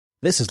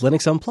This is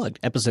Linux Unplugged,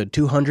 episode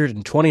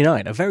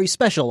 229, a very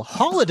special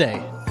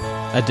holiday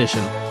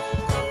edition.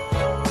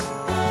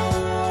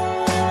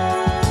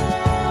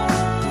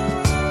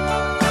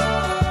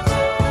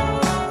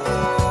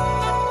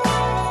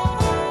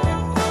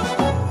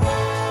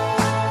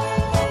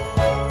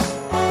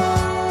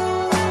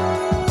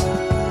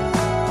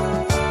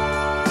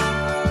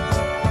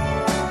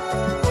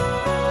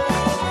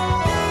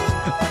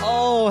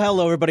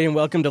 Hello, everybody, and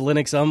welcome to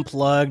Linux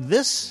Unplugged.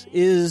 This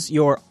is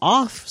your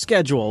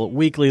off-schedule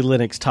weekly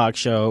Linux talk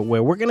show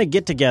where we're going to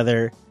get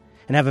together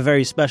and have a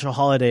very special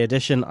holiday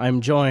edition.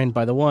 I'm joined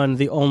by the one,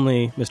 the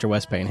only, Mr.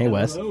 Wes Payne. Hey,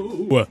 Wes.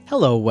 Hello.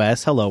 Hello,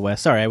 Wes. Hello,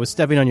 Wes. Sorry, I was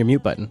stepping on your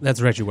mute button.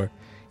 That's right, you were.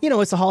 You know,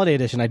 it's the holiday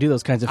edition. I do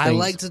those kinds of things. I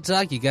like to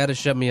talk. You got to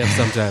shut me up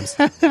sometimes.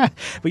 But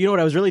you know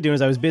what I was really doing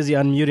is I was busy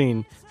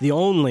unmuting the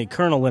only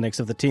kernel Linux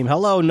of the team.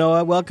 Hello,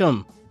 Noah.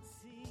 Welcome.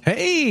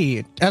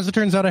 Hey, as it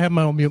turns out, I have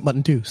my own mute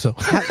button too. So,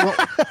 Well,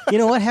 you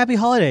know what? Happy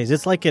holidays!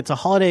 It's like it's a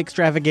holiday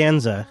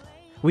extravaganza.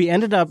 We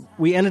ended up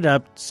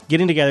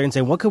getting together and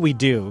saying, what could we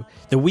do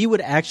that we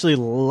would actually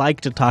like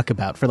to talk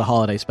about for the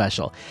holiday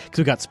special? Because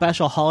we got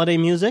special holiday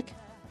music,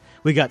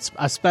 we got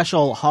a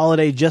special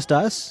holiday just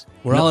us.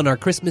 We're all in our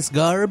Christmas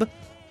garb.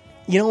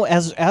 You know,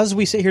 as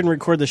we sit here and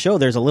record the show,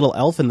 there's a little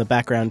elf in the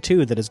background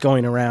too that is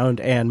going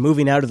around and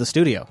moving out of the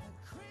studio.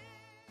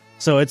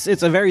 So it's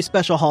a very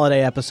special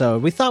holiday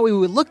episode. We thought we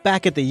would look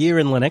back at the year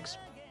in Linux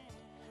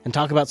and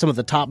talk about some of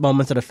the top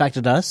moments that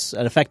affected us,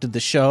 that affected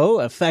the show,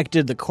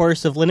 affected the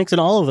course of Linux,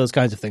 and all of those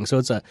kinds of things. So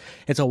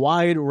it's a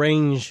wide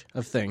range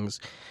of things.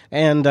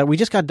 And we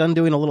just got done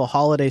doing a little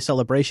holiday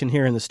celebration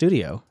here in the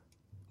studio.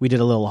 We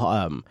did a little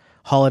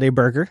holiday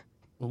burger,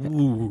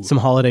 some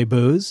holiday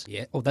booze.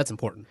 Yeah. Oh, that's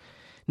important.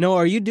 No,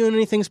 are you doing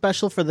anything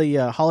special for the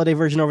holiday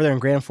version over there in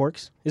Grand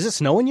Forks? Is it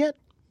snowing yet?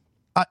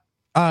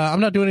 I'm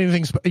not doing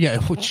anything.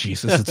 Oh,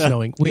 Jesus, it's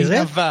snowing. We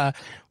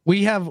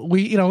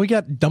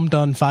got dumped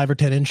on 5 or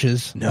 10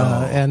 inches.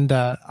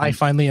 No. I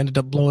finally ended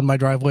up blowing my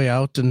driveway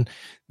out, and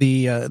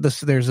there's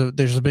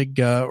a big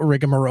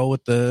rigmarole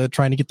with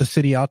trying to get the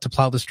city out to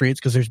plow the streets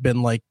because there's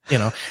been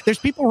there's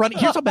people running.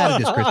 Here's how bad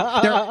it is, Chris.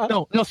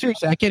 No,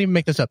 seriously, I can't even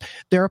make this up.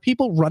 There are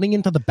people running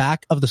into the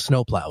back of the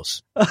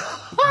snowplows.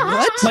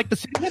 What? Like the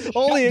city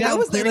Only down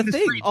was that a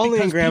thing?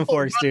 Only in Grand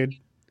Forks, dude.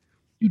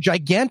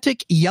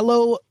 Gigantic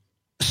yellow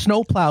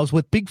snow plows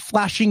with big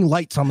flashing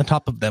lights on the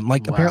top of them.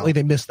 Like, apparently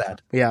they missed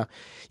that. Yeah.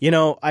 You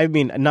know, I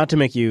mean, not to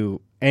make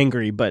you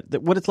angry,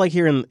 but what it's like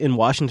here in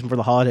Washington for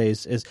the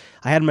holidays is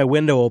I had my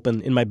window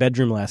open in my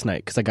bedroom last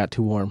night because I got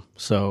too warm.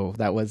 So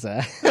that was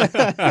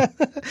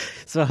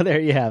so there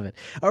you have it.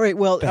 All right.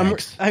 Well,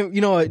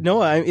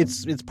 Noah,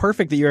 it's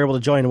perfect that you're able to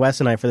join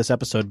Wes and I for this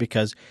episode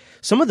because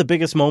some of the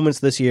biggest moments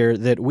this year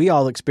that we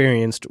all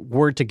experienced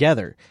were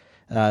together.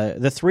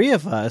 The three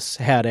of us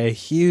had a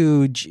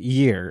huge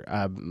year.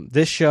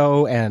 This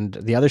show and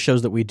the other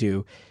shows that we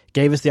do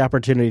gave us the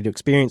opportunity to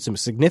experience some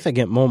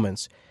significant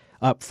moments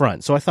up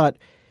front. So I thought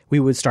we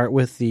would start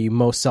with the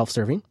most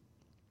self-serving.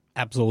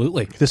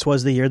 Absolutely. This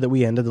was the year that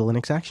we ended the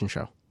Linux Action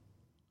Show.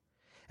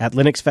 At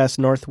Linux Fest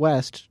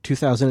Northwest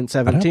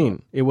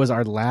 2017. It was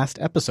our last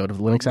episode of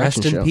the Linux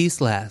Action Show. Rest in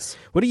peace, lass.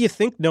 What do you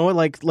think, Noah,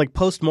 like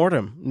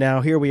post-mortem?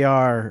 Now, here we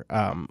are,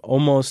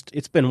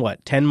 it's been,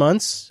 10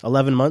 months,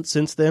 11 months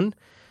since then?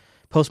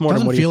 Post-mortem,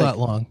 Doesn't what do you feel think? that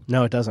long.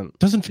 No, it doesn't.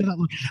 Doesn't feel that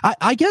long.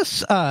 I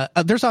guess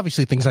there's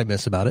obviously things I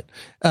miss about it.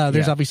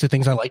 There's obviously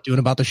things I like doing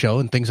about the show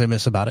and things I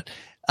miss about it.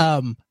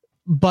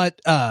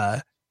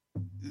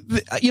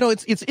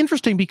 It's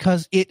interesting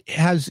because it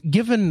has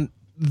given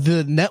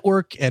the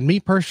network and me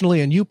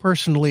personally and you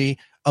personally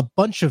a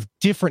bunch of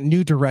different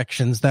new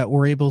directions that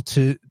we're able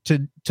to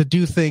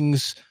do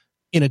things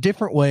in a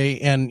different way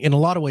and in a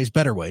lot of ways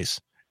better ways.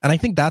 And I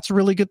think that's a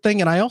really good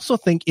thing. And I also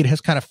think it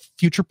has kind of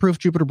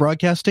future-proofed Jupiter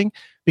Broadcasting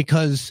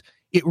because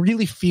it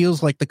really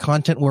feels like the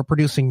content we're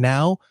producing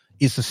now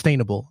is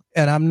sustainable.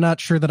 And I'm not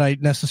sure that I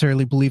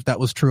necessarily believe that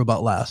was true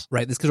about LAS.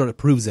 Right. This sort of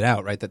proves it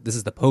out, right? That this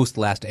is the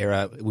post-last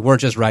era. We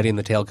weren't just writing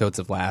the tailcoats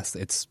of LAS.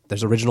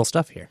 There's original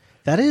stuff here.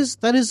 That is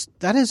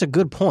a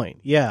good point.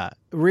 Yeah,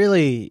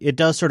 really, it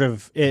does sort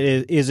of.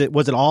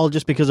 Was it all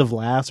just because of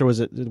LAS, or were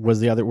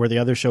the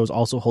other shows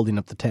also holding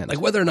up the tent? Like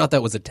whether or not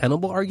that was a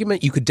tenable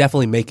argument, you could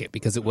definitely make it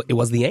because it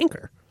was the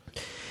anchor.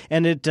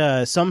 And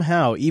it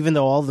somehow, even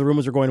though all the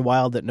rumors were going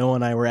wild that Noah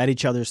and I were at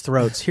each other's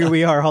throats, here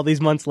we are all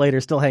these months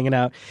later still hanging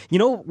out. You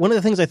know, one of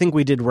the things I think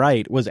we did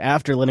right was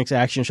after Linux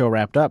Action Show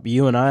wrapped up,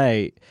 you and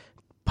I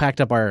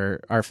packed up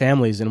our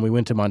families and we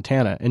went to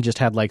Montana and just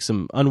had like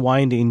some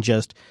unwinding,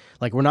 just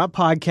like we're not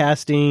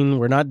podcasting,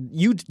 we're not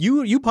you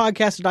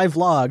podcasted, I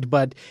vlogged,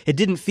 but it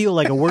didn't feel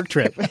like a work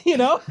trip, you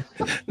know?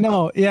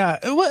 No, yeah.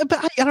 Well,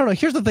 but I don't know.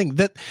 Here's the thing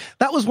that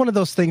was one of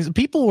those things.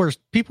 People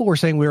were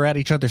saying we were at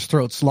each other's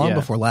throats long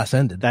before LAS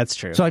ended. That's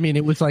true. So I mean,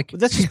 it was like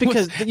that's just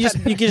because you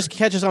can just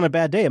catch us on a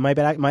bad day. It might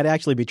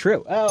actually be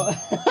true.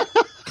 Oh.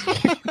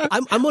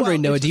 I'm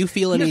wondering, Noah, do you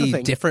feel any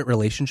different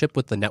relationship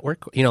with the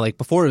network? You know, like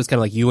before it was kind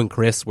of like you and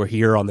Chris were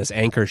here on this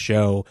anchor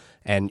show,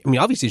 and I mean,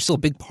 obviously you're still a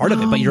big part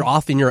of it, but you're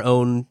off in your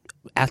own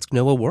Ask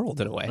Noah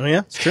world in a way. Oh, yeah,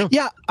 it's true.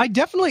 Yeah, I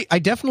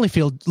definitely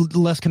feel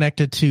less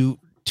connected to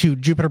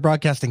Jupiter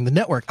Broadcasting, the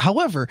network.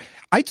 However,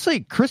 I'd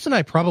say Chris and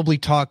I probably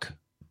talk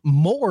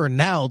more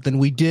now than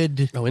we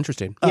did. Oh,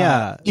 interesting.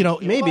 Yeah, maybe well,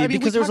 I mean,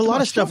 because there was a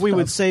lot of stuff we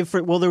would save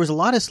for. Well, there was a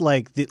lot of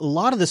a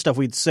lot of the stuff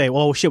we'd say.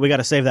 Well, shit, we got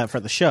to save that for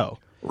the show.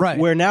 Right.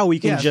 Where now we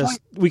can Yeah,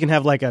 we can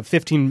have like a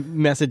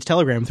 15 message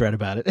Telegram thread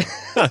about it.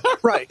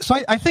 Right. So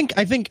I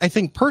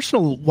think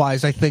personal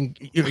wise, I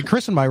think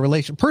Chris and my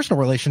personal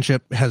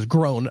relationship has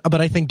grown,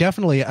 but I think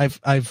definitely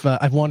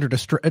I've wandered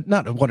astray,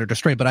 not wandered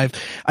astray, but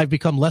I've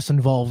become less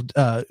involved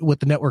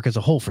with the network as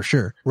a whole for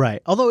sure.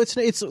 Right. Although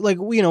it's like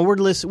we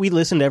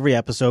listen to every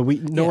episode.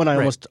 Noah and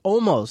I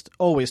almost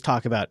always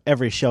talk about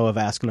every show of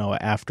Ask Noah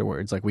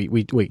afterwards. Like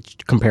we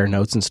compare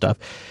notes and stuff.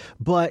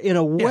 But in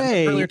a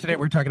way, earlier today we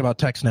were talking about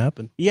TechSnap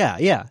and Yeah,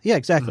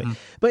 exactly. Mm-hmm.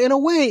 But in a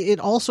way, it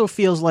also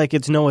feels like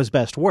it's Noah's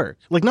best work.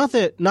 Like not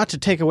to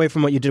take away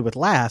from what you did with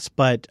Last,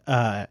 but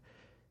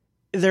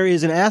there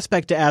is an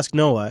aspect to Ask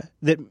Noah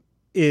that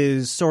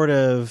is sort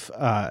of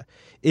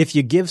if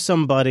you give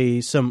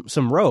somebody some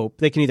rope,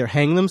 they can either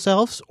hang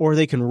themselves or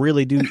they can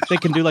do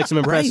like some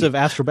impressive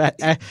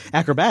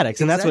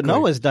acrobatics, and that's what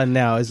Noah's done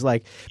now. Is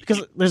like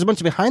because there's a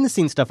bunch of behind the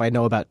scenes stuff I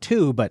know about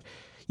too, but.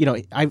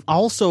 I've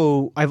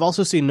also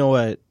seen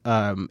Noah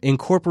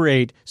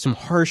incorporate some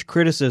harsh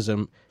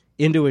criticism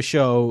into a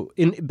show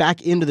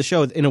back into the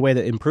show in a way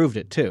that improved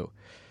it too.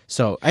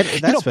 So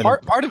that's been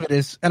part of it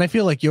is, and I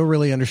feel like you'll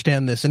really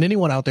understand this, and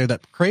anyone out there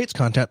that creates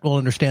content will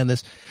understand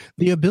this: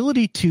 the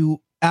ability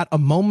to, at a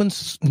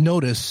moment's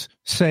notice,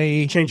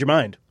 say, change your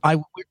mind.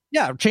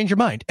 Change your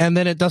mind, and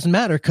then it doesn't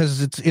matter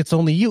because it's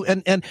only you.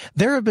 And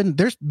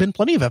there's been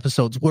plenty of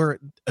episodes where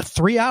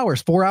 4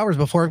 hours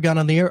before I've gone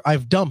on the air,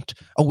 I've dumped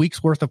a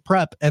week's worth of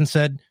prep and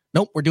said,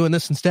 nope, we're doing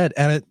this instead,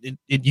 and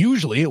it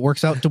usually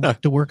works out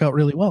to work out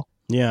really well.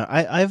 Yeah,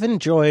 I've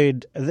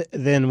enjoyed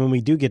then when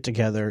we do get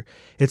together,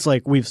 it's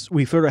like we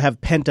sort of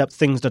have pent up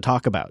things to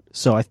talk about.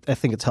 So I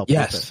think it's helped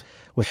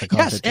with the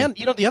content. Yes, and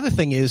the other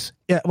thing is,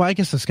 I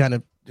guess this kind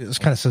of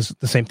says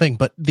the same thing,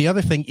 but the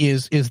other thing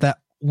is that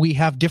we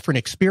have different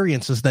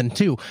experiences then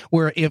too,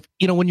 where if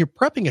when you're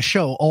prepping a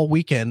show all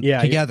weekend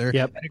together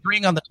and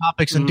agreeing on the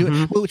topics and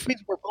doing, which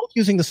means we're both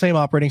using the same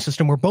operating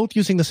system, we're both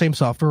using the same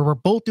software, we're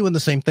both doing the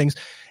same things.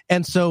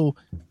 And so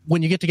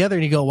when you get together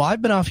and you go, well,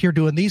 I've been off here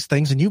doing these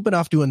things and you've been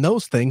off doing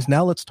those things,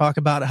 now let's talk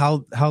about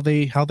how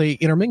they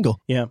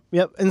intermingle. Yeah.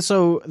 Yep. And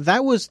so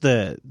that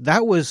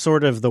was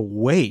sort of the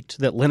weight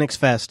that Linux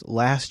Fest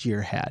last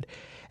year had.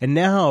 And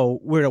now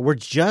we're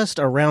just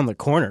around the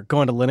corner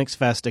going to Linux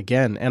Fest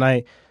again, and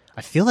I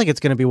feel like it's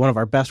going to be one of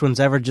our best ones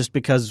ever, just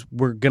because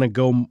we're going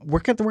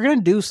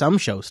to do some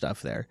show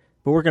stuff there,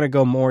 but we're going to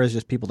go more as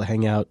just people to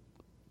hang out,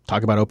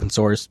 talk about open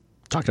source,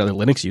 talk to other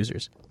Linux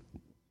users.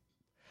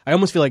 I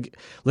almost feel like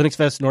Linux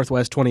Fest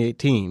Northwest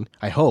 2018,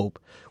 I hope,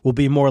 will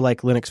be more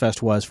like Linux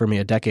Fest was for me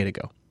a decade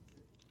ago,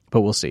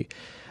 but we'll see.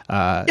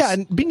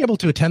 And being able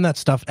to attend that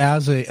stuff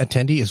as a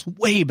attendee is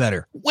way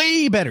better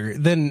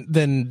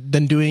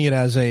than doing it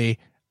as a,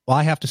 well,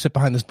 I have to sit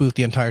behind this booth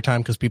the entire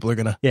time because people are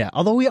going to... Yeah,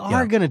 although we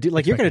are going to do...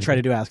 Like, you're going to try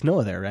to do Ask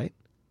Noah there, right?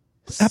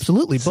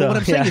 Absolutely. But what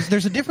I'm saying is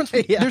there's a difference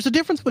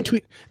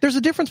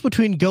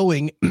between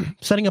going,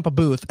 setting up a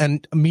booth,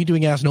 and me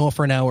doing Ask Noah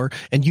for an hour,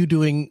 and you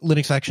doing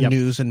Linux Action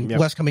News, and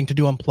Wes coming to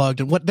do Unplugged,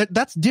 and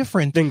that's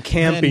different than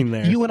camping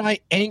there. You and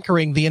I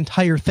anchoring the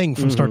entire thing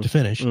from start to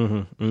finish.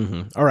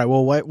 All right,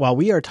 well, while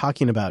we are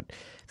talking about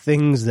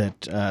things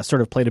that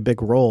sort of played a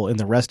big role in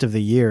the rest of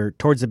the year,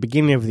 towards the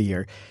beginning of the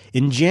year,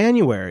 in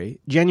January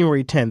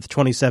 10th,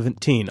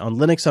 2017, on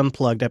Linux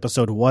Unplugged,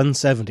 episode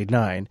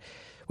 179,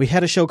 we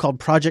had a show called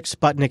Project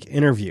Sputnik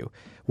Interview,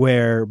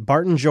 where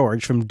Barton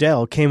George from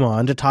Dell came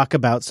on to talk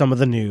about some of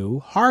the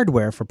new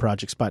hardware for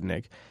Project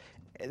Sputnik.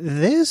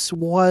 This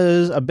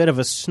was a bit of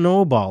a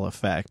snowball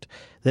effect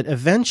that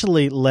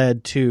eventually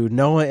led to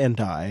Noah and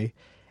I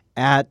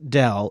at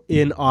Dell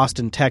in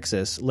Austin,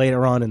 Texas,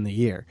 later on in the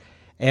year.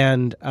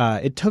 And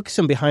it took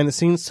some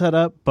behind-the-scenes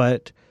setup,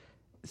 but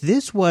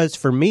this was,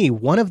 for me,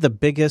 one of the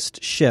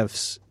biggest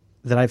shifts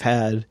that I've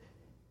had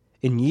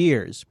in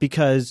years,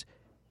 because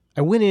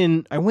I went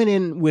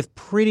in with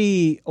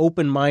pretty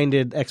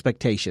open-minded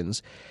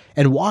expectations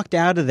and walked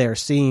out of there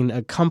seeing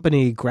a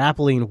company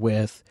grappling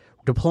with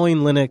deploying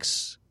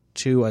Linux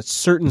to a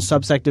certain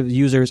subset of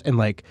users and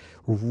like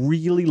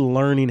really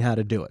learning how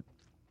to do it.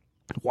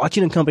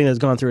 Watching a company that's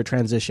gone through a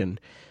transition.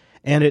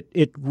 And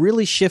it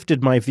really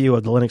shifted my view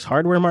of the Linux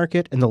hardware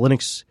market and the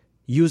Linux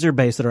user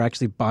base that are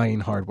actually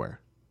buying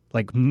hardware,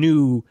 like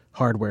new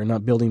hardware,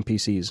 not building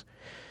PCs.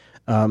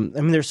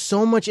 There's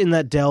so much in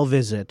that Dell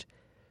visit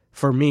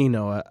for me,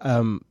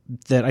 Noah,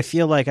 that I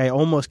feel like I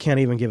almost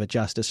can't even give it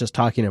justice just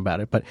talking about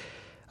it. But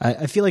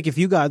I feel like if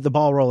you got the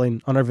ball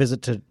rolling on our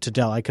visit to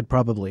Dell, you could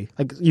probably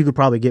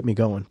get me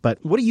going. But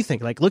what do you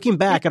think? Like, looking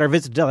back at our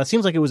visit to Dell, it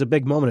seems like it was a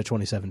big moment of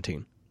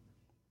 2017.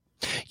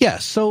 Yeah,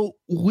 so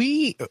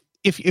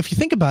if you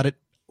think about it,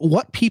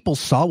 what people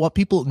saw, what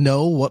people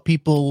know, what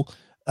people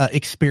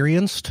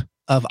experienced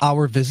of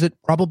our visit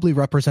probably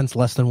represents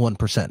less than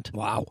 1%.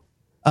 Wow.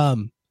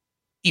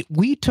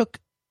 we took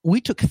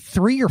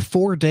 3 or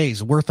 4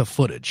 days worth of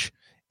footage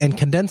and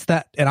condensed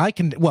that, and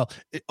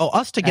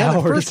us together.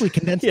 Hours. First, we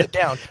condensed it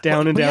down,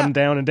 down and But down yeah, and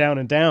down and down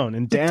and down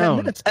and 10 down.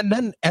 minutes, and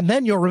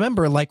then you'll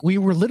remember, like, we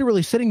were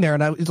literally sitting there,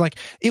 and I was like,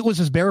 it was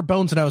as bare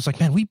bones, and I was like,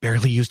 man, we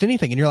barely used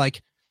anything, and you're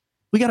like,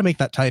 we got to make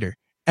that tighter,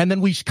 and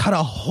then we cut a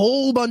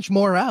whole bunch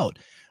more out.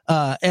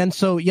 And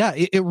so, yeah,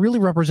 it really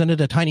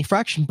represented a tiny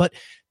fraction, but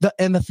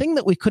the thing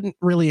that we couldn't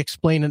really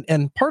explain,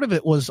 and part of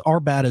it was our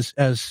bad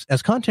as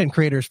content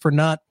creators for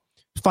not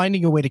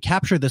finding a way to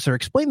capture this or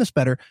explain this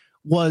better,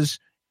 was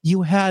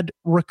you had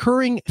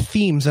recurring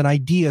themes and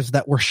ideas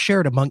that were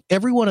shared among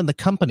everyone in the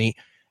company,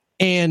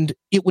 and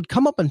it would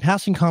come up in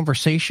passing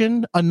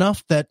conversation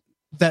enough that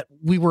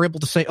we were able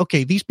to say,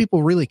 okay, these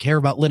people really care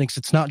about Linux.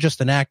 It's not just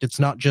an act. It's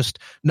not just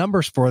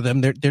numbers for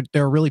them.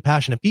 They're really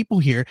passionate people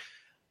here.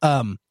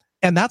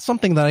 And that's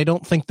something that I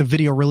don't think the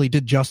video really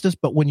did justice.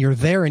 But when you're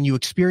there and you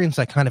experience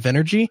that kind of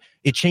energy,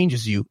 it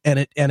changes you.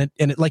 And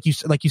it like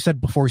you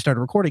said before we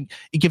started recording,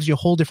 it gives you a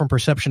whole different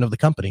perception of the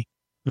company.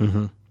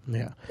 Mm-hmm.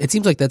 Yeah. It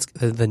seems like that's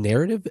the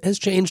narrative has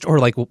changed, or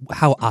like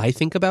how I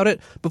think about it.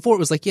 Before it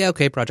was like, yeah,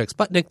 okay, Project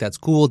Sputnik, that's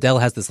cool. Dell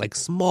has this like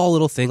small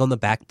little thing on the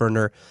back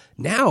burner.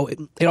 Now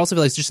it also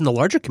feels like just in the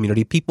larger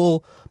community,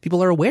 people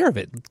are aware of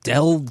it.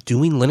 Dell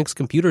doing Linux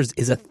computers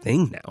is a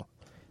thing now.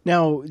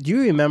 Now, do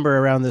you remember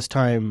around this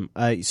time,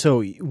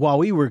 so while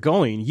we were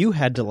going, you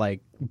had to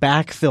like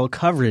backfill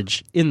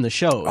coverage in the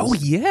shows. Oh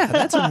yeah,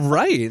 that's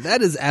right.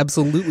 That is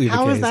absolutely the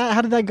How case. is that?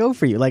 How did that go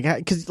for you? Like,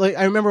 because like,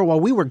 I remember while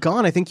we were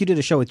gone, I think you did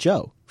a show with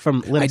Joe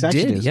from Linux I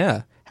did, Exodus.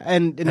 yeah.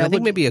 And I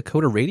think maybe a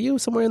Coda Radio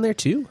somewhere in there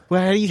too.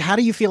 Well, how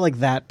do you feel like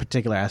that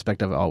particular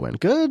aspect of it all went?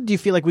 Good? Do you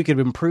feel like we could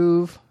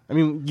improve? I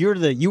mean, you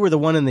were the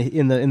one in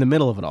the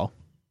middle of it all.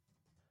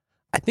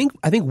 I think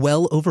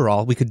well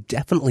overall we could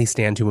definitely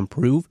stand to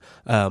improve,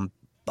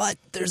 but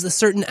there's a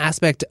certain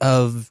aspect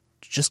of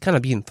just kind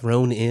of being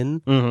thrown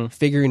in,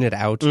 figuring it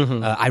out.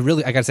 I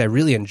gotta say I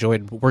really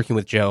enjoyed working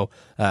with Joe.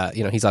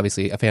 He's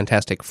obviously a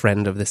fantastic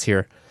friend of this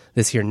here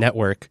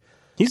network.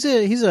 He's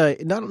a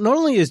not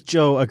only is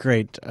Joe a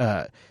great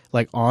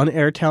like on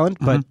air talent,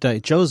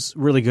 but Joe's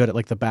really good at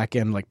like the back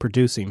end like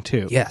producing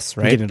too. Yes,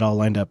 and right. getting it all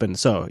lined up, and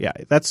so yeah,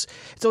 it's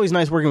always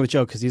nice working with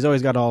Joe because he's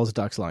always got all his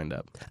ducks lined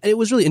up. And it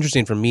was really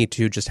interesting for me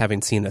too, just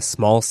having seen a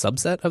small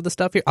subset of the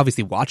stuff here.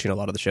 Obviously, watching a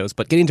lot of the shows,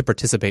 but getting to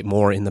participate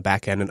more in the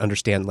back end and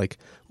understand like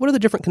what are the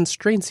different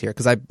constraints here?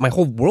 Because my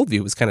whole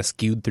worldview was kind of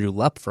skewed through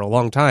LUP for a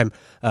long time.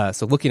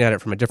 So looking at it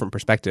from a different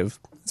perspective,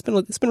 it's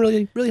been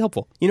really really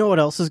helpful. You know what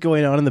else is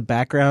going on in the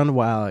background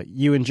while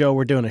you and Joe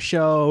were doing a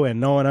show, and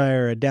Noah and I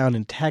are down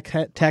in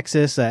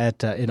Texas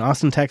in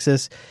Austin,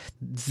 Texas.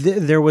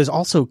 There was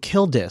also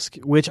Kill Disk,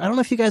 which I don't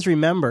know if you guys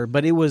remember,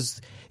 but it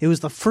was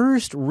the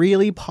first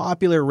really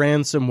popular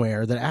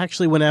ransomware that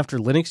actually went after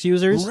Linux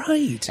users.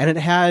 Right. And it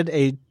had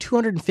a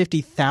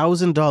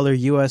 $250,000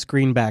 US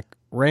greenback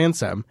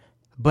ransom,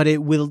 but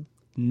it will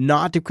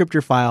not decrypt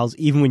your files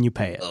even when you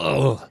pay it.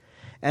 Ugh.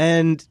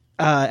 And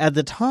at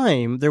the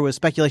time, there was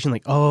speculation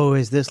like, oh,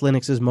 is this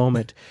Linux's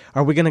moment?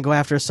 Are we going to go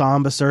after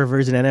Samba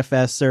servers and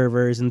NFS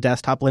servers and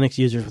desktop Linux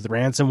users with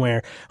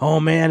ransomware? Oh,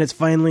 man, it's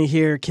finally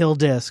here, Kill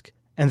Disk.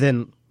 And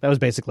then that was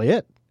basically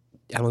it.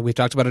 I don't think we've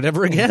talked about it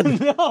ever again.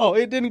 No,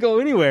 it didn't go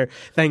anywhere,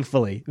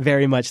 thankfully.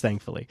 Very much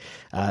thankfully.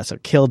 So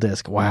Kill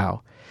Disk,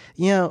 wow.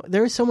 You know,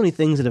 there are so many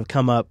things that have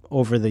come up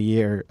over the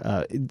year.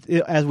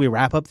 As we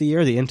wrap up the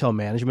year, the Intel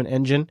Management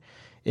Engine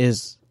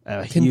is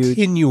a huge...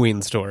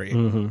 Continuing story.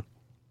 Mm-hmm.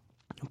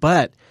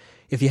 But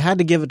if you had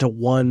to give it to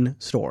one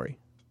story,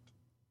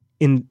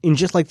 in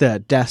just like the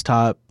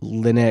desktop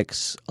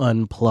Linux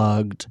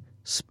unplugged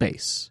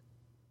space,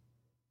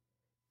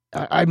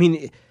 I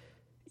mean,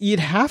 you'd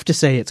have to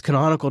say it's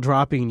Canonical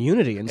dropping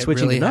Unity and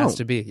switching really to GNOME. has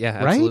to be.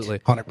 Yeah, right? absolutely.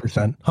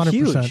 100%.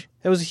 Huge.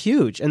 It was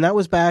huge. And that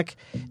was back,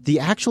 the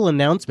actual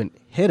announcement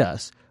hit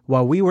us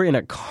while we were in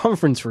a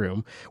conference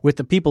room with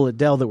the people at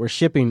Dell that were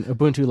shipping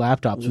Ubuntu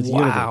laptops with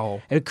Wow.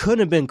 Unity. It couldn't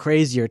have been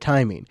crazier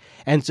timing.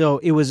 And so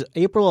it was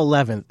April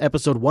 11th,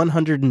 episode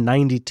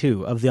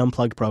 192 of the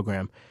Unplugged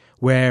program,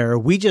 where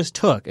we just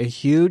took a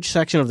huge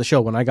section of the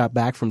show when I got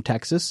back from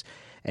Texas,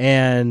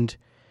 and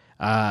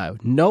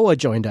Noah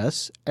joined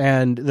us,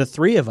 and the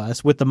three of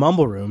us with the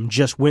Mumble Room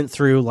just went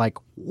through like,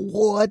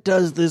 what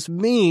does this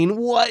mean?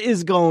 What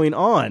is going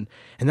on?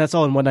 And that's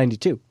all in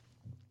 192.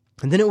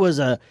 And then it was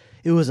a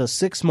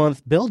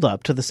 6-month build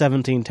up to the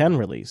 1710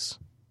 release.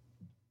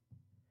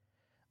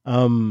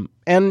 And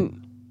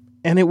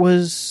it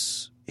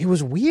was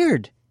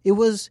weird.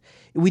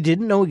 We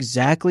didn't know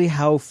exactly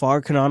how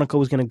far Canonical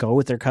was going to go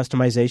with their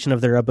customization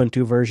of their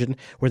Ubuntu version.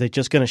 Were they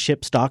just going to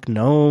ship stock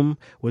GNOME?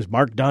 Was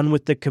Mark done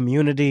with the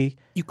community?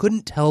 You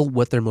couldn't tell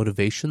what their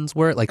motivations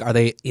were. Like, are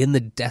they in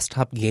the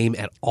desktop game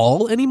at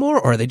all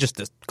anymore, or are they just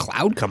a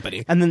cloud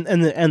company? And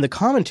then the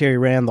commentary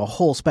ran the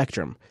whole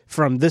spectrum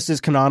from this is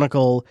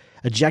Canonical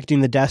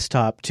ejecting the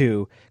desktop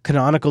to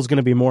Canonical's going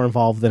to be more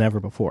involved than ever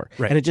before.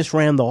 Right. And it just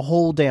ran the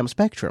whole damn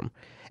spectrum.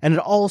 And it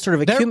all sort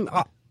of accumulated.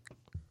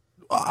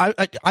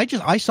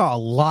 I saw a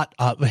lot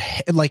of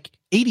like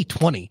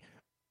 80-20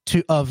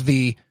 of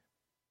the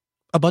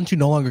Ubuntu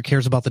no longer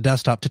cares about the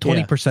desktop to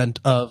 20%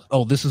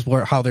 of, this is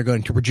how they're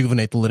going to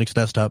rejuvenate the Linux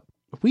desktop.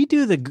 We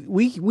do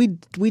we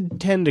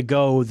tend to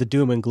go the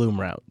doom and gloom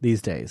route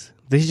these days.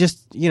 They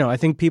just, I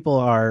think people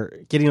are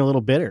getting a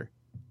little bitter.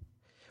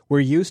 We're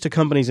used to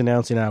companies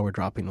announcing, we're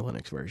dropping the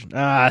Linux version.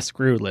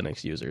 Screw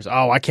Linux users.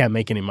 Oh, I can't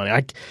make any money.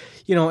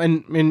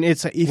 And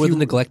it's with a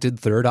neglected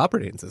third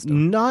operating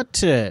system. Not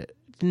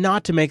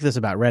to make this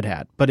about Red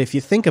Hat, but if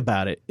you think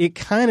about it, it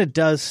kind of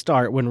does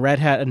start when Red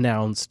Hat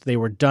announced they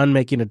were done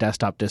making a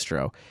desktop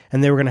distro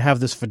and they were going to have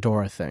this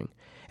Fedora thing.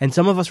 And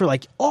some of us were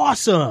like,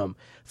 awesome,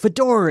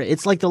 Fedora.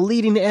 It's like the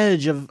leading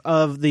edge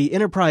of the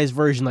enterprise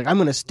version. Like, I'm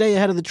going to stay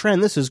ahead of the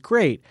trend. This is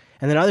great.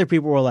 And then other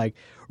people were like,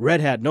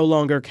 Red Hat no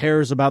longer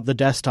cares about the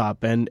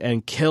desktop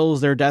and kills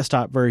their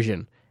desktop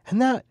version.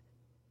 And that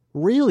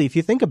really, if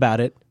you think about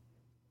it,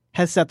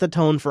 has set the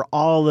tone for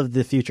all of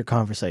the future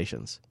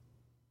conversations.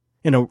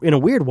 In a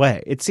weird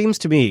way, it seems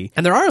to me.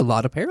 And there are a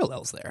lot of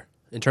parallels there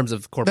in terms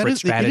of corporate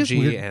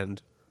strategy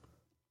and...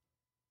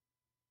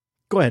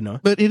 Go ahead, Noah.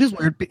 But it is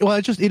weird. Well,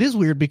 it is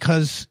weird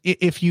because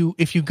if you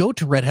go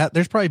to Red Hat,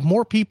 there's probably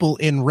more people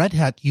in Red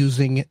Hat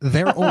using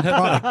their own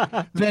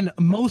product than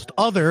most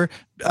other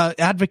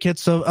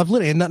advocates of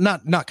Linux. And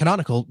not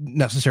Canonical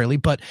necessarily,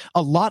 but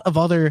a lot of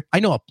other. I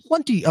know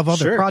plenty of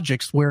other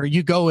projects where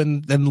you go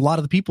and a lot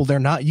of the people, they're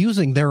not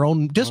using their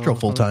own distro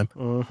full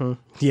time.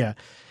 Yeah.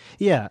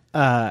 Yeah,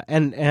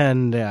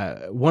 and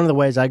one of the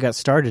ways I got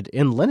started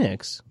in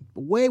Linux,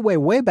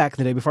 way back in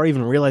the day, before I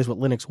even realized what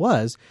Linux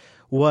was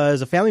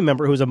a family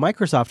member who was a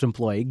Microsoft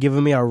employee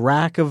giving me a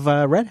rack of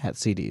Red Hat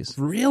CDs.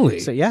 Really?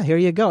 So yeah, here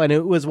you go. And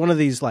it was one of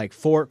these like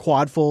 4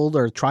 quad fold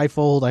or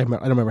trifold. I don't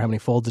remember how many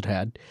folds it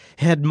had.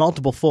 It had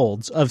multiple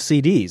folds of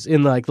CDs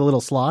in like the little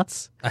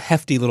slots. A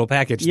hefty little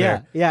package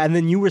there. Yeah, and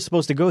then you were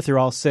supposed to go through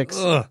all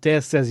 6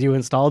 disks as you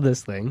installed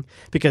this thing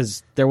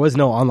because there was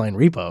no online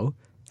repo.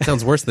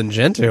 Sounds worse than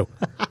Gentoo.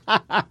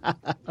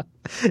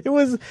 It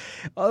was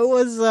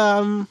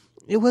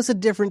a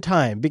different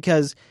time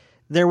because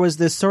there was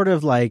this sort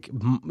of like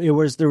there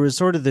was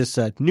sort of this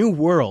new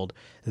world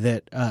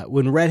that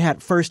when Red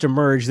Hat first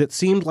emerged that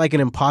seemed like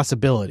an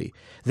impossibility.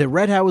 That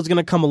Red Hat was going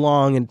to come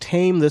along and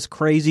tame this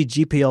crazy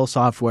GPL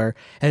software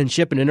and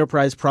ship an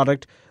enterprise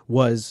product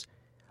was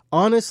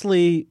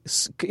honestly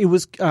it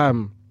was.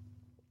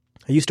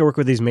 I used to work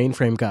with these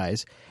mainframe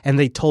guys, and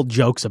they told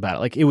jokes about it.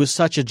 Like, it was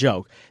such a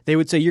joke. They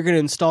would say, you're going to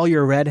install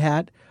your Red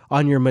Hat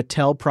on your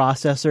Mattel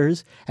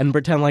processors and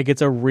pretend like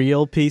it's a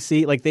real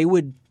PC. Like, they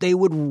would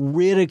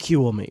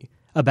ridicule me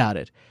about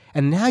it.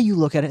 And now you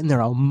look at it, and they're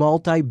a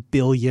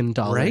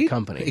multi-billion-dollar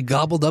company. It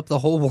gobbled up the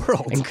whole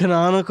world. And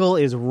Canonical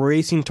is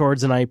racing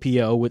towards an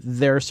IPO with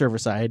their server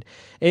side.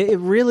 It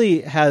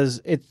really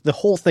has. The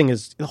whole thing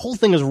has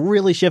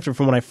really shifted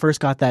from when I first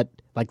got that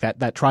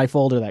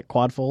trifold or that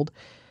quadfold.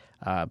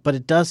 But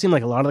it does seem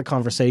like a lot of the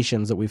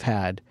conversations that we've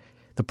had,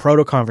 the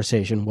proto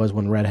conversation was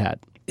when Red Hat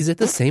is it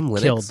the same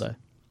Linux? Killed the.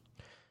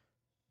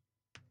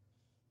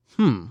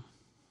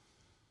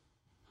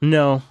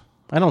 No,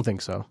 I don't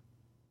think so.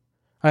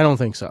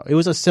 It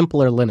was a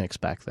simpler Linux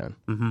back then.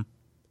 Mm-hmm.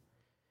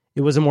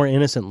 It was a more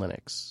innocent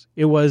Linux.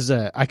 It was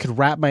I could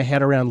wrap my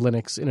head around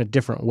Linux in a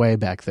different way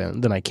back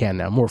then than I can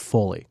now, more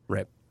fully.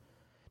 Right.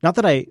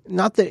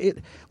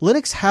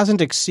 Linux hasn't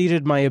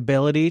exceeded my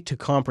ability to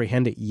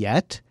comprehend it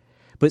yet.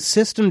 But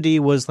Systemd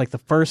was like the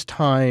first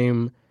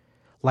time,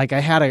 like I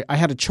had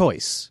a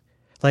choice.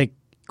 Like,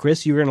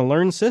 Chris, you're going to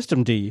learn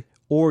Systemd,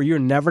 or you're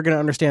never going to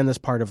understand this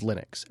part of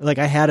Linux. Like,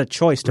 I had a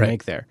choice to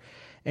make there,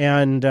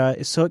 and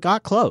so it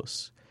got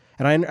close.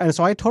 And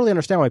so I totally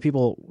understand why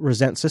people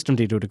resent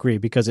Systemd to a degree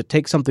because it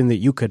takes something that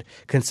you could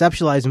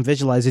conceptualize and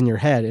visualize in your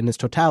head in its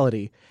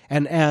totality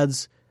and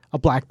adds a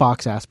black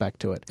box aspect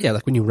to it. Yeah,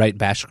 like when you write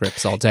Bash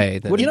scripts all day.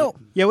 What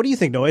do you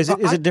think, Noah? Is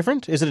it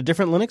different? Is it a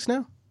different Linux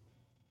now?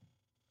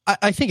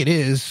 I think it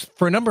is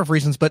for a number of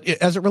reasons, but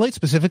as it relates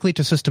specifically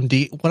to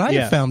Systemd, what I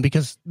have found,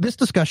 because this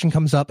discussion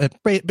comes up at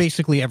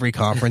basically every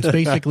conference,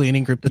 basically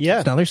any group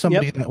that's now there's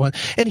somebody in that one.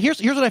 And here's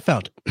what I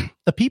found.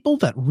 The people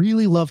that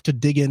really love to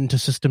dig into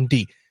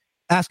Systemd,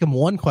 ask them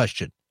one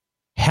question.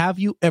 Have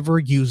you ever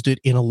used it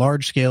in a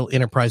large-scale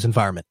enterprise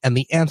environment? And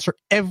the answer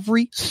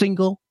every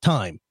single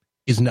time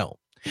is no.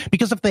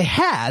 Because if they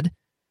had,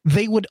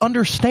 they would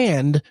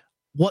understand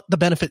what the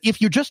benefit, if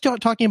you're just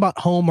talking about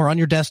home or on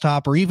your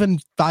desktop or even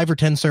 5 or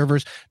 10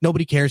 servers,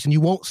 nobody cares and you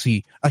won't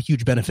see a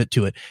huge benefit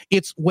to it.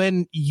 It's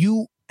when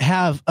you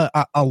have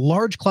a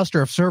large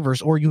cluster of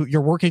servers or you're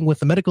working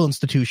with a medical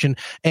institution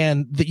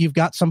and that you've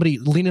got somebody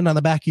leaning on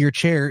the back of your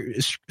chair,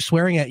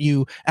 swearing at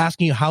you,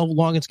 asking you how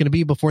long it's going to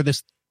be before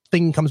this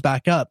thing comes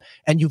back up.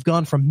 And you've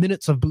gone from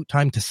minutes of boot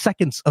time to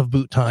seconds of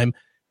boot time.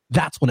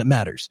 That's when it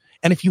matters.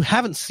 And if you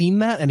haven't seen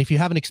that and if you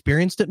haven't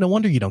experienced it, no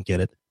wonder you don't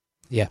get it.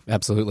 Yeah,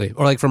 absolutely.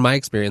 Or like from my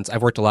experience,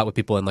 I've worked a lot with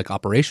people in like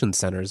operations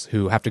centers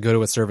who have to go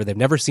to a server they've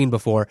never seen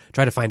before,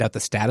 try to find out the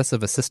status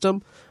of a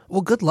system.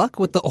 Well, good luck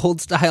with the old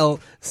style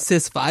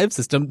sys5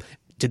 system.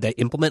 Did they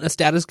implement a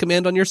status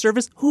command on your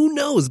service? Who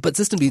knows? But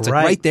Systemd, it's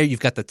like right there. You've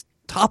got the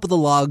top of the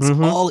logs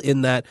all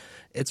in that.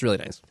 It's really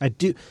nice.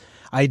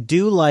 I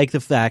do like the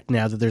fact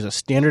now that there's a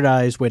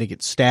standardized way to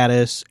get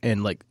status,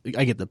 and like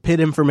I get the PID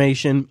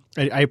information.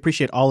 I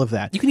appreciate all of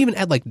that. You can even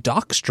add like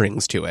doc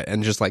strings to it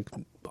and just like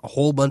a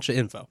whole bunch of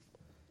info.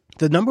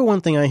 The number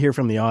one thing I hear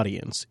from the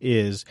audience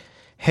is,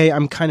 hey,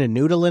 I'm kind of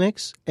new to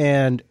Linux,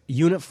 and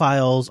unit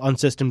files on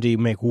systemd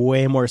make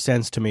way more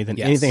sense to me than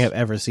anything I've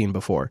ever seen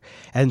before.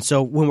 And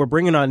so when we're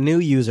bringing on new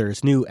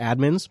users, new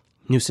admins,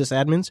 new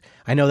sysadmins,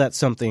 I know that's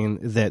something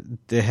that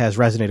has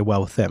resonated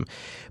well with them.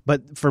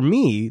 But for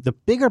me, the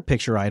bigger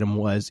picture item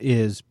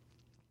is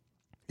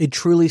a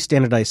truly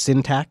standardized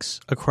syntax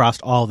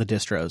across all the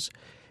distros.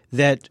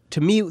 That,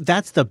 to me,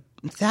 that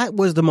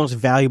was the most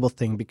valuable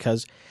thing,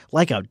 because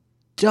like a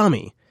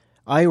dummy,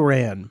 I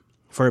ran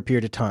for a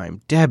period of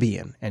time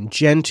Debian and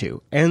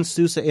Gentoo and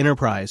SUSE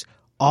Enterprise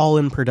all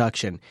in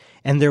production.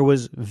 And there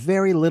was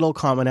very little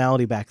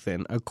commonality back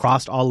then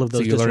across all of those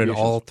distributions. So you learned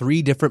distributions. all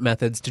 3 different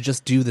methods to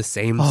just do the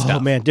same stuff. Oh,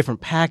 man,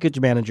 different package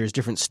managers,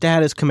 different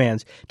status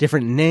commands,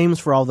 different names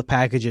for all the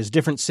packages,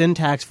 different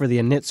syntax for the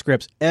init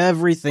scripts.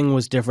 Everything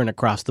was different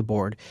across the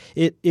board.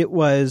 It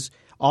was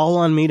all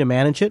on me to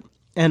manage it,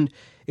 and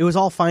it was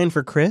all fine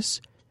for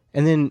Chris.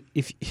 And then,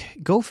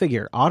 go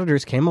figure,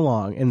 auditors came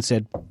along and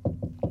said,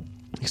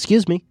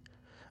 excuse me,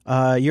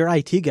 your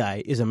IT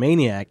guy is a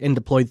maniac and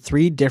deployed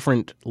 3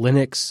 different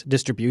Linux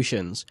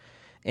distributions,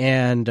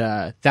 and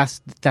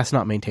that's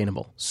not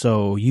maintainable.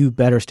 So you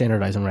better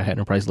standardize on Red Hat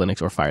Enterprise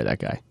Linux or fire that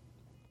guy.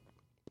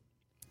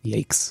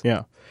 Yikes.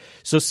 Yeah.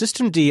 So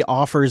systemd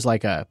offers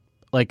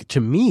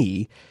to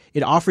me,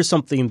 it offers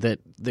something that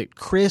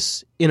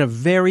Chris, in a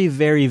very,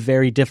 very,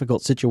 very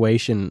difficult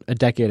situation a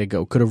decade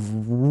ago, could have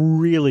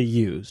really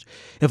used.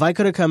 If I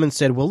could have come and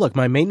said, well, look,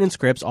 my maintenance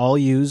scripts all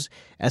use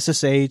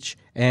SSH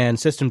and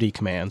systemd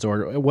commands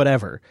or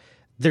whatever,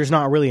 there's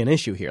not really an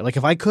issue here. Like,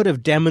 if I could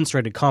have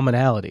demonstrated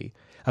commonality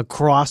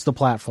across the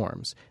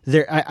platforms,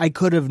 I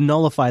could have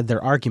nullified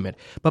their argument.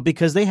 But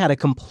because they had a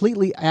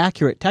completely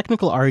accurate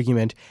technical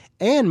argument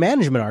and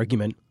management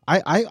argument,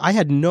 I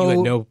had nowhere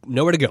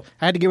to go.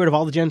 I had to get rid of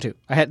all the Gentoo.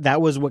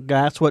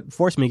 That's what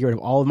forced me to get rid of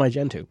all of my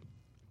Gentoo.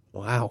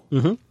 Wow.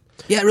 Mm-hmm.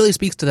 Yeah, it really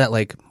speaks to that,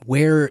 like,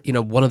 where,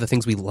 one of the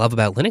things we love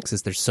about Linux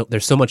is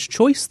there's so much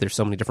choice, there's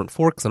so many different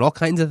forks and all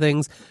kinds of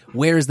things.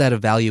 Where is that a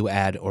value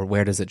add, or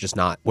where does it just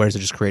not? Where is it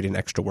just creating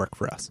extra work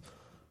for us?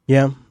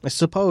 Yeah, I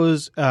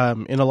suppose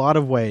in a lot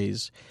of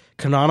ways,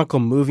 Canonical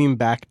moving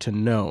back to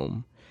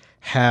GNOME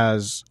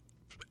has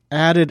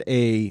added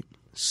a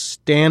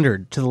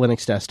standard to the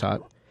Linux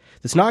desktop.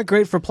 It's not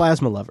great for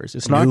Plasma lovers.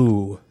 It's not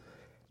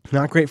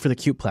great for the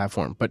Qt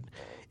platform, but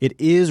it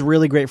is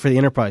really great for the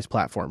enterprise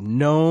platform.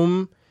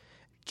 GNOME,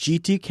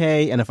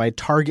 GTK, and if I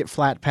target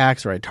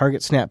Flatpaks or I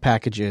target Snap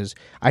packages,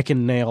 I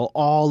can nail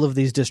all of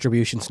these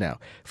distributions now.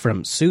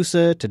 From SUSE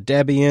to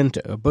Debian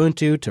to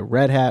Ubuntu to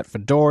Red Hat,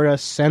 Fedora,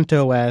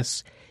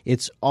 CentOS,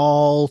 it's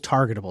all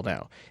targetable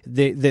now.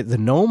 The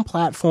GNOME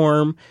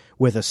platform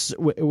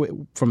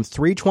from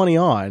 320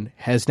 on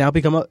has now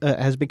become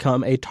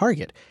a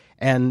target.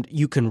 And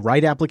you can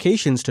write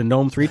applications to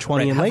GNOME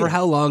 320 and later. For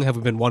how long have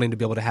we been wanting to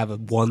be able to have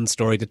one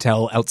story to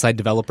tell outside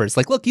developers?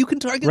 Like, look, you can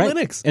target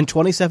Linux. And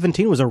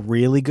 2017 was a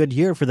really good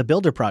year for the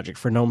Builder project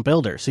for GNOME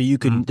Builder. So you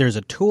can there's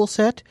a tool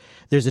set,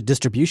 there's a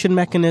distribution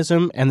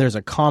mechanism, and there's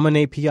a common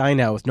API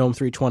now with GNOME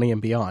 320 and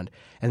beyond.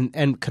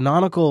 And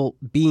Canonical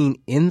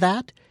being in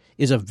that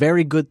is a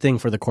very good thing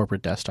for the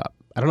corporate desktop.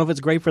 I don't know if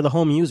it's great for the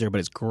home user, but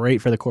it's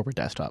great for the corporate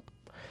desktop.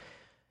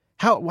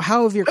 How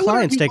have your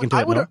clients taken to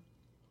it, Noah?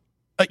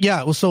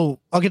 Yeah, well, so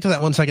I'll get to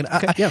that one second.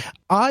 Okay,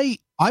 I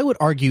would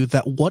argue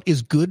that what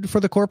is good for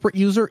the corporate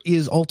user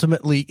is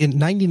ultimately, in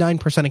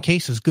 99% of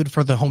cases, good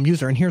for the home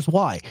user. And here's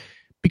why.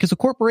 Because the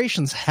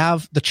corporations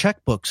have the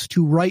checkbooks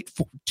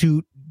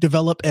to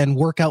develop and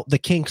work out the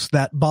kinks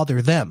that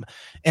bother them.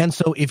 And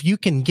so if you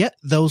can get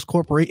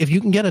if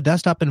you can get a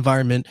desktop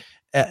environment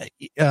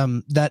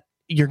that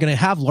you're going to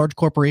have large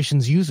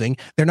corporations using,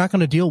 they're not going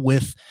to deal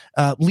with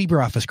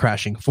LibreOffice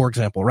crashing, for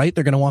example, right?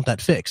 They're going to want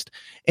that fixed.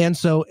 And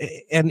so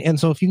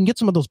if you can get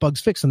some of those bugs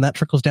fixed, and that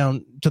trickles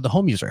down to the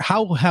home user.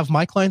 How have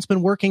my clients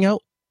been working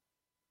out?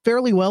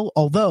 Fairly well,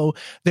 although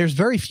there's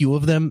very few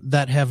of them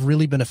that have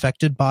really been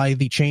affected by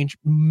the change,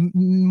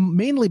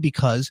 mainly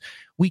because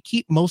we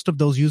keep most of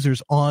those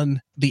users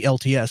on the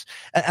LTS.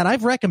 And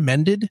I've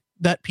recommended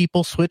that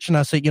people switch, and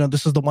I say,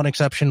 this is the one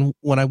exception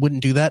when I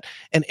wouldn't do that.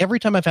 And every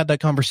time I've had that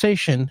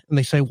conversation, and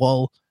they say,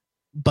 well,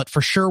 but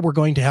for sure we're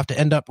going to have to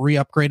end up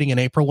re-upgrading in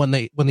April when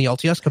the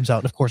LTS comes out.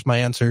 And of course, my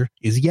answer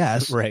is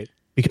yes. Right.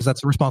 Because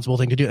that's a responsible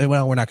thing to do.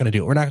 Well, we're not going to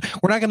do it. We're not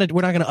going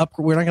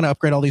to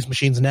upgrade all these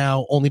machines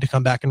now, only to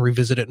come back and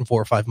revisit it in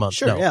 4 or 5 months.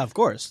 Sure, no. Yeah, of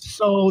course.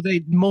 So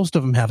most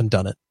of them haven't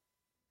done it.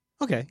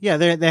 Okay, yeah,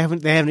 they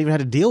haven't even had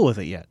to deal with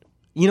it yet.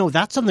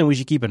 That's something we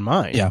should keep in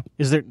mind. Yeah,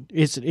 it's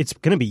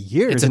going to be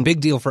years. It's a big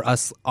deal for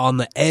us on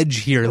the edge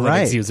here,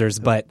 Linux users,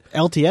 but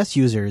LTS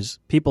users,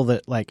 people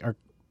that are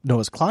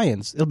Noah's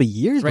clients, it'll be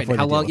years before.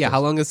 How long? Yeah,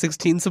 how long is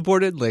 16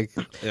 supported?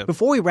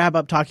 Before we wrap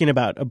up talking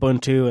about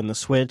Ubuntu and the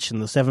Switch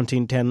and the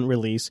 17.10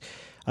 release,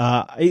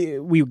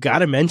 We got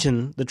to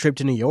mention the trip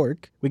to New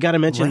York. We got to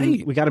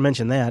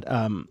mention that.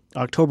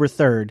 October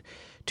 3rd,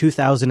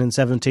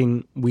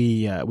 2017,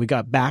 we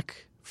got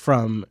back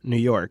from New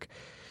York.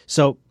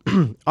 So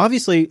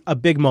obviously a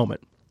big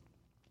moment.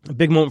 A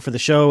big moment for the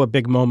show, a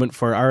big moment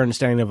for our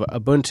understanding of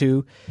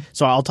Ubuntu.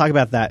 So I'll talk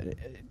about that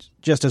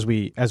just as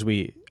we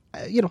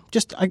I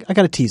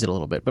got to tease it a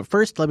little bit. But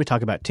first, let me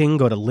talk about Ting.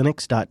 Go to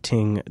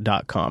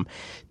linux.ting.com.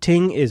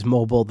 Ting is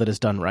mobile that is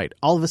done right.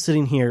 All of us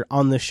sitting here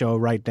on the show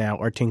right now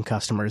are Ting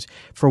customers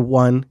for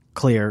one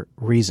clear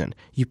reason.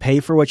 You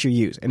pay for what you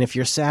use. And if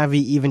you're savvy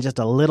even just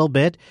a little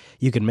bit,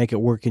 you can make it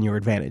work in your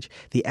advantage.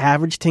 The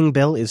average Ting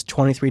bill is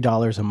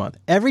 $23 a month.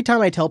 Every time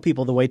I tell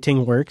people the way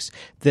Ting works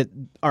that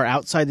are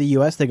outside the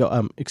U.S., they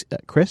go,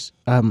 Chris,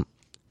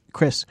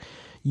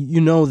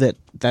 you know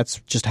that's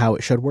just how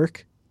it should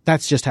work?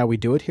 That's just how we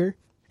do it here.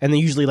 And they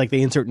usually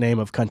they insert name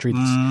of country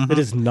that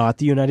is not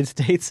the United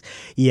States.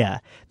 Yeah,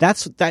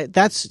 that's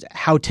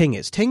how Ting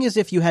is. Ting is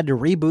if you had to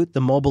reboot the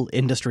mobile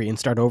industry and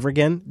start over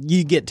again,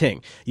 you get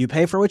Ting. You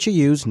pay for what you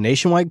use,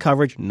 nationwide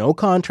coverage, no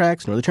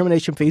contracts, no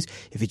termination fees.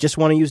 If you just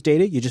want to use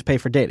data, you just pay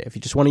for data. If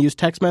you just want to use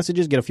text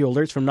messages, get a few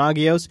alerts from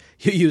Nagios,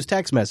 you use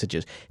text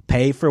messages.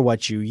 Pay for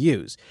what you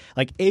use.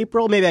 Like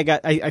April, maybe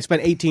I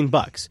spent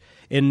 $18.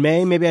 In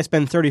May, maybe I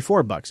spend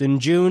 $34. In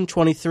June,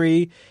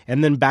 $23,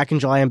 and then back in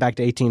July, I'm back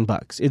to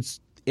 $18.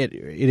 It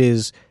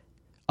is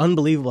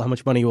unbelievable how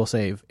much money you will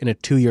save in a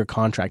 2-year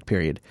contract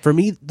period. For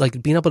me,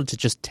 being able to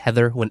just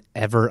tether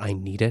whenever I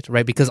need it,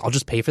 right? Because I'll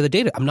just pay for the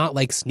data. I'm not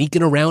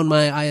sneaking around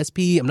my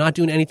ISP. I'm not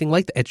doing anything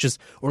like that. It's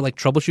just, or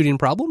troubleshooting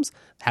problems,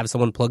 have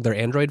someone plug their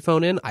Android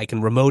phone in. I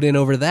can remote in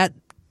over that.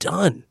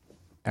 Done.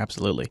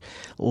 Absolutely.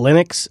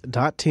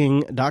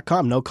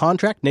 Linux.ting.com. No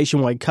contract,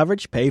 nationwide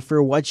coverage, pay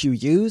for what you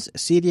use,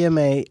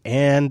 CDMA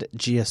and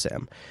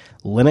GSM.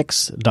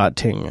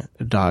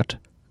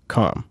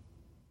 Linux.ting.com.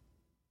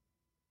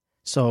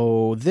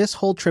 So this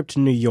whole trip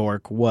to New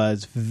York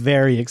was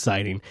very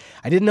exciting.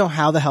 I didn't know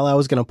how the hell I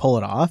was going to pull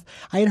it off.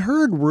 I had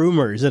heard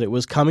rumors that it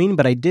was coming,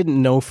 but I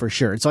didn't know for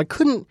sure. So I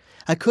couldn't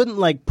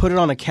put it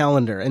on a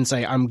calendar and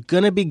say, I'm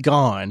going to be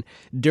gone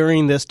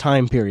during this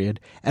time period.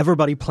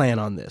 Everybody plan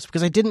on this.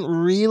 Because I didn't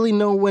really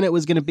know when it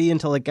was going to be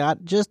until it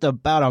got just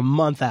about a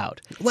month out.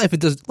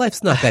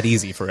 Life's not that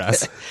easy for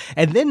us.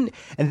 and then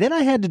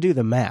I had to do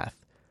the math.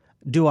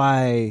 Do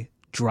I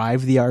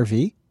drive the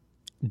RV?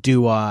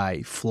 Do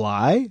I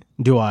fly?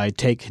 Do I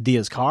take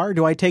Hadia's car?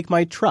 Do I take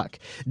my truck?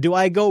 Do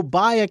I go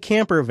buy a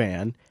camper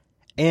van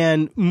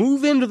and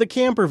move into the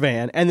camper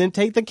van and then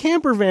take the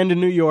camper van to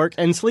New York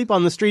and sleep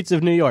on the streets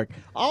of New York?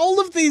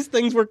 All of these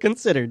things were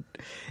considered.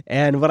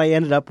 And what I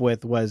ended up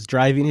with was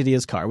driving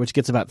Hadia's car, which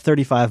gets about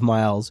 35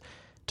 miles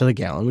to the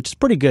gallon, which is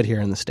pretty good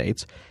here in the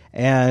States.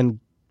 And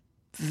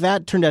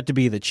that turned out to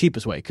be the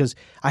cheapest way because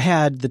I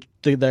had the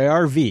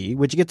RV,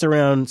 which gets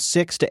around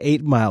 6 to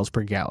 8 miles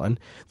per gallon,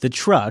 the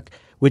truck,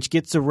 which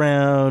gets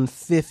around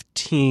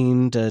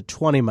 15 to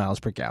 20 miles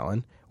per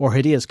gallon, or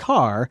Hadia's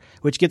car,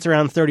 which gets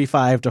around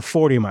 35 to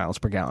 40 miles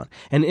per gallon.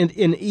 And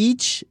in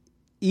each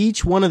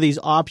one of these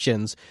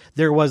options,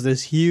 there was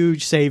this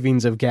huge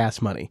savings of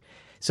gas money.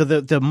 So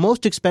the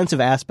most expensive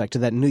aspect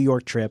of that New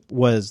York trip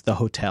was the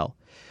hotel,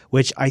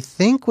 which I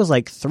think was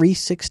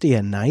 $360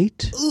 a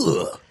night.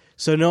 Ugh.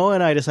 So Noah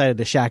and I decided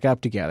to shack up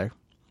together.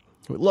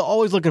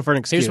 Always looking for an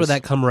excuse. Here's where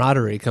that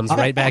camaraderie comes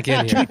right back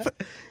in here.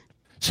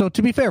 So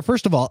to be fair,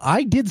 first of all,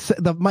 I did say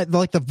the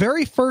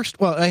very first.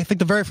 Well, I think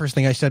the very first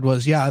thing I said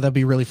was, "Yeah, that'd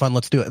be really fun.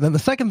 Let's do it." And then the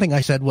second thing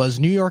I said was,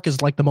 "New York is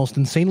the most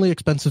insanely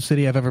expensive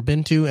city I've ever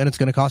been to, and it's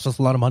going to cost us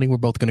a lot of money. We're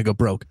both going to go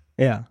broke."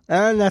 Yeah,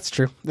 and that's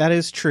true. That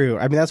is true.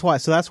 I mean, that's why.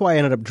 So that's why I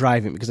ended up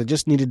driving because I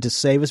just needed to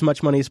save as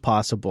much money as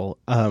possible.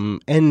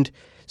 And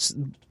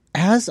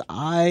as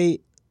I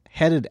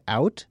headed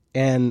out,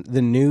 and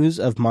the news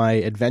of my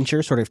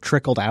adventure sort of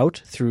trickled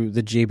out through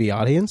the JB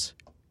audience,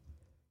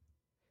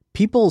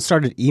 people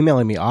started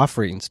emailing me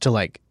offerings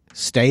to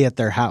stay at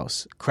their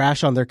house,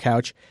 crash on their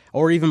couch,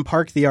 or even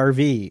park the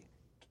RV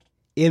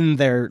in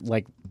their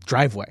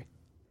driveway.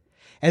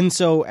 And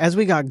so as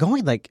we got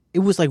going, it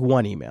was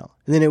one email,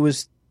 and then it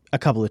was a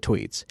couple of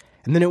tweets,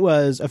 and then it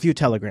was a few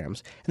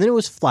telegrams, and then it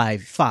was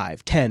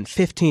 5, 10,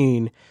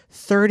 15,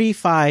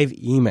 35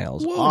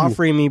 emails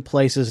offering me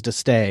places to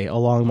stay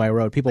along my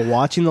road. People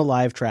watching the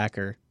live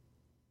tracker.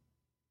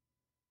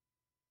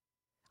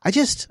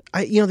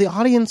 The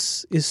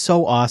audience is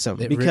so awesome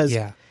because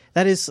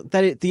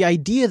the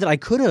idea that I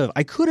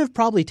could have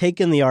probably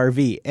taken the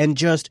RV and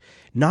just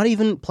not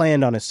even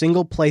planned on a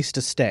single place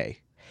to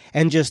stay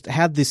and just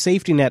had the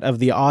safety net of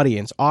the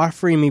audience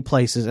offering me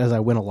places as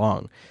I went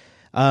along.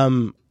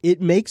 it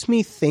makes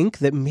me think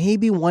that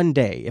maybe one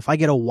day, if I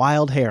get a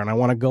wild hair and I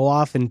want to go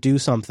off and do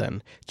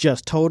something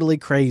just totally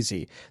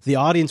crazy, the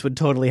audience would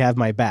totally have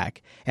my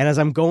back. And as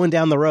I'm going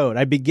down the road,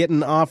 I'd be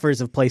getting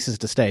offers of places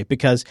to stay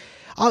because,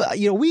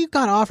 we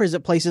got offers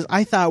at places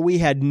I thought we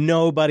had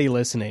nobody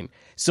listening.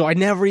 So I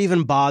never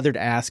even bothered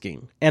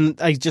asking.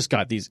 And I just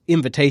got these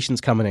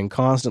invitations coming in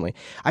constantly.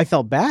 I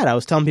felt bad. I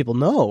was telling people,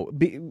 no.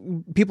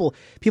 People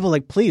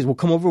like, please, we'll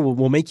come over.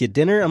 We'll make you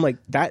dinner. I'm like,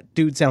 that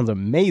dude sounds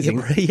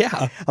amazing.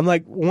 Yeah. I'm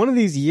like, one of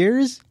these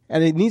years,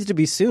 and it needs to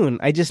be soon,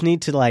 I just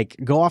need to like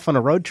go off on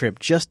a road trip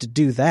just to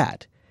do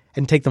that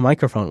and take the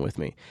microphone with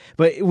me.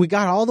 But we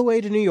got all the way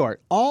to New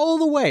York, all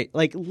the way,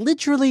 like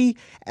literally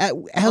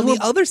On the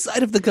other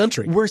side of the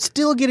country. we're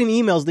still getting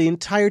emails the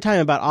entire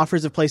time about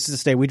offers of places to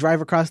stay. We drive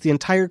across the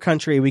entire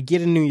country. We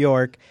get in New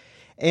York,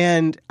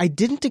 and I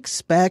didn't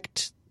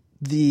expect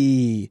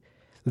the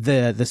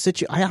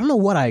situation. I don't know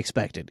what I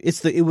expected.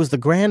 It was the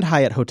Grand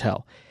Hyatt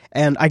Hotel,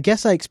 and I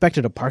guess I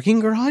expected a parking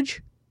garage.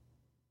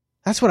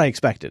 That's what I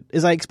expected.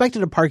 I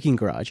expected a parking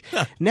garage.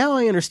 Now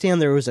I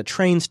understand there was a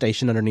train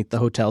station underneath the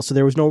hotel, so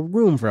there was no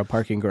room for a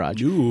parking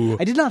garage. Ooh.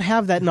 I did not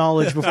have that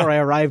knowledge before I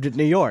arrived at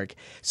New York.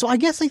 So I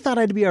guess I thought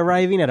I'd be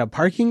arriving at a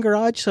parking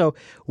garage. So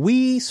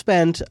we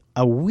spent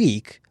a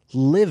week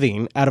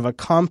living out of a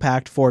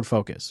compact Ford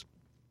Focus.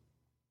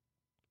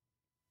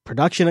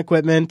 Production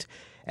equipment,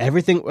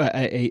 everything.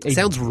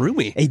 Sounds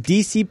roomy. A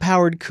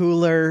DC-powered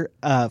cooler,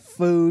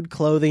 food,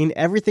 clothing,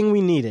 everything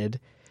we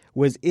needed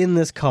was in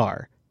this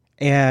car.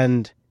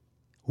 And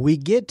we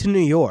get to New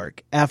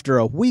York after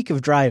a week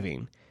of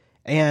driving,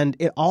 and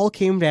it all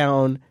came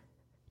down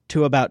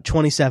to about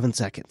 27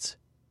 seconds.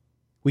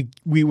 We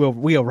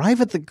arrive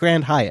at the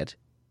Grand Hyatt,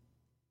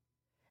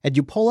 and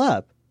you pull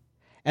up,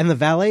 and the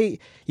valet,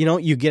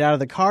 you get out of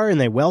the car, and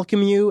they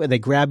welcome you, and they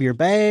grab your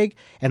bag,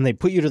 and they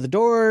put you to the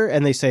door,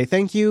 and they say,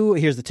 thank you,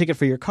 here's the ticket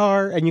for your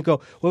car, and you go,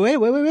 wait,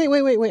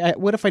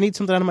 what if I need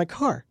something out of my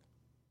car?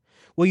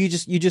 Well, you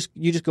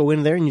just go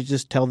in there and you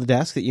just tell the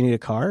desk that you need a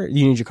car,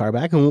 you need your car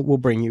back, and we'll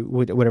bring you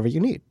whatever you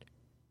need.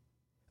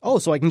 Oh,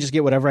 so I can just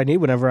get whatever I need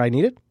whenever I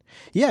need it?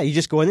 Yeah, you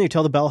just go in there, you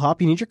tell the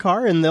bellhop you need your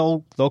car, and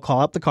they'll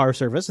call up the car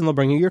service and they'll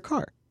bring you your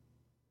car.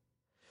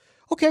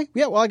 Okay,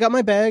 yeah, well, I got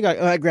my bag,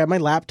 I grabbed my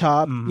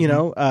laptop,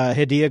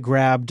 Hadia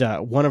grabbed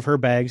one of her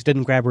bags,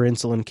 didn't grab her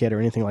insulin kit or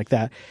anything like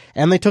that,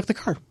 and they took the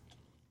car.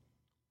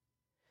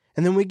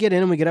 And then we get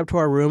in and we get up to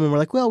our room and we're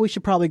like, well, we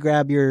should probably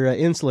grab your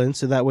insulin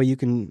so that way you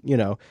can,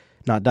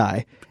 not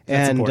die.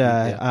 That's and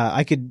important, yeah.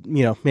 I could,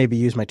 maybe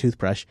use my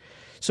toothbrush.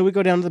 So we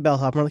go down to the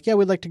bellhop and we're like, yeah,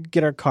 we'd like to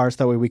get our car so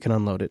that way we can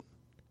unload it.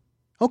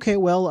 Okay,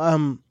 well,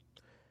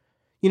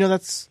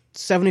 that's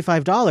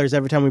 $75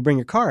 every time we bring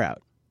your car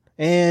out.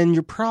 And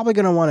you're probably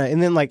going to want to,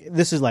 and then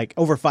this is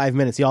over 5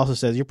 minutes. He also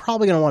says, you're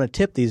probably going to want to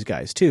tip these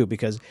guys too,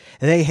 because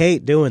they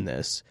hate doing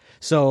this.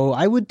 So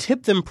I would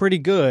tip them pretty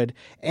good.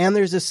 And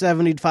there's a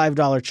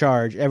 $75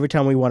 charge every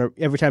time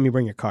you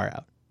bring your car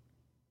out.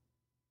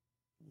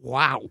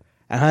 Wow.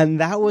 And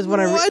that was when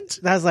What?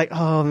 I was like,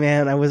 oh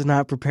man, I was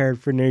not prepared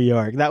for New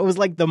York. That was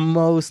the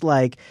most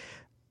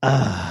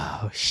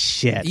oh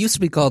shit. It used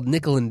to be called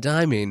nickel and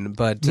diming,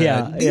 but these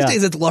yeah.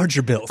 days it's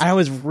larger bills. I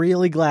was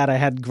really glad I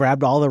had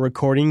grabbed all the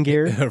recording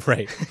gear.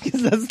 Right.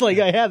 Because that's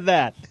I had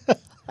that.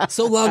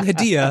 So long,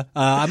 Hadia.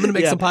 I'm going to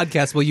make some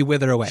podcasts while you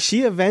wither away.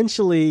 She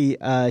eventually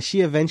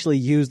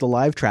used the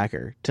live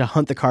tracker to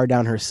hunt the car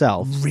down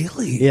herself.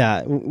 Really?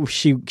 Yeah,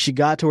 she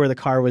got to where the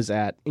car was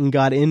at and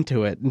got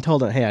into it and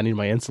told it, "Hey, I need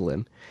my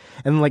insulin,"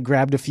 and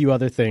grabbed a few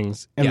other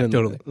things and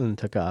then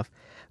took off.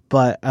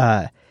 But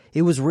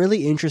it was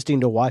really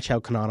interesting to watch how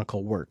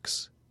Canonical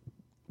works.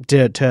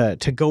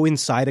 To go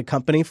inside a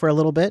company for a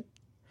little bit.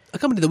 A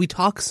company that we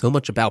talk so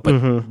much about, but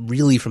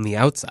really from the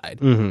outside.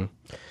 Mm-hmm.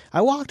 I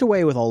walked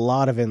away with a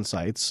lot of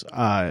insights.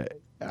 I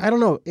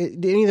don't know.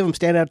 Did any of them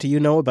stand out to you?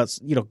 About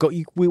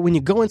when you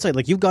go inside,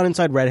 you've gone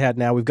inside Red Hat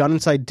now, we've gone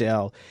inside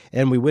Dell,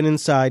 and we went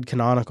inside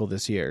Canonical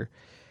this year.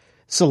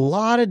 It's a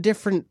lot of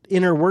different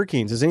inner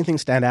workings. Does anything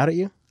stand out at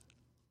you?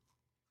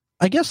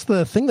 I guess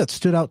the thing that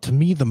stood out to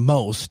me the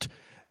most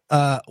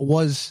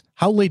was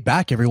how laid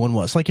back everyone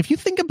was. If you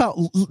think about,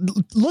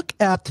 look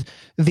at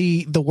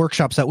the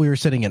workshops that we were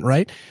sitting in,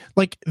 right?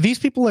 These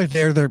people are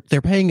there,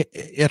 they're paying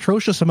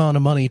atrocious amount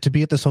of money to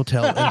be at this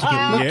hotel and to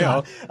get work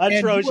done.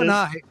 Atrocious. And you and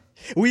I,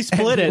 we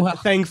split it,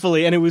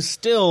 thankfully, and it was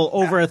still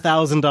over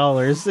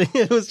 $1,000.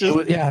 It was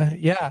just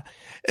yeah.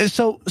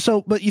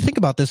 So, but you think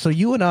about this. So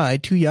you and I,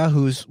 two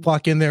yahoos,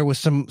 walk in there with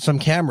some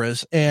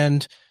cameras,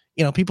 and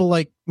people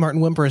like Martin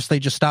Wimpress, they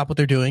just stop what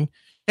they're doing.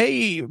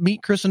 Hey,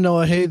 meet Chris and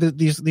Noah. Hey,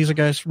 these are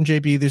guys from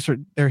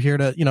JB. They're here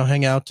to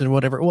hang out and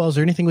whatever. Well, is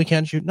there anything we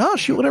can shoot? No,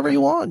 shoot whatever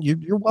you want.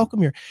 You're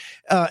welcome here.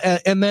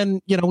 And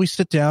then we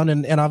sit down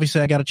and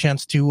obviously I got a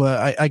chance to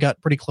I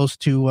got pretty close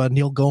to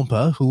Neil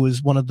Gompa, who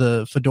was one of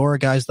the Fedora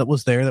guys that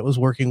was there, that was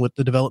working with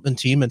the development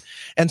team,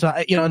 and so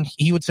and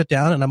he would sit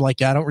down and I'm like,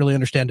 yeah, I don't really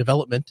understand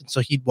development, and so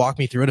he'd walk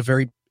me through at a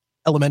very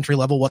elementary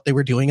level what they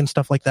were doing and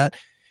stuff like that.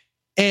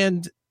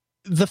 And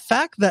the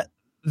fact that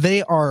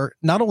they are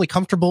not only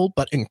comfortable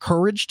but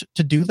encouraged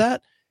to do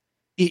that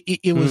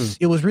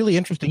it was really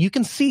interesting. You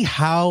can see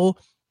how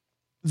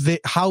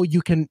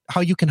you can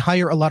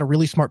hire a lot of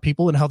really smart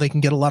people and how they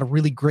can get a lot of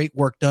really great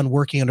work done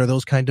working under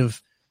those kind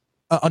of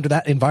under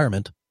that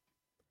environment.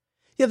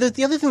 Yeah,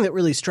 the other thing that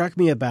really struck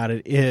me about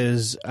it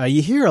is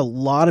you hear a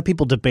lot of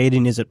people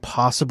debating, is it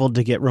possible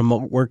to get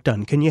remote work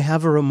done? Can you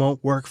have a remote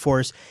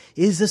workforce?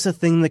 Is this a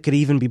thing that could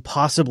even be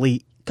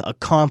possibly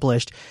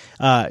accomplished?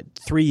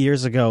 3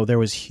 years ago, there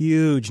was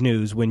huge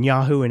news when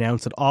Yahoo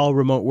announced that all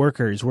remote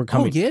workers were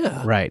coming. Oh,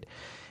 yeah. Right.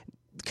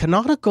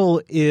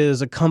 Canonical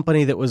is a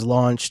company that was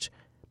launched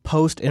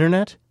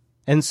post-internet,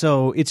 and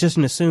so it's just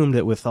assumed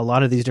that with a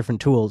lot of these different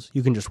tools,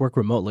 you can just work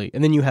remotely,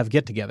 and then you have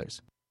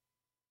get-togethers.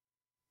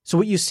 So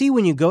what you see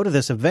when you go to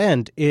this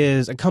event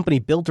is a company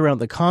built around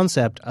the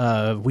concept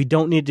of we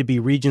don't need to be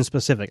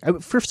region-specific.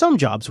 For some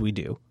jobs, we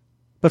do.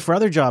 But for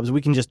other jobs,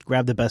 we can just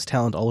grab the best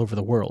talent all over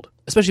the world.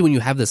 Especially when you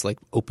have this like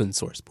open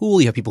source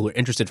pool, you have people who are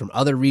interested from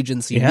other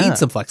regions, so you need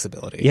some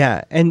flexibility.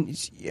 Yeah, and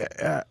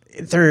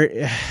there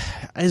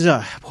is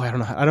a boy.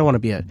 I don't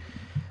want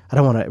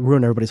to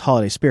ruin everybody's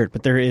holiday spirit,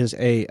 but there is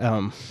a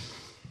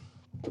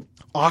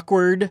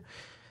awkward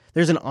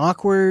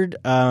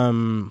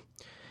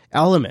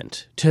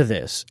element to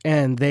this,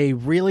 and they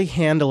really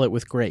handle it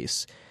with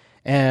grace.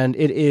 And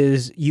it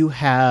is, you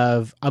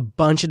have a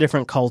bunch of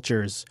different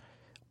cultures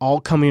all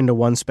coming into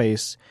one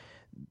space.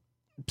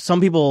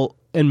 Some people,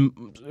 and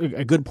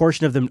a good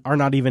portion of them, are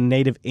not even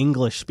native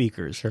English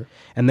speakers. Sure.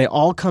 And they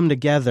all come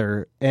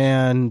together,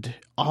 and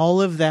all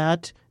of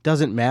that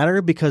doesn't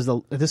matter because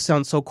this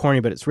sounds so corny,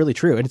 but it's really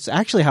true. And it's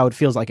actually how it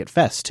feels like at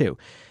Fest, too.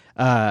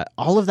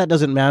 All of that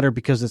doesn't matter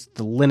because it's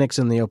the Linux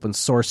and the open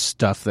source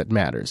stuff that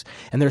matters.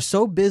 And they're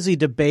so busy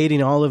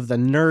debating all of the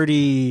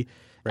nerdy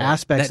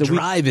aspects. That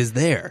drive is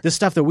there. The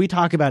stuff that we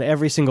talk about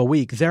every single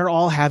week, they're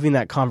all having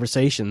that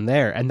conversation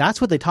there. And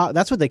that's what they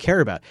care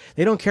about.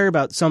 They don't care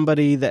about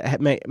somebody that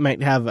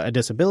might have a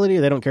disability.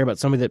 They don't care about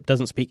somebody that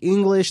doesn't speak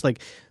English.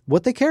 Like,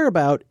 what they care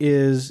about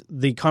is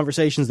the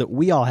conversations that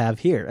we all have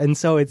here. And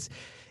so it's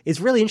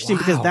really interesting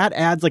because that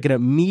adds like an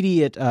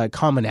immediate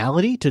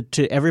commonality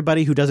to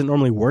everybody who doesn't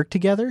normally work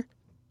together.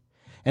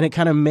 And it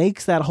kind of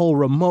makes that whole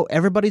remote,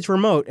 everybody's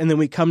remote, and then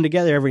we come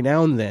together every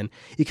now and then.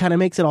 It kind of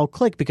makes it all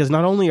click because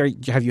not only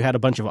have you had a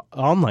bunch of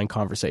online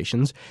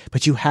conversations,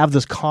 but you have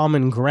this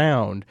common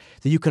ground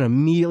that you can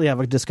immediately have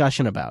a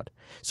discussion about.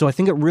 So I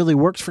think it really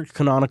works for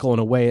Canonical in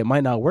a way it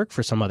might not work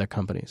for some other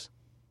companies.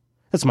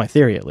 That's my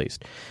theory, at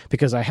least,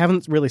 because I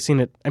haven't really seen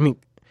it. I mean,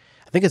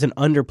 I think it's an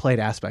underplayed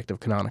aspect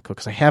of Canonical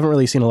because I haven't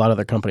really seen a lot of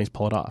other companies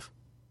pull it off.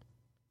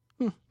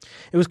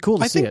 It was cool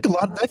to see it.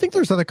 I think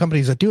there's other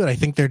companies that do it. I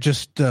think they're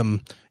just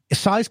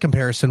size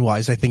comparison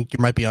wise. I think you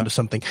might be onto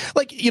something.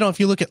 Like, if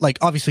you look at, like,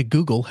 obviously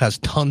Google has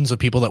tons of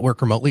people that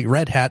work remotely.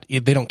 Red Hat,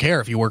 they don't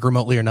care if you work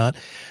remotely or not.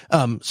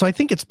 So I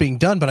think it's being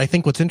done. But I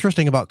think what's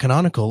interesting about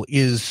Canonical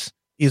is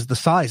the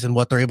size and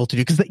what they're able to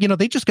do, because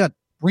they just got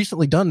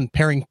recently done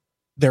paring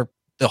the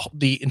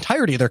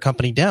entirety of their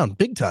company down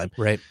big time.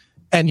 Right.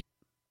 And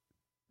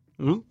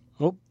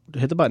oh,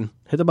 hit the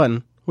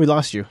button. We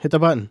lost you. Hit the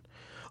button.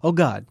 Oh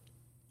God.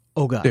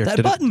 That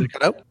button. Did it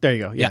cut out? There you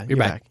go. Yeah, you're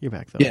back. You're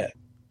back, though.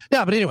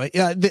 Yeah, but anyway,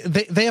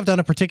 they have done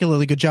a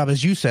particularly good job,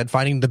 as you said,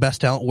 finding the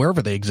best talent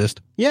wherever they exist.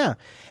 Yeah,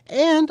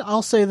 and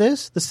I'll say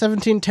this, the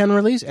 1710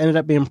 release ended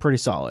up being pretty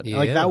solid. Yeah.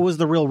 Like, that was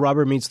the real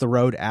rubber meets the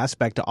road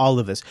aspect to all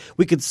of this.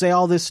 We could say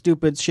all this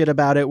stupid shit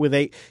about it with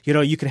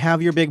you can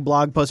have your big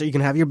blog post, or you can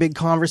have your big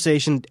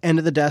conversation, end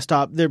of the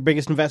desktop, their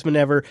biggest investment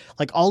ever.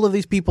 Like, all of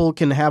these people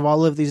can have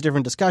all of these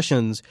different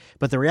discussions,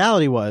 but the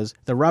reality was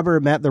the rubber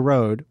met the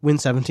road when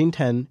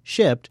 1710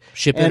 shipped.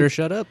 Ship it or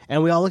shut up.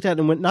 And we all looked at it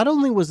and went, not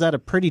only was that a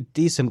pretty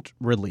decent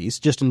release,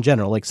 just in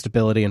general, like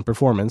stability and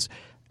performance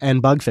and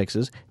bug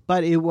fixes,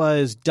 but it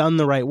was done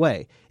the right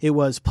way. It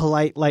was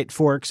polite light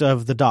forks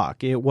of the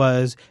dock. It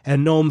was a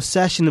GNOME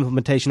session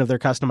implementation of their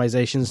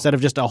customization instead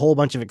of just a whole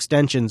bunch of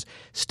extensions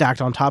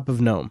stacked on top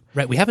of GNOME.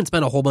 Right. We haven't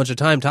spent a whole bunch of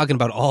time talking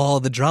about all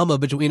the drama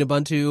between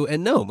Ubuntu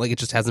and GNOME. Like, it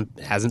just hasn't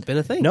been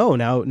a thing. No,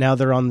 now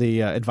they're on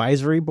the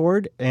advisory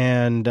board,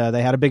 and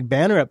they had a big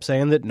banner up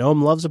saying that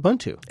GNOME loves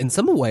Ubuntu. In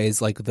some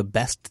ways, like, the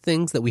best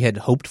things that we had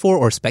hoped for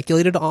or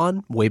speculated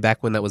on way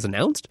back when that was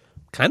announced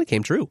kind of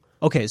came true.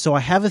 Okay, so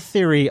I have a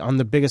theory on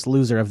the biggest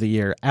loser of the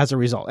year as a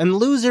result. And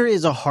loser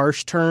is a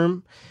harsh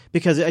term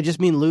because I just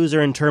mean loser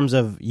in terms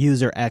of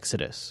user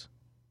exodus.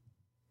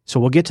 So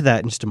we'll get to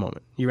that in just a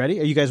moment. You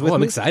ready? Are you guys with me?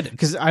 I'm excited.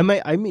 Because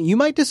you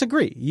might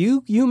disagree.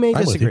 You may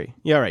disagree.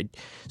 Yeah, all right.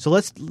 So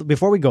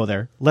before we go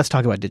there, let's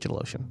talk about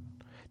DigitalOcean.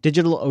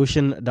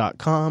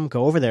 DigitalOcean.com.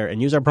 Go over there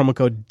and use our promo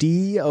code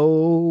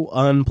DO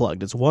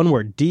Unplugged. It's one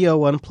word,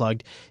 DO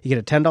Unplugged. You get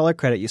a $10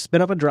 credit. You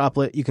spin up a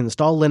droplet. You can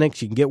install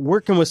Linux. You can get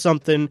working with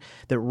something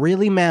that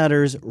really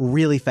matters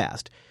really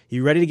fast.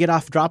 You ready to get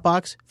off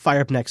Dropbox?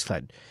 Fire up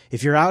Nextcloud.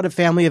 If you're out at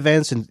family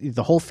events and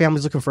the whole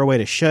family's looking for a way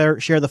to share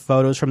the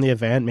photos from the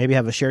event, maybe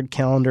have a shared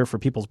calendar for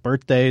people's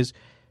birthdays,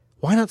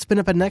 why not spin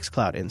up a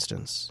Nextcloud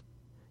instance?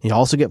 You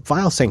also get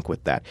file sync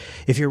with that.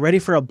 If you're ready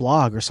for a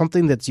blog or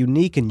something that's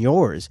unique and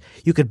yours,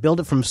 you could build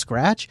it from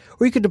scratch,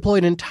 or you could deploy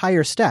an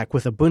entire stack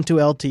with Ubuntu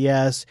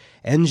LTS,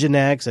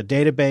 Nginx, a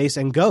database,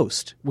 and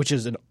Ghost, which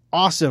is an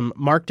awesome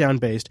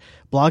Markdown-based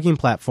blogging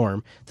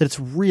platform that's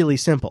really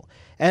simple.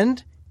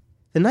 And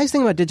the nice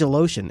thing about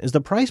DigitalOcean is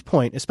the price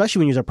point, especially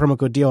when you use our promo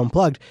code DO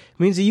Unplugged,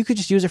 means that you could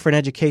just use it for an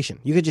education.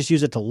 You could just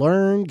use it to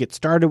learn, get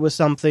started with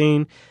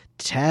something,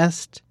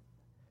 test.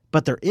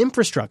 But their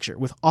infrastructure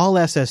with all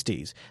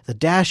SSDs, the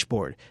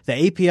dashboard,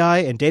 the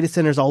API, and data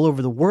centers all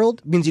over the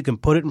world means you can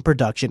put it in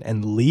production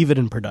and leave it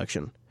in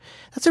production.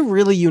 That's a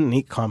really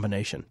unique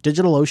combination.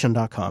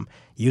 DigitalOcean.com.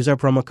 Use our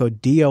promo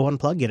code DO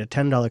Unplugged, get a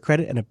 $10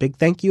 credit, and a big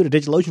thank you to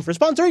DigitalOcean for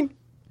sponsoring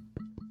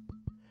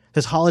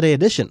this holiday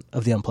edition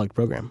of the Unplugged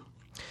program.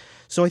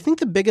 So I think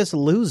the biggest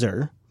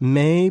loser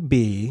may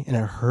be, and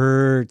it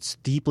hurts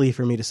deeply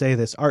for me to say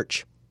this,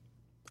 Arch.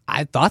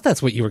 I thought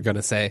that's what you were going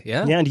to say.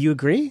 Yeah. Yeah, do you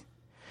agree?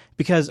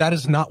 Because That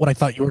is not what I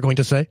thought you were going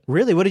to say.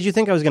 really, what did you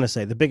think I was going to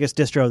say? The biggest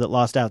distro that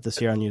lost out this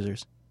year on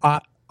users?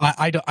 I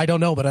don't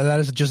know, but that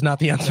is just not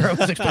the answer I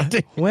was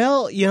expecting.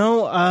 Well,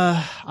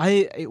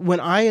 when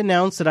I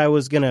announced that I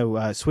was going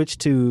to switch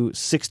to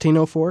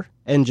 1604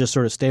 and just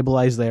sort of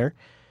stabilize there,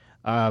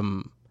 I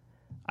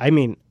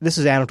mean, this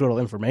is anecdotal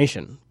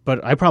information,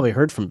 but I probably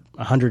heard from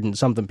 100 and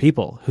something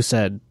people who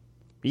said,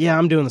 yeah,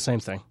 I'm doing the same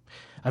thing.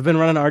 I've been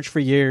running Arch for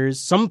years.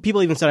 Some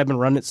people even said I've been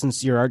running it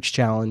since your Arch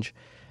challenge.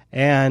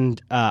 And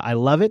I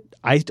love it.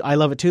 I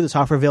love it too. The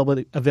software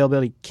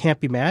availability can't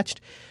be matched.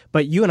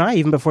 But you and I,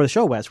 even before the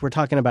show, Wes, we're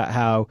talking about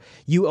how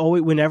you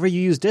always, whenever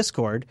you use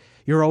Discord,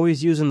 you're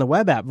always using the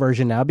web app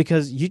version now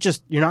because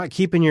you're not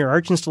keeping your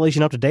Arch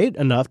installation up to date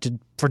enough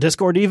for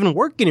Discord to even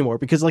work anymore.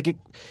 Because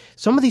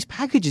some of these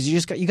packages,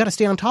 you got to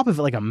stay on top of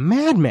it like a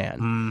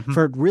madman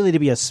for it really to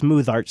be a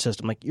smooth Arch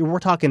system. We're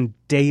talking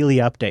daily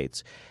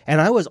updates,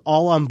 and I was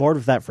all on board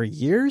with that for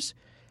years.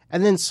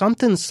 And then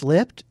something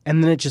slipped,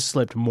 and then it just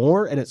slipped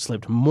more, and it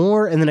slipped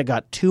more, and then it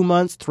got 2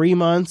 months, 3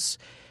 months,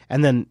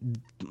 and then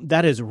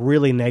that is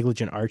really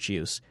negligent Arch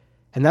use.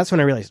 And that's when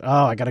I realized,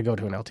 I got to go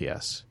to an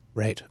LTS.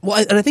 Right. Well,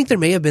 and I think there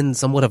may have been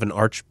somewhat of an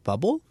Arch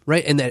bubble,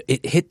 right? And that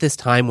it hit this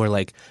time where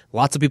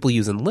lots of people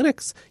using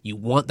Linux, you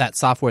want that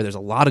software. There's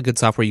a lot of good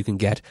software you can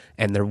get,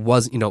 and there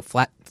was,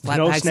 flat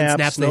No packs and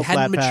snaps. no They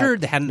hadn't Flatpak,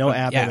 matured. They hadn't no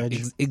app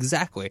image.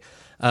 Exactly.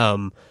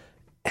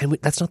 And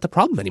that's not the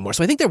problem anymore.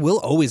 So I think there will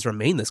always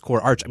remain this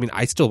core Arch. I mean,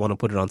 I still want to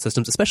put it on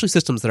systems, especially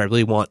systems that I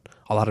really want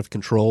a lot of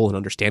control and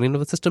understanding of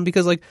the system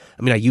because, I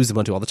use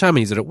Ubuntu all the time. I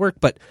use it at work,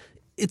 but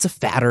it's a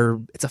fatter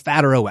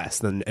OS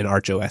than an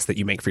Arch OS that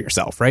you make for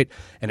yourself, right?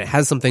 And it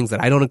has some things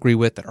that I don't agree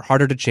with that are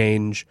harder to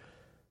change.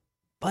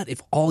 But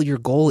if all your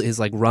goal is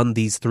run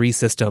these three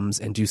systems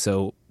and do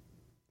so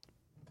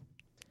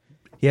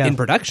in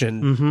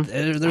production,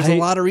 there's a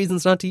lot of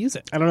reasons not to use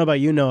it. I don't know about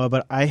you, Noah,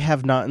 but I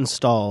have not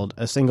installed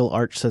a single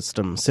Arch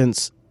system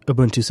since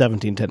Ubuntu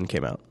 17.10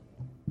 came out.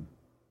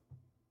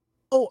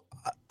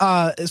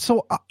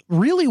 So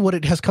really what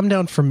it has come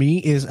down for me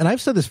is, and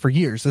I've said this for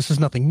years, this is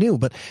nothing new,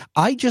 but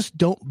I just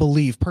don't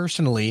believe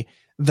personally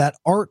that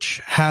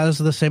Arch has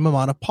the same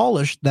amount of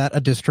polish that a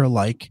distro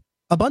like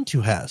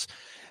Ubuntu has.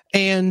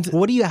 And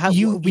what do you have?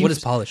 What does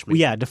polish mean?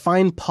 Yeah,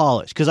 define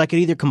polish, because I could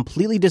either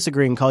completely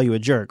disagree and call you a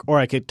jerk, or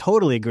I could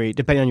totally agree,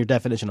 depending on your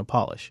definition of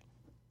polish.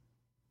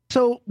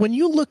 So when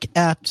you look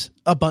at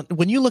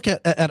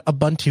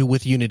Ubuntu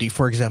with Unity,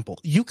 for example,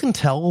 you can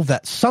tell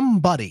that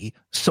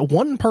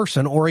one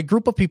person or a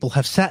group of people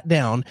have sat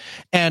down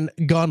and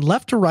gone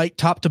left to right,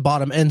 top to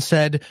bottom, and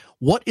said,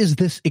 "What is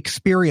this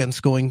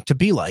experience going to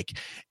be like?"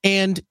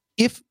 And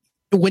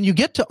when you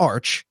get to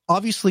Arch,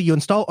 obviously you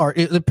install Arch,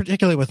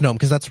 particularly with GNOME,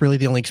 because that's really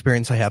the only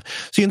experience I have.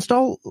 So you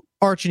install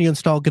Arch and you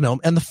install GNOME,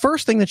 and the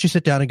first thing that you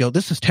sit down and go,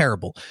 this is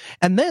terrible.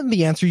 And then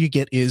the answer you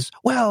get is,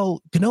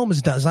 well, GNOME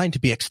is designed to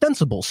be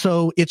extensible,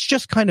 so it's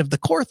just kind of the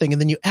core thing, and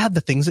then you add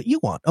the things that you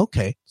want.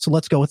 Okay, so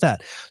let's go with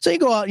that. So you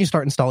go out and you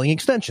start installing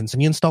extensions,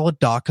 and you install a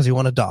dock because you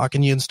want a dock,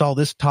 and you install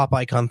this top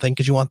icon thing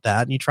because you want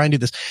that, and you try and do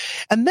this.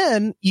 And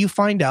then you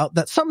find out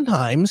that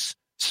sometimes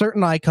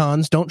certain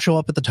icons don't show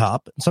up at the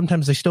top.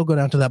 Sometimes they still go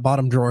down to that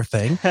bottom drawer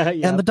thing.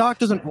 And the dock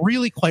doesn't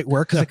really quite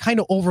work because it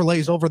kind of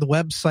overlays over the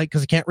website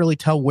because you can't really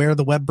tell where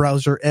the web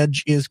browser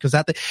edge is because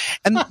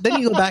and then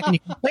you go back and you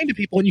complain to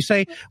people and you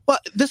say, well,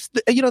 this,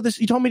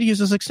 you told me to use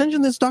this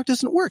extension. This dock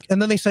doesn't work.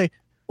 And then they say,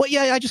 well,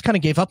 yeah, I just kind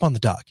of gave up on the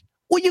dock.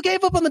 Well, you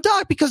gave up on the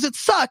dock because it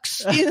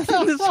sucks. If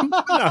I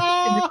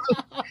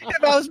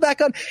was back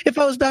on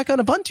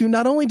Ubuntu,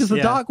 not only does the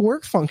dock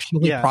work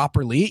functionally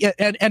properly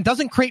and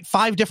doesn't create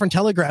 5 different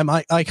Telegram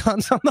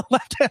icons on the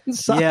left-hand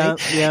side,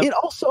 it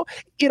also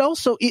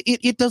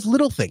does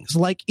little things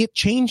like it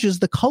changes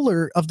the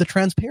color of the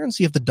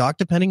transparency of the dock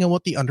depending on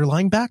what the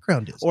underlying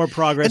background is, or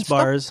progress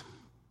bars.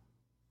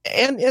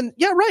 And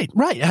yeah, right.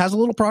 It has a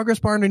little progress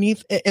bar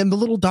underneath and the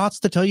little dots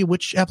to tell you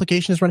which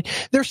application is running.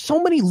 There's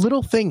so many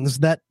little things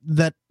that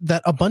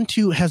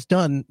Ubuntu has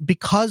done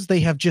because they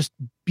have just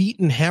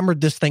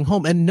hammered this thing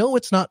home. And no,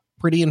 it's not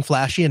pretty and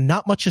flashy, and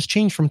not much has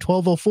changed from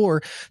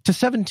 12.04 to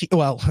 17.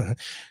 Well,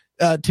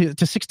 to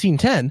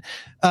 1610.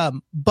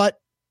 But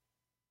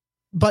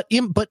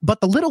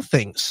the little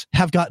things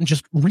have gotten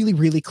just really,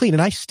 really clean.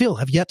 And I still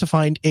have yet to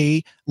find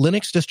a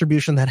Linux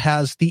distribution that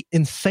has the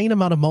insane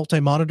amount of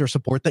multi-monitor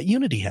support that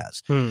Unity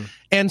has.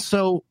 And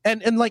so,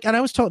 and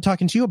I was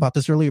talking to you about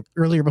this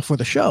earlier before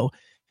the show.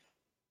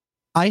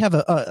 I have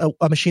a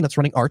machine that's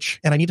running Arch,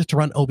 and I need it to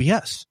run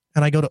OBS.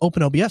 And I go to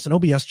open OBS, and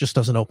OBS just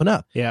doesn't open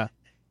up. Yeah.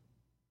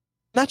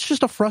 That's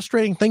just a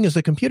frustrating thing as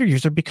a computer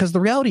user, because the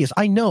reality is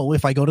I know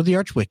if I go to the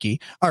Arch Wiki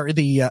or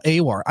the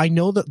AWR, I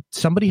know that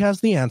somebody has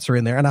the answer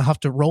in there, and I'll have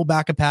to roll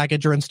back a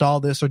package or install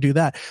this or do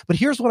that. But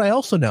here's what I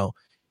also know.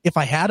 If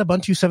I had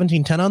Ubuntu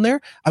 1710 on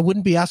there, I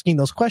wouldn't be asking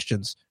those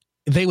questions.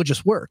 They would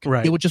just work.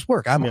 Right. It would just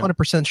work. I'm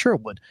 100% sure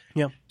it would.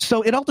 Yeah.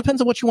 So it all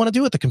depends on what you want to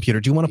do with the computer.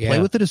 Do you want to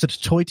play with it? Is it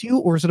a toy to you,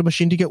 or is it a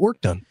machine to get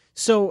work done?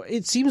 So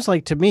it seems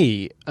like to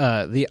me,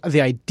 the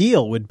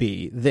ideal would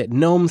be that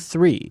GNOME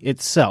 3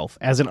 itself,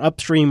 as an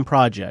upstream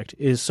project,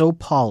 is so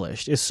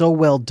polished, is so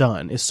well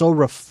done, is so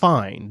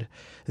refined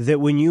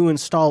that when you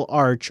install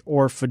Arch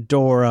or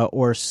Fedora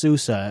or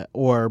SUSE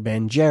or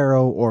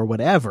Manjaro or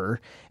whatever,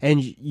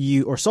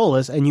 or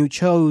Solus, and you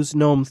chose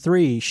GNOME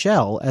 3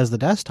 Shell as the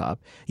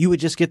desktop, you would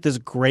just get this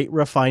great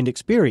refined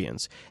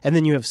experience. And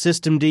then you have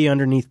Systemd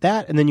underneath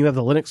that, and then you have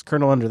the Linux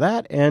kernel under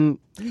that, and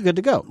you're good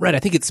to go. Right. I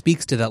think it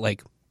speaks to that,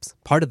 like,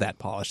 part of that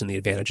polish and the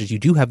advantage is you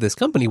do have this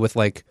company with,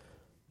 like,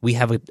 we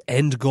have an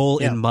end goal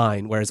in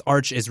mind, whereas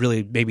Arch is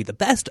really maybe the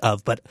best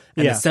of, but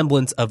a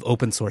semblance of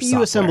open source software.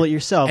 You assemble it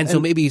yourself. And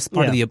so maybe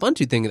part of the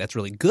Ubuntu thing that's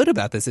really good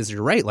about this is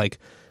you're right, like,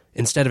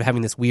 instead of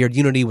having this weird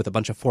Unity with a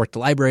bunch of forked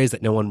libraries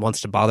that no one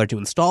wants to bother to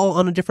install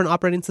on a different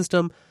operating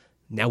system,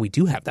 now we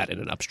do have that in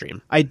an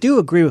upstream. I do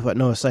agree with what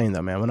Noah's saying,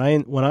 though, man. When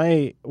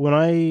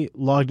I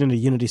logged into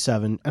Unity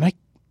 7, and I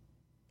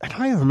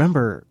don't even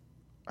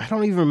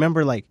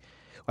remember, like,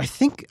 I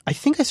think I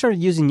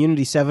started using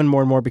Unity 7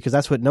 more and more because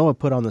that's what Noah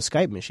put on the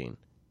Skype machine.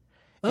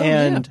 Oh,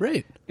 and, yeah,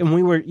 right. And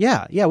we were,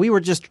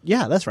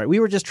 that's right. We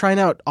were just trying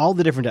out all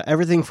the different,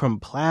 everything from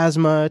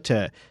Plasma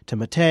to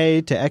Mate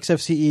to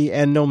XFCE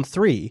and GNOME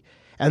 3.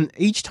 And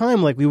each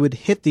time, like, we would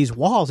hit these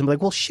walls and be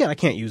like, well, shit, I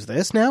can't use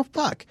this now.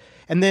 Fuck.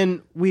 And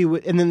then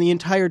the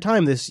entire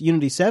time, this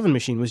Unity 7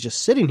 machine was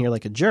just sitting here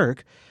like a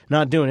jerk,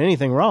 not doing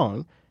anything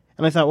wrong.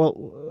 And I thought, well,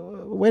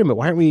 wait a minute,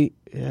 why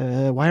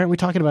aren't we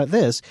talking about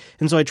this?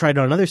 And so I tried it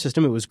on another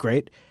system. It was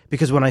great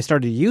because when I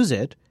started to use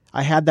it,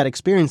 I had that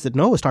experience that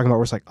Noah was talking about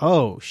where it's like,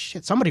 oh,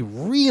 shit, somebody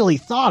really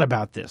thought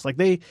about this. Like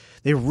they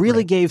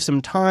really gave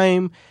some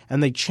time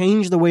and they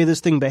changed the way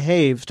this thing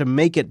behaves to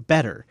make it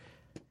better.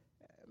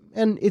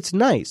 And it's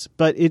nice,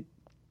 but it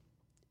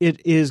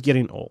is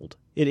getting old.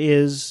 It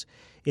is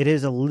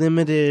a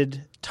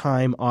limited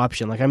time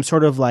option. Like I'm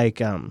sort of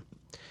like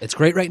it's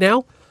great right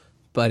now.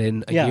 But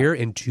in a year,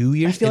 in 2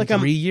 years, in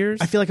 3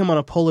 years? I feel like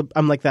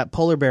I'm like that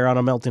polar bear on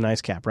a melting ice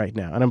cap right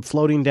now. And I'm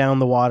floating down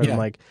the water. Yeah. I'm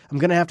like, I'm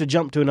going to have to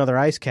jump to another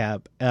ice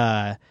cap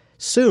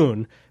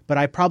soon, but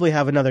I probably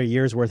have another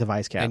year's worth of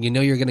ice cap. And you know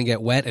you're going to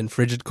get wet and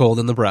frigid cold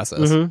in the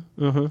process. And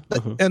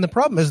the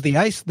problem is the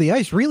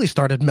ice really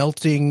started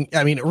melting.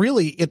 I mean,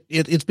 really,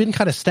 it's been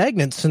kind of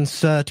stagnant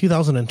since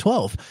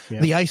 2012. Yeah.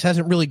 The ice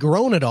hasn't really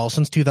grown at all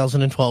since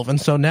 2012. And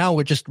so now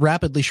we're just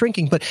rapidly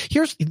shrinking. But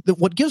here's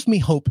what gives me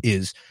hope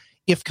is,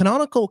 if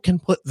Canonical can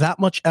put that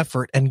much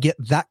effort and get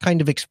that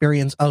kind of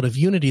experience out of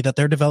Unity that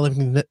they're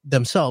developing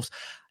themselves,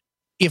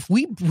 if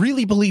we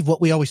really believe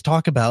what we always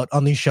talk about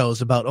on these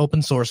shows about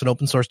open source and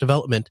open source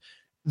development,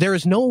 there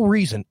is no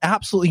reason,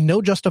 absolutely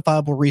no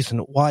justifiable reason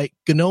why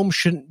GNOME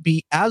shouldn't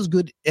be as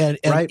good and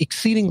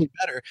exceedingly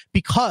better,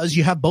 because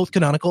you have both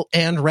Canonical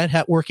and Red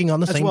Hat working on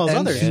the as same well as thing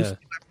others. as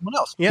everyone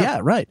else.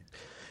 Yeah, right.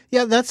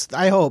 Yeah,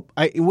 I hope.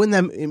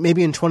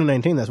 Maybe in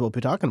 2019, that's what we'll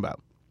be talking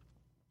about.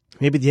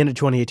 Maybe at the end of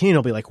 2018,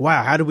 it'll be like,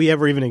 wow, how did we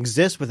ever even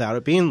exist without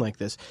it being like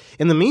this?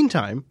 In the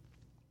meantime,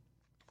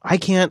 I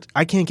can't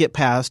get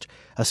past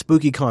a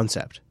spooky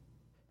concept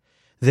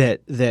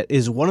that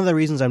is one of the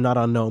reasons I'm not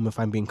on GNOME, if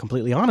I'm being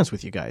completely honest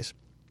with you guys.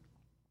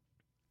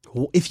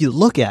 If you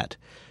look at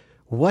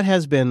what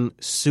has been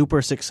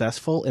super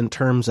successful in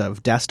terms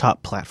of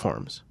desktop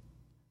platforms,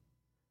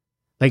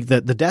 like the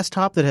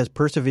desktop that has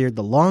persevered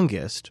the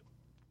longest,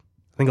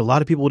 I think a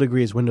lot of people would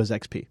agree is Windows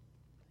XP.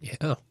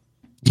 Yeah.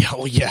 Yeah,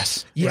 well,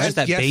 yes. Yes,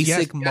 that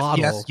basic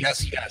model.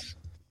 Yes.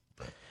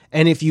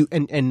 And if you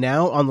and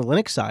now on the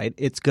Linux side,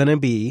 it's going to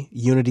be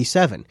Unity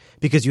 7,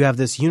 because you have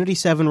this Unity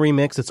 7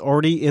 remix that's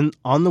already in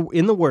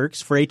the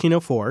works for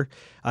 1804.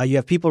 You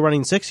have people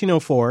running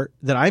 1604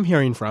 that I'm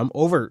hearing from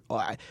over.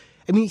 I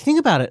mean, think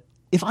about it.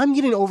 If I'm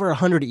getting over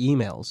 100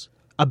 emails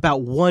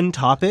about one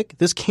topic,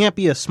 this can't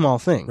be a small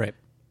thing. Right.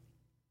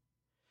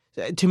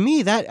 To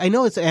me, that, I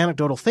know it's an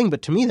anecdotal thing,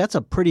 but to me, that's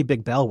a pretty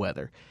big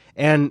bellwether.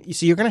 And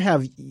so you're going to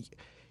have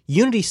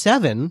Unity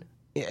 7,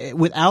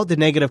 without the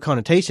negative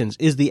connotations,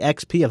 is the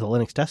XP of the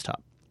Linux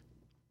desktop.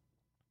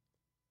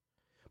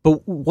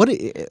 But what do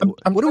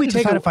we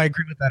take? If I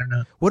agree with that or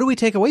not. What do we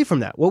take away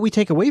from that? What we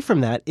take away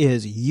from that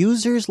is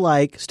users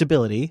like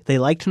stability. They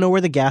like to know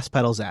where the gas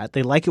pedal's at.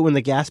 They like it when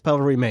the gas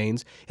pedal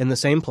remains in the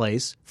same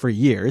place for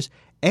years.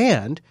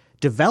 And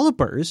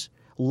developers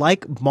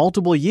like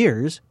multiple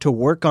years to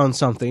work on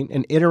something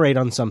and iterate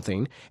on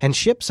something and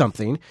ship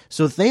something.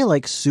 So they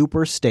like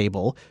super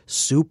stable,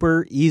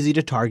 super easy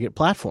to target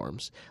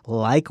platforms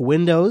like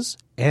Windows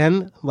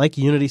and like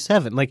Unity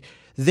 7. Like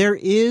there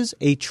is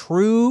a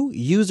true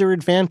user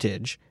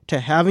advantage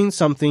to having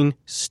something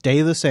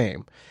stay the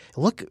same.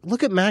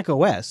 Look at Mac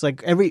OS.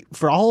 Like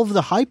for all of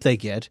the hype they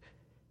get,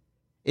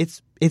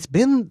 it's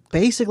been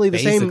basically the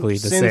same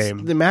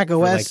since the Mac OS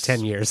for like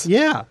 10 years.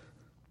 Yeah.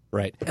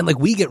 Right. And like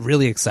we get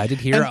really excited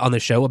here on the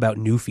show about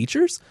new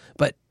features,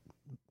 but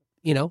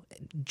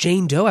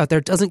Jane Doe out there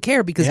doesn't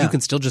care because you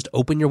can still just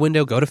open your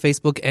window, go to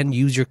Facebook, and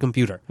use your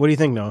computer. What do you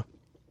think, Noah?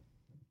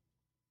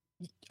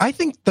 I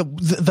think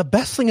the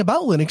best thing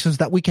about Linux is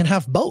that we can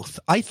have both.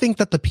 I think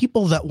that the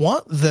people that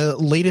want the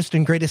latest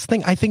and greatest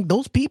thing, I think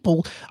those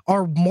people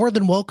are more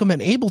than welcome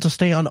and able to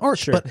stay on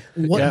Arch. Sure. But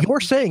what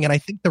you're saying, and I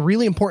think the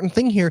really important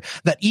thing here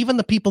that even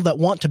the people that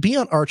want to be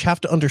on Arch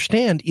have to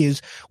understand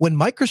is when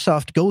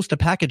Microsoft goes to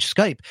package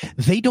Skype,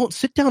 they don't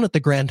sit down at the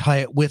Grand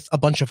Hyatt with a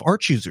bunch of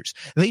Arch users.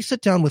 They sit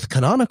down with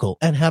Canonical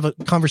and have a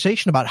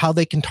conversation about how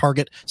they can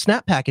target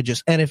snap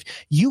packages. And if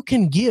you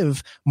can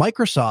give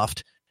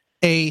Microsoft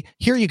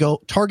here you go,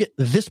 target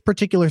this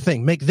particular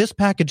thing, make this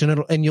package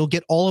and you'll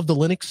get all of the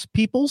Linux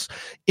peoples.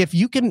 If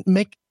you can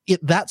make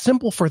it that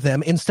simple for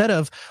them instead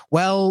of,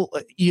 we're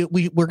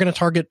going to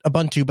target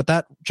Ubuntu, but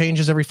that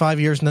changes every 5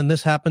 years and then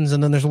this happens.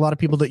 And then there's a lot of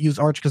people that use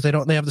Arch because they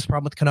have this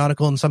problem with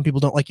Canonical and some people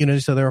don't like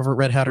Unity. So they're over at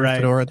Red Hat or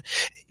Fedora.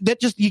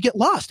 You get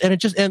lost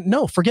and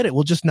no, forget it.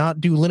 We'll just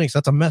not do Linux.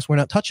 That's a mess. We're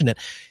not touching it.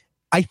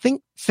 I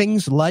think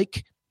things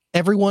like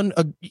everyone,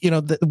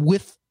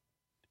 with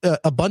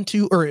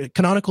Ubuntu or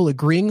Canonical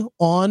agreeing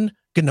on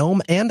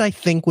GNOME, and I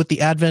think with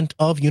the advent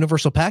of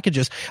universal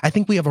packages, I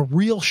think we have a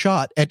real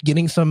shot at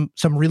getting some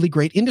really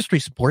great industry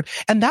support,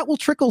 and that will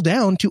trickle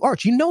down to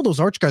Arch. Those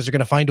Arch guys are going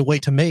to find a way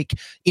to make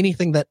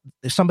anything that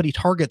somebody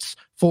targets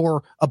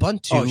for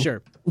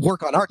Ubuntu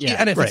work on Arch. Yeah,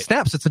 and if it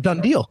snaps, it's a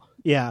done deal.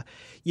 Yeah.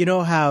 You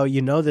know how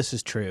this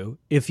is true?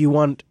 If you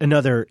want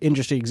another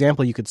interesting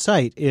example you could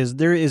cite is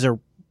there is a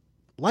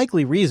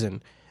likely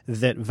reason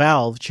that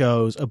Valve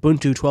chose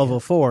Ubuntu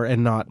 12.04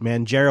 and not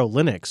Manjaro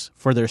Linux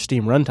for their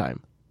Steam runtime.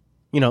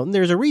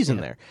 There's a reason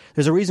there.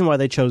 There's a reason why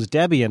they chose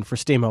Debian for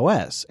Steam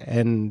OS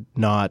and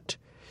not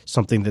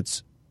something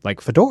that's like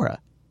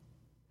Fedora.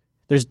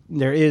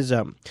 There is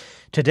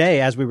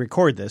today as we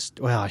record this.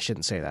 Well, I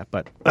shouldn't say that,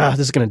 but this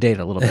is going to date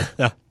it a little bit.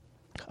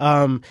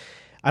 I don't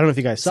know if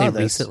you guys saw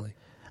this recently.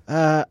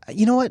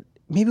 You know what?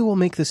 Maybe we'll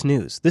make this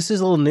news. This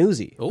is a little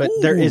newsy, but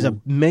there is a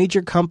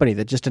major company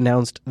that just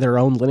announced their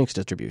own Linux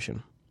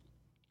distribution.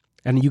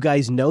 And you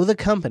guys know the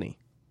company.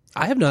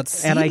 I have not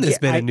seen this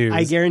bit of news.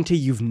 I guarantee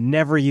you've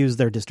never used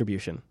their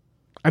distribution.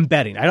 I'm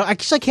betting. I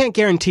can't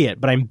guarantee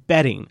it, but I'm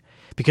betting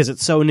because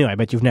it's so new. I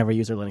bet you've never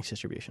used their Linux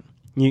distribution.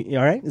 You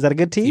all right? Is that a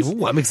good tease?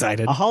 Ooh, I'm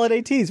excited. A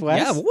holiday tease, Wes.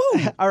 Yeah,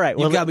 woo. All right.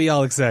 You got me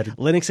all excited.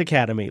 Linux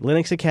Academy.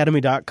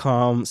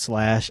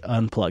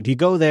 linuxacademy.com/unplugged. You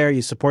go there,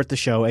 you support the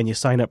show, and you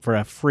sign up for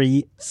a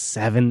free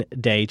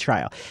 7-day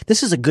trial.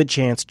 This is a good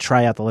chance to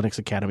try out the Linux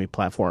Academy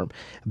platform.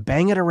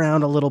 Bang it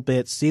around a little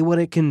bit, see what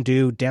it can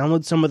do,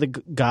 download some of the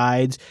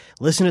guides,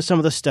 listen to some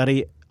of the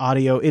study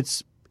audio.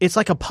 It's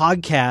like a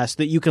podcast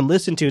that you can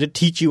listen to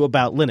teach you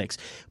about Linux.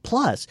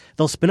 Plus,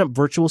 they'll spin up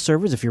virtual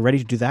servers if you're ready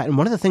to do that. And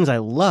one of the things I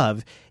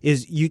love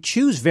is you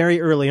choose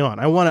very early on.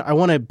 I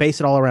want to base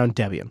it all around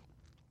Debian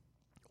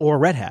or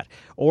Red Hat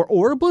or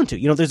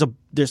Ubuntu.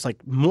 There's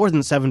like more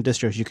than 7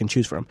 distros you can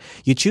choose from.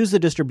 You choose the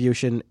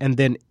distribution, and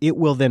then it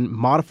will then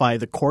modify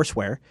the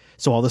courseware,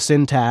 so all the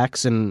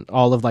syntax and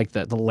all of like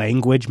the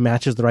language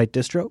matches the right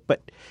distro.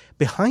 But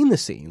behind the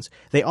scenes,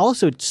 they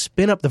also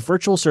spin up the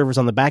virtual servers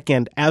on the back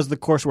end as the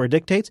courseware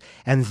dictates,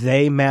 and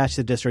they match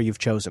the distro you've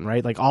chosen,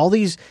 right? Like all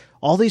these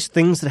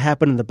things that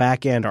happen in the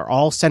back end are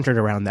all centered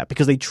around that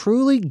because they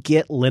truly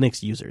get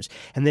Linux users,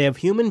 and they have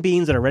human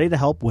beings that are ready to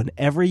help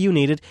whenever you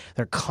need it.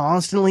 They're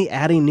constantly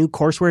adding new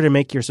courseware to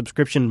make your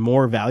subscription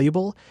more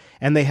valuable,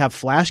 and they have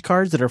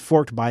flashcards that are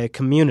forked by a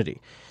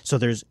community. So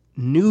there's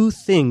new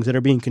things that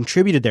are being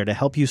contributed there to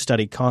help you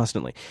study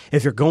constantly.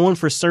 If you're going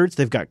for certs,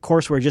 they've got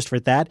courseware just for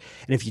that.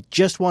 And if you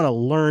just want to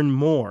learn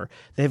more,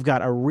 they've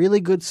got a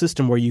really good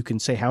system where you can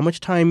say how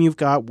much time you've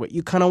got, what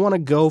you kind of want to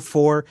go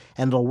for,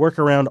 and it'll work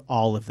around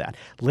all of that.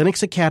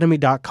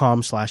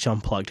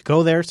 linuxacademy.com/unplugged.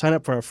 Go there, sign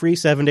up for a free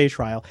 7-day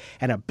trial,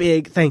 and a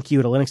big thank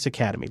you to Linux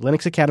Academy.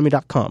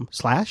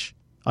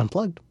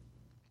 linuxacademy.com/unplugged.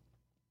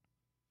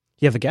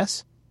 You have a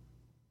guess?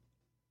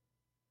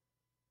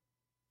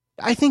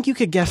 I think you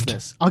could guess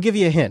this. I'll give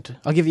you a hint,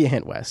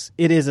 Wes.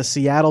 It is a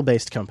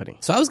Seattle-based company.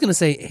 So I was going to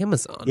say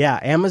Amazon. Yeah,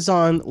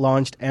 Amazon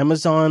launched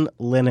Amazon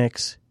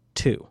Linux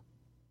 2.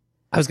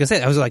 I was going to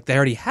say, I was like, they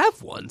already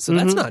have one, so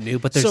that's not new,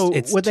 but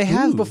what they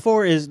had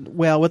before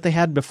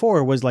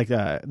was like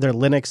their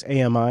Linux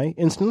AMI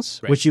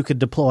instance, which you could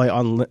deploy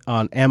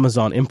on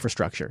Amazon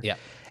infrastructure. Yeah.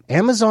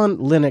 Amazon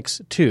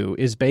Linux 2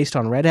 is based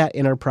on Red Hat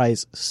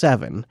Enterprise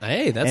 7.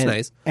 Hey, that's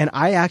nice. And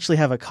I actually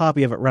have a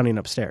copy of it running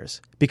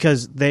upstairs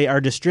because they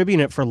are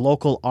distributing it for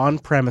local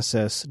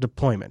on-premises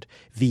deployment.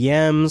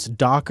 VMs,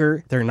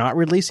 Docker, they're not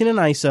releasing an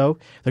ISO.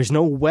 There's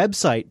no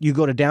website you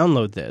go to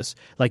download this.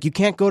 Like, you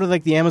can't go to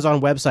like the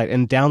Amazon website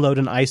and download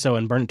an ISO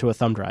and burn it to a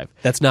thumb drive.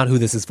 That's not who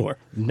this is for.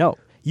 No.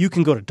 You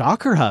can go to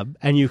Docker Hub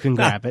and you can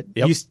grab it.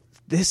 Yep.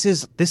 This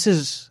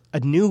is a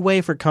new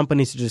way for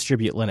companies to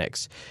distribute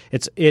Linux.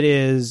 It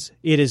is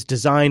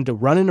designed to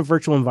run in a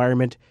virtual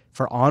environment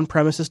for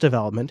on-premises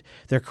development.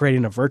 They're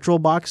creating a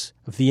VirtualBox,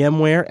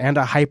 VMware, and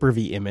a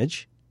Hyper-V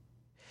image.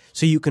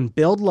 So you can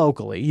build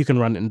locally. You can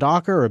run it in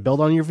Docker or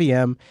build on your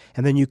VM,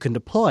 and then you can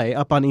deploy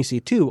up on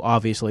EC2,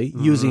 obviously,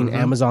 using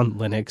Amazon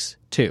Linux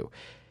 2.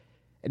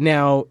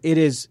 Now, it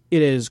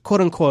is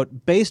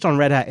quote-unquote based on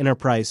Red Hat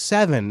Enterprise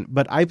 7,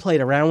 but I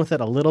played around with it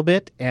a little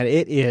bit, and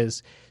it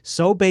is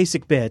so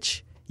basic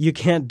bitch, you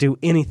can't do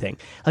anything.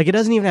 Like, it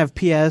doesn't even have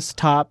PS,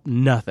 top,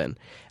 nothing.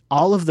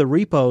 All of the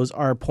repos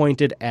are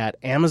pointed at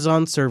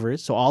Amazon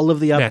servers, so all of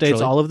the updates,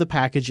 Naturally. all of the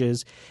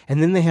packages,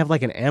 and then they have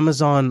like an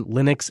Amazon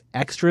Linux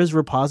Extras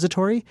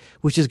repository,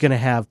 which is going to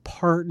have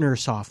partner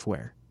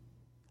software,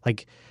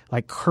 like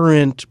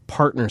current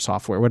partner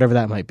software, whatever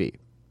that might be.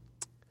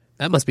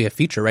 That must be a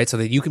feature, right? So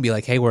that you can be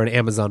like, hey, we're an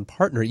Amazon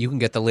partner. You can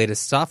get the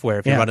latest software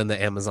if you're running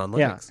the Amazon Linux.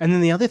 Yeah, and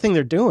then the other thing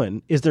they're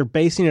doing is they're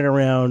basing it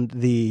around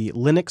the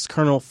Linux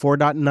kernel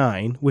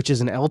 4.9, which is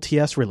an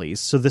LTS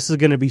release. So this is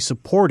going to be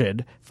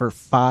supported for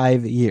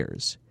 5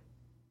 years.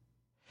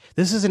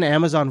 This is an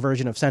Amazon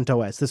version of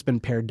CentOS that's been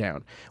pared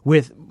down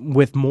with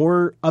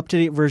more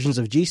up-to-date versions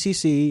of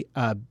GCC,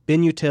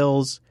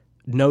 binutils,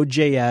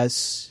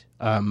 Node.js,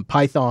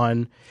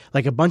 Python,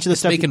 like a bunch of the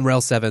stuff. Making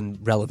RHEL 7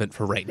 relevant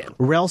for right now.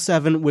 RHEL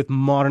 7 with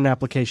modern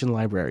application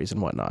libraries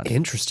and whatnot.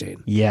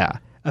 Interesting. Yeah.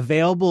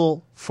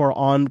 Available for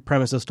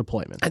on-premises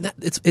deployment. And that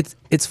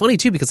it's funny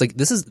too because like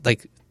this is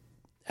like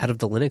out of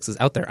the Linuxes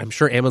out there, I'm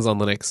sure Amazon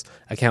Linux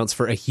accounts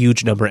for a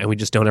huge number and we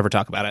just don't ever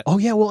talk about it. Oh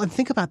yeah, well, and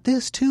think about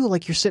this too.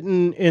 Like, you're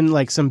sitting in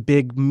like some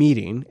big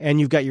meeting and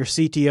you've got your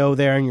CTO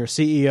there and your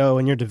CEO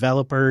and your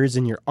developers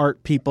and your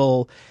art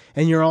people,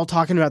 and you're all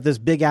talking about this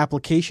big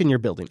application you're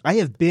building. I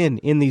have been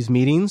in these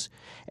meetings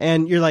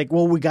and you're like,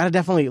 well, we got to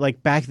definitely,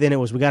 like back then it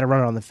was, we got to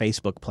run it on the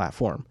Facebook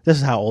platform. This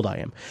is how old I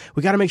am.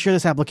 We got to make sure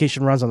this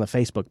application runs on the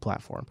Facebook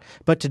platform.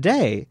 But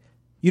today,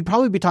 you'd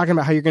probably be talking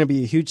about how you're going to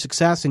be a huge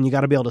success and you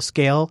got to be able to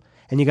scale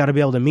and you got to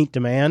be able to meet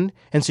demand,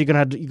 and so you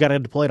got to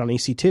deploy it on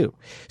EC2.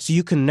 So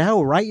you can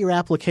now write your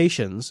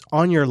applications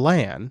on your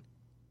LAN,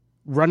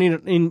 running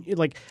it in,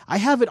 like, I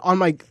have it on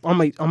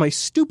my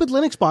stupid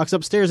Linux box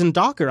upstairs in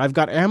Docker. I've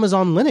got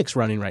Amazon Linux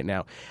running right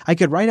now. I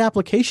could write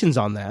applications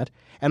on that,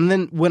 and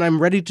then when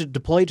I'm ready to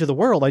deploy to the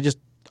world, I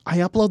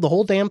upload the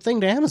whole damn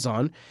thing to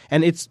Amazon,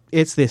 and it's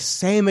the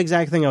same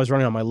exact thing I was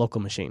running on my local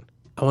machine.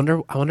 I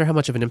wonder how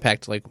much of an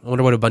impact, like, I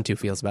wonder what Ubuntu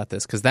feels about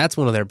this, because that's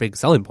one of their big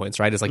selling points,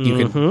 right? Is like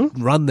you can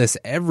run this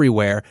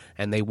everywhere,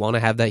 and they want to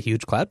have that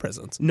huge cloud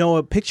presence.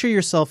 Noah, picture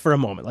yourself for a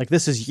moment. Like,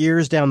 this is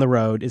years down the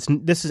road.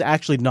 This is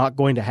actually not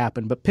going to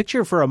happen, but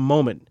picture for a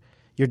moment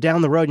you're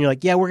down the road and you're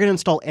like, yeah, we're going to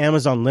install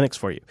Amazon Linux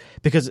for you,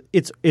 because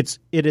it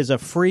is a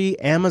free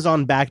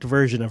Amazon-backed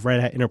version of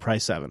Red Hat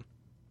Enterprise 7.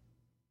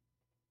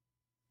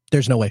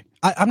 There's no way.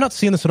 I'm not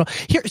seeing this at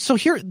all.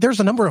 Here, there's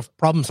a number of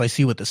problems I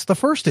see with this. The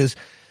first is,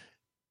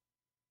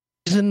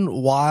 reason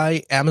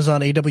why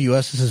Amazon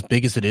AWS is as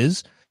big as it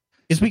is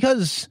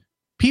because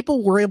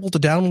people were able to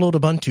download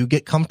Ubuntu,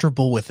 get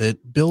comfortable with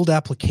it, build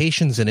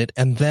applications in it,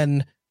 and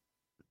then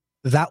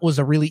that was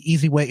a really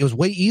easy way. It was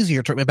way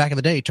easier back in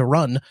the day to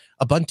run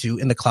Ubuntu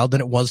in the cloud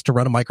than it was to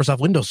run a Microsoft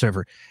Windows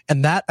server.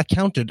 And that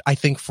accounted, I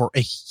think, for a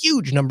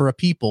huge number of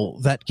people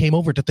that came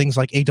over to things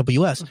like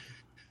AWS.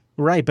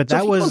 Right, but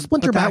that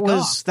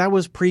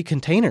was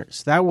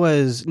pre-containers. That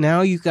was,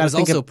 now you got to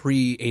think also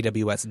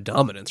pre-AWS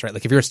dominance, right?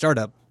 Like, if you're a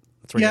startup,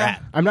 that's where you're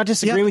at. I'm not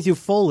disagreeing with you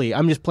fully.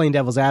 I'm just playing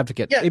devil's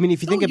advocate. Yeah. I mean,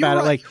 if you think about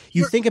it, like,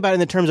 you think about it in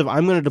the terms of,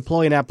 I'm going to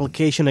deploy an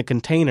application, a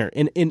container.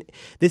 In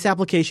this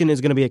application is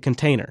going to be a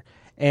container,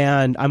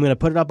 and I'm going to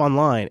put it up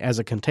online as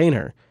a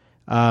container.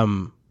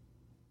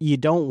 You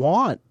don't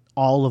want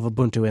all of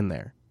Ubuntu in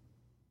there.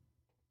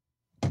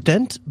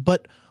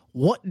 But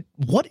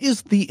what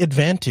is the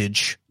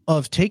advantage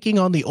of taking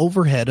on the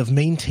overhead of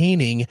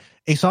maintaining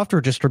a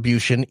software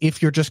distribution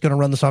if you're just going to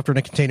run the software in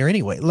a container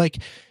anyway? Like,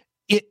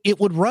 it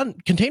would run,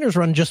 containers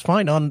run just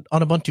fine on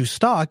Ubuntu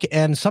stock,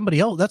 and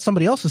that's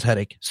somebody else's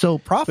headache. So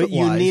profit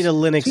wise, but you need a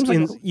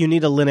Linux you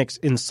need a Linux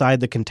inside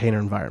the container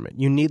environment.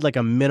 You need like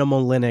a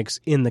minimal Linux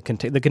in the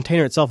container. The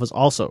container itself is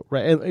also,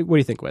 right. What do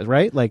you think, Wes?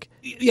 Right? Like,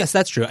 yes,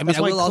 that's true. I mean, that's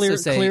I will why also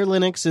say Clear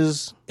Linux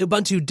is,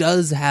 Ubuntu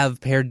does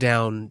have pared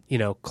down,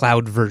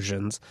 cloud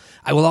versions.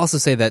 I will also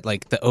say that,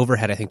 like, the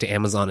overhead, I think, to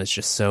Amazon is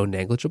just so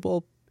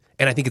negligible.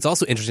 And I think it's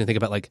also interesting to think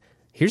about, like,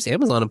 here's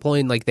Amazon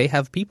employing, like, they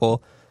have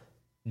people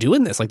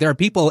doing this. Like, there are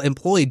people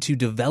employed to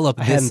develop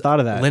this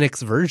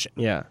Linux version.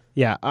 Yeah.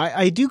 Yeah.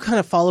 I do kind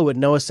of follow what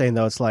Noah's saying,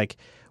 though. It's like,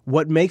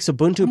 what makes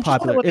Ubuntu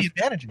popular. What the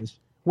advantages?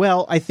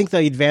 Well, I think the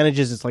advantage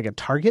is it's like a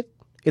Target.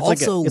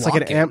 Also it's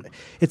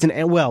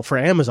like well, for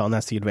Amazon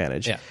that's the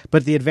advantage. Yeah.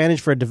 But the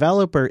advantage for a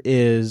developer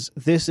is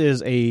this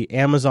is a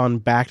Amazon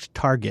backed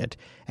target,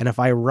 and if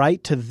I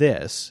write to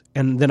this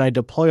and then I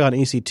deploy on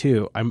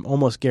EC2, I'm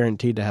almost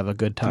guaranteed to have a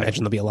good time.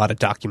 Imagine there'll be a lot of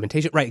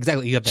documentation. Right,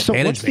 exactly. You have that So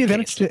management what's the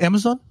advantage case. to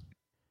Amazon?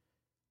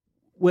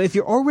 Well, if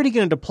you're already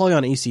going to deploy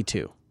on EC2,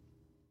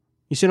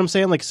 you see what I'm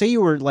saying? Like, say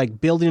you were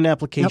like building an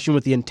application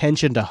with the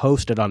intention to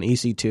host it on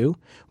EC2,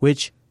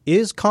 which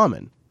is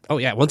common. Oh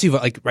yeah, once you've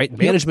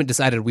management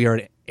decided we are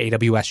an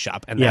AWS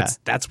shop, and Yeah.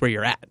 that's where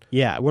you're at.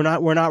 Yeah, we're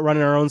not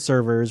running our own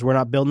servers. We're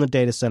not building the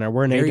data center.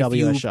 We're an Very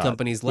AWS few shop.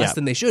 companies, less Yeah.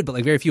 than they should, but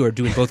like very few are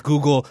doing both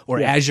Google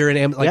or Azure and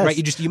Amazon. Like, Yes.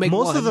 right, you make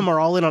most one. of them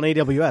are all in on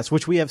AWS,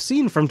 which we have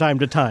seen from time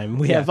to time.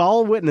 We have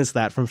all witnessed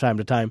that from time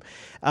to time,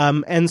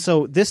 and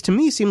so this to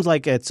me seems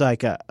like it's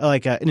like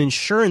an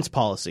insurance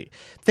policy.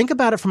 Think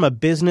about it from a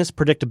business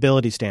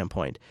predictability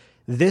standpoint.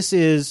 This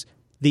is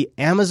the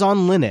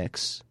Amazon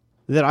Linux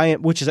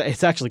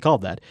it's actually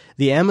called that,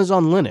 the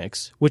Amazon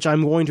Linux, which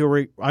I'm going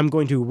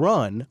to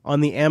run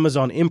on the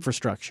Amazon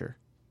infrastructure.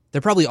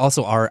 There probably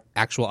also are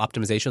actual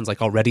optimizations.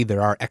 Like already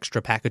there are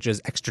extra packages,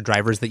 extra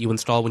drivers that you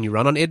install when you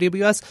run on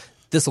AWS.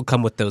 This will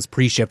come with those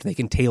pre-shipped. They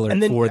can tailor it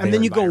for their and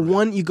then you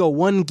environment. go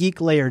one geek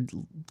layer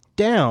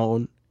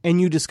down, and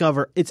you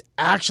discover it's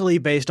actually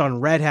based on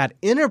Red Hat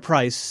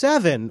Enterprise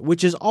 7,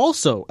 which is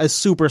also a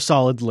super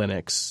solid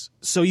Linux.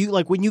 So you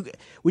like when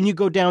you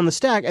go down the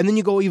stack, and then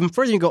you go even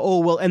further, you go, oh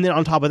well, and then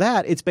on top of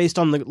that, it's based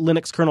on the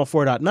Linux kernel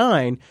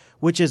 4.9,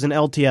 which is an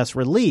LTS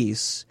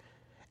release,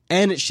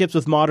 and it ships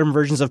with modern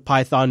versions of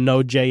Python,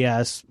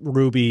 Node.js,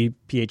 Ruby,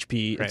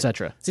 PHP,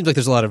 etc. Seems like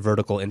there's a lot of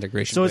vertical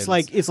integration. So it's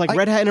like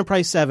Red Hat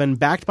Enterprise 7,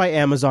 backed by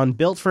Amazon,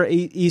 built for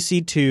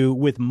EC2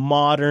 with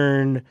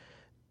modern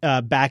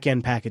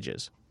back-end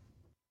packages.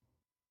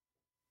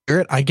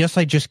 I guess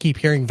I just keep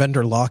hearing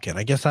vendor lock-in.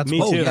 I guess that's Me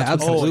too. That's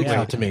Absolutely.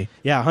 what's to me.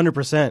 Yeah,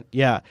 100%.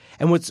 Yeah,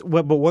 and what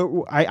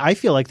I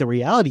feel like the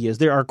reality is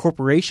there are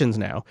corporations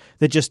now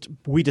that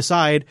we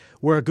decide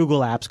we're a Google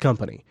Apps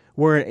company,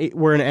 we're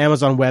an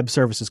Amazon Web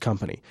Services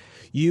company.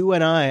 You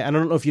and I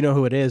don't know if you know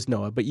who it is,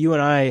 Noah, but you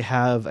and I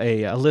have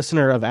a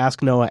listener of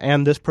Ask Noah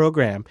and this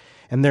program,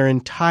 and their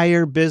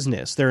entire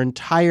business, their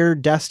entire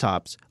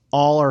desktops,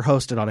 all are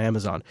hosted on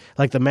Amazon.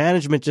 Like the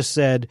management just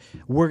said,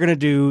 we're going to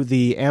do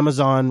the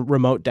Amazon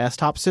remote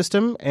desktop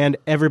system, and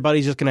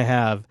everybody's just going to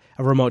have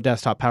a remote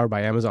desktop powered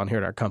by Amazon here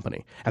at our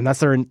company. And that's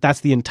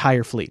the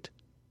entire fleet.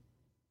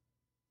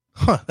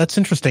 Huh, that's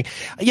interesting.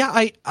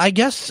 Yeah, I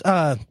guess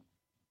I'm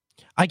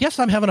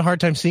having a hard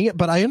time seeing it,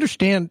 but I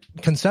understand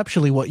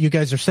conceptually what you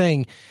guys are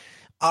saying.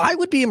 I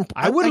would be.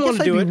 I wouldn't want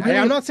to do it. Really,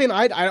 I'm not saying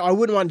I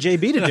wouldn't want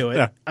JB to do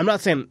it. I'm not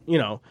saying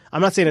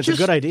it's a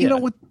good idea. You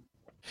know,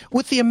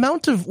 with the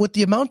amount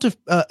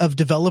of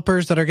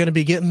developers that are going to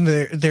be getting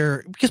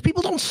their because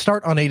people don't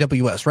start on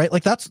AWS, right?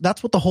 Like that's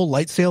what the whole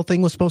light sale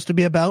thing was supposed to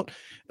be about.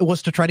 It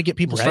was to try to get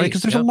people started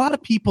because there's a lot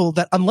of people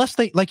that unless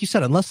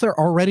they're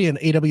already an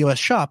AWS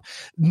shop,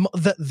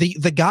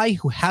 the guy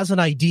who has an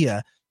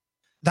idea,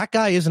 that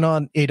guy isn't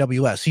on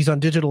AWS. He's on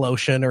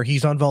DigitalOcean or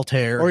he's on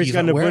Voltaire or he's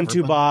got an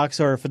Ubuntu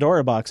box or a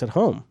Fedora box at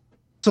home.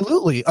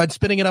 Absolutely, and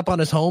spinning it up on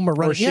his home or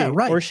running.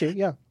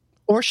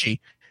 Or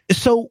she.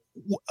 So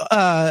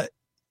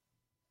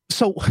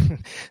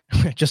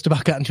just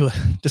about got into a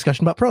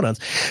discussion about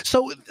pronouns.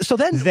 So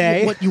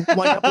then what you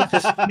wind up with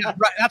is, right,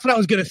 that's what I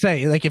was going to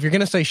say. Like if you're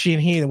going to say she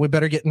and he, then we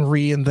better get in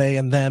re and they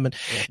and them.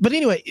 But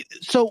anyway,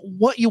 so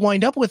what you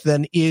wind up with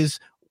then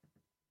is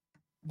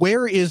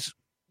where is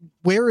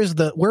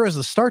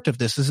the start of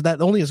this? Is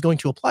that only is going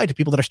to apply to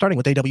people that are starting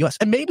with AWS,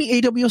 and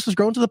maybe AWS has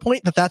grown to the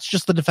point that that's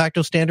just the de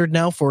facto standard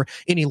now for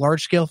any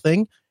large scale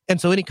thing. And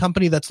so any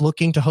company that's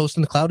looking to host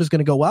in the cloud is going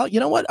to go, well, you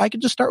know what? I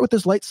could just start with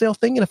this light sale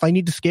thing. And if I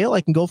need to scale,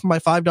 I can go from my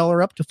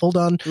 $5 up to full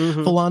on to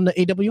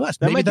AWS.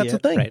 Maybe that's the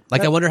thing. Right.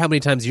 Like I wonder how many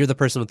times you're the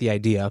person with the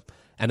idea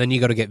and then you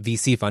go to get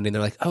VC funding.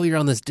 They're like, oh, you're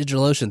on this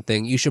DigitalOcean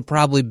thing. You should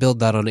probably build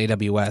that on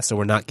AWS, so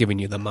we're not giving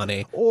you the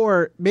money.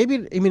 Or maybe,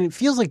 it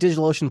feels like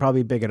DigitalOcean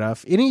probably big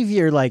enough. Any of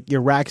your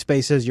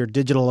Rackspaces, your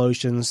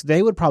DigitalOceans,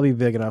 they would probably be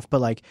big enough.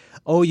 But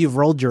you've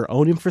rolled your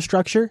own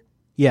infrastructure?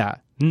 Yeah.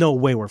 No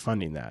way we're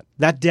funding that.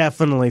 That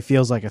definitely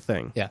feels like a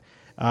thing. Yeah.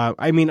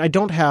 I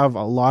don't have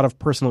a lot of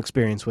personal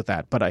experience with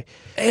that, but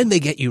and they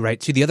get you right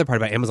to the other part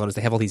about Amazon is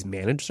they have all these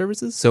managed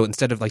services. So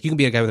instead of you can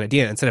be a guy with an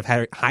idea, instead of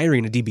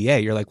hiring a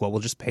DBA, you're like, well, we'll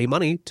just pay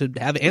money to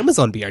have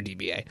Amazon be our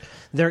DBA.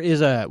 There is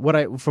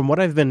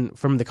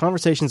from the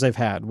conversations I've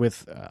had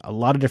with a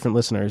lot of different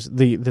listeners,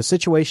 the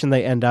situation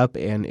they end up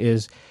in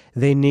is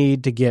they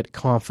need to get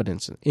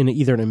confidence in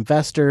either an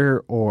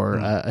investor or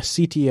a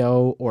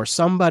CTO or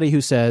somebody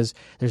who says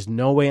there's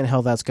no way in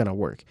hell that's going to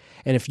work.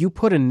 And if you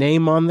put a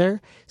name on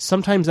there,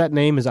 sometimes that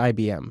name is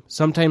IBM.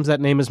 Sometimes that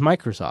name is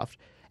Microsoft.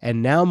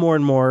 And now more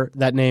and more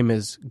that name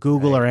is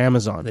Google or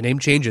Amazon. The name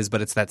changes,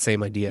 but it's that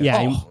same idea.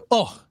 Yeah.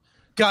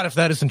 God, if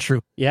that isn't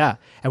true. Yeah,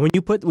 and when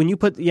you put we're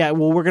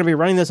going to be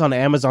running this on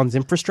Amazon's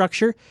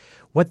infrastructure.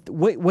 What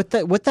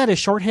that is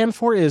shorthand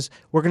for is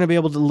we're going to be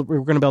able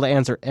to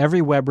answer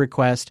every web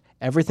request.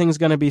 Everything's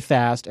going to be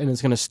fast, and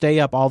it's going to stay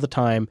up all the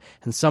time.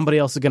 And somebody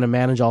else is going to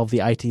manage all of the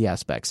IT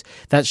aspects.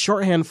 That's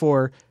shorthand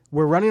for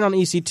we're running on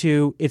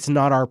EC2. It's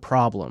not our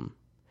problem,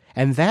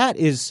 and that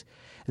is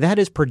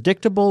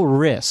predictable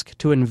risk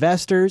to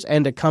investors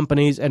and to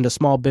companies and to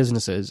small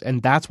businesses,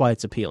 and that's why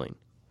it's appealing.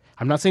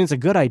 I'm not saying it's a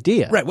good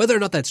idea. Right, whether or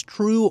not that's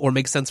true or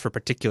makes sense for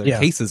particular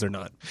cases or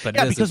not. But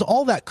because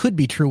all that could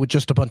be true with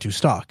just Ubuntu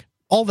stock.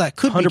 All that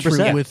could 100%. Be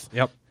true with...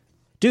 Yep.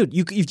 Dude,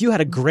 if you had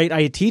a great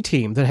IT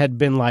team that had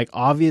been like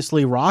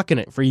obviously rocking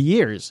it for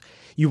years,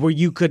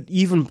 you could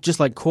even just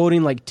like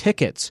quoting like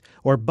tickets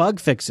or bug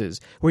fixes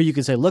where you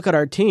could say, look at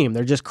our team.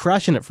 They're just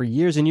crushing it for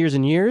years and years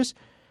and years.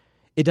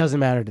 It doesn't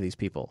matter to these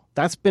people.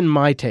 That's been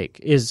my take,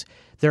 is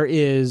there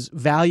is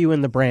value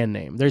in the brand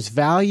name. There's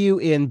value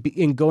in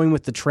going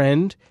with the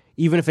trend,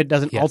 even if it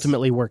doesn't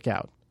ultimately work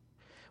out,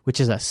 which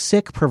is a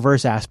sick,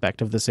 perverse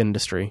aspect of this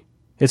industry.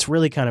 It's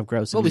really kind of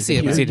gross. Well, we see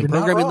it. We see it in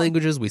programming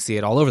languages. We see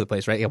it all over the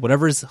place, right? Yeah,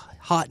 whatever's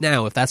hot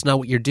now, if that's not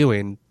what you're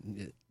doing,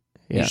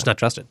 you're just not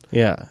trusted.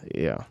 Yeah.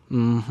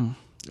 Mm-hmm.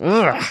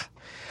 Ugh.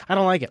 I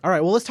don't like it. All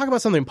right, well, let's talk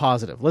about something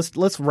positive.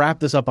 Let's wrap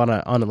this up on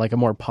a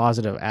more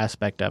positive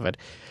aspect of it.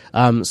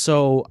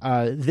 So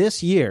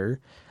this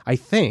year, I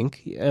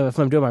think, if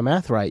I'm doing my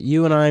math right,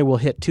 you and I will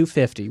hit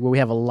 250, where we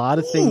have a lot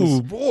of things.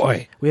 Oh,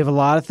 boy. We have a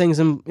lot of things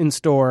in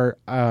store.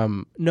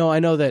 No, I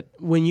know that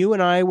when you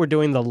and I were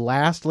doing the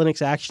last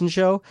Linux Action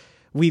Show,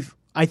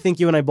 I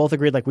think you and I both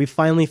agreed, like, we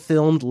finally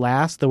filmed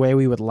last the way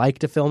we would like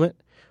to film it,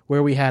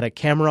 where we had a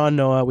camera on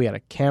Noah, we had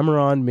a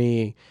camera on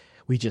me.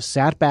 We just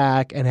sat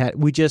back and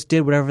we just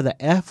did whatever the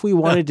F we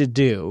wanted to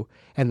do,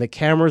 and the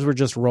cameras were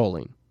just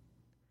rolling.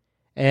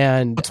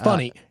 And it's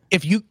funny.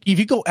 If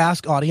you go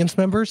ask audience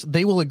members,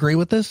 they will agree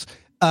with this.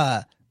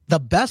 The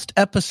best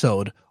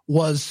episode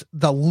was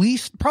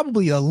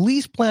probably the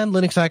least planned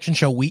Linux Action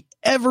Show we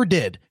ever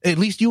did. At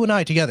least you and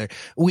I together.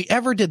 We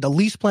ever did the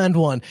least planned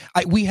one.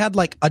 We had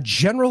like a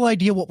general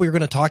idea what we were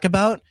going to talk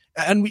about.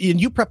 And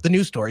you prepped the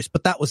news stories,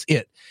 but that was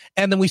it.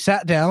 And then we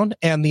sat down,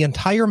 and the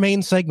entire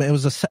main segment,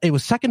 it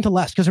was second to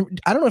last. Because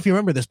I don't know if you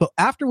remember this, but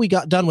after we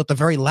got done with the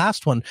very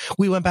last one,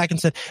 we went back and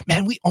said,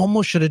 "Man, we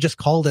almost should have just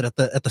called it at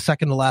the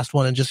second to last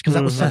one," and just because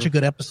that was such a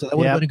good episode, that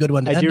would have been a good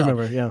one to end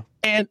remember, yeah.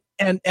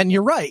 And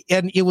you're right.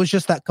 And it was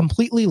just that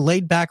completely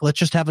laid back, let's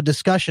just have a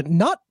discussion,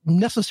 not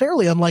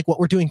necessarily unlike what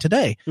we're doing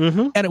today.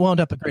 Mm-hmm. And it wound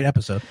up a great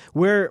episode.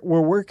 We're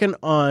working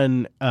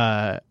on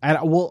I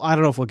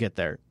don't know if we'll get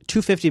there.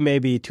 250 may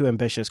be too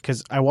ambitious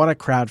because I want to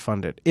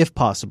crowdfund it if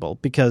possible,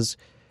 because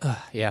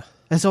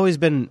that's always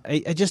been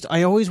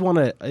I always want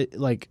to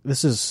like,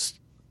 this is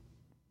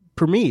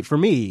for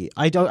me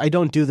I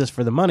don't do this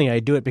for the money. I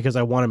do it because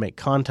I want to make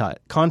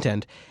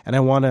content and I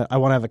want to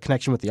have a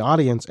connection with the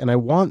audience, and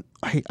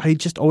I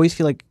just always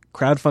feel like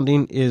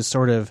crowdfunding is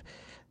sort of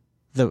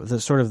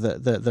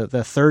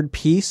the third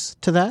piece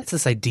to that. It's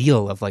this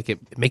ideal of like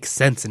it makes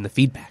sense in the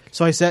feedback.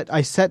 So I set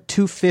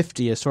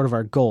 250 as sort of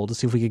our goal to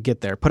see if we could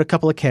get there. Put a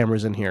couple of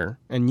cameras in here,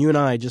 and you and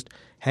I just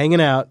hanging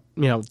out.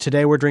 You know,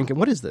 today we're drinking.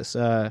 What is this?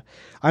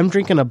 I'm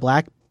drinking a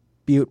Black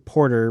Butte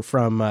Porter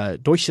from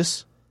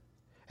Deutsches.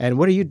 And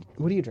what are you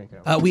drinking?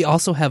 We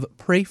also have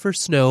Pray for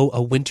Snow,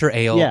 a winter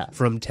ale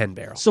from 10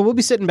 Barrel. So we'll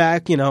be sitting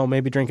back,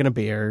 maybe drinking a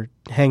beer,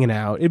 hanging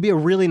out. It'd be a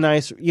really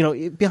nice,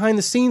 behind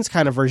the scenes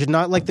kind of version,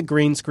 not like the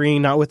green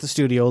screen, not with the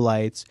studio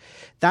lights.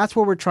 That's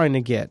what we're trying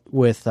to get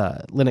with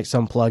Linux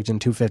Unplugged in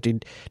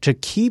 250, to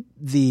keep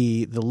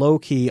the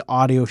low-key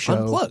audio show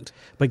unplugged,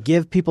 but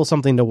give people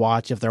something to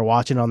watch if they're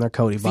watching on their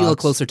Kodi box. Feel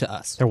closer to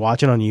us. They're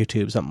watching on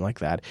YouTube, something like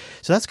that.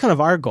 So that's kind of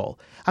our goal.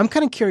 I'm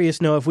kind of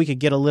curious, Noah, if we could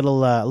get a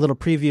little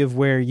preview of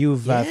where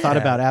you've thought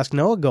about Ask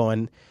Noah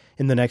going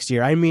in the next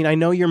year. I mean, I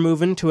know you're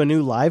moving to a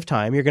new live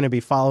time. You're going to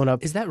be following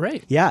up. Is that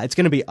right? Yeah, it's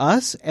going to be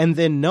us and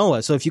then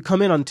Noah. So if you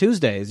come in on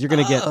Tuesdays, you're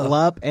going to get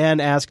LUP and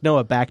Ask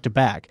Noah back to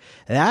back.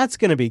 That's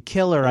going to be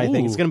killer, I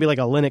think. It's going to be like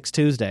a Linux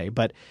Tuesday.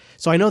 But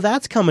so I know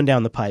that's coming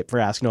down the pipe for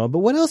Ask Noah. But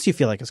what else do you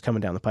feel like is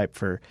coming down the pipe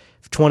for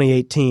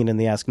 2018 in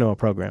the Ask Noah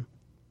program?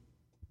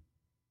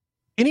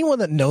 Anyone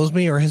that knows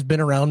me or has been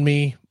around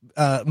me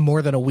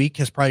more than a week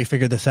has probably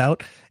figured this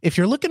out. If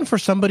you're looking for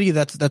somebody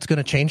that's going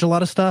to change a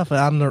lot of stuff,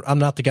 I'm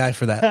not the guy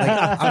for that.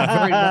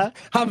 Like,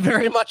 I'm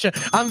very much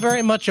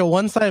a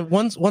once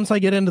I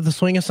get into the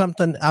swing of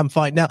something, I'm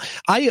fine. Now,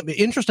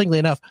 interestingly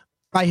enough,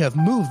 I have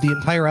moved the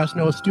entire Ask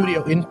Noah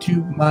studio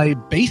into my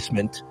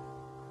basement.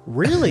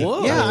 Really?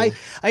 Whoa. Yeah,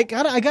 I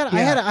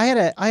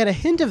had a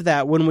hint of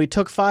that when we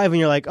took 5, and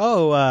you're like,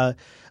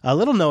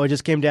 little Noah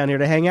just came down here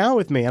to hang out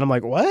with me, and I'm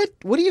like, what?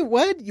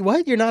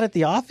 What? You're not at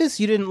the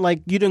office? You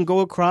didn't go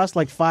across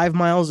like 5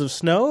 miles of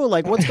snow?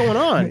 Like, what's going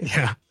on?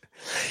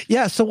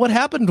 Yeah. So what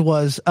happened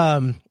was,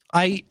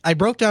 I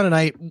broke down,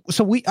 and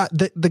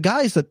the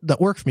guys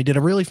that work for me did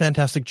a really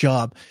fantastic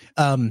job,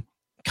 kind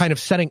of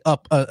setting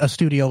up a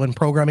studio and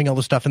programming all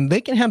the stuff, and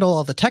they can handle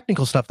all the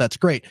technical stuff. That's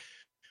great.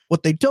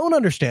 What they don't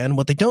understand,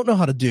 what they don't know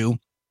how to do,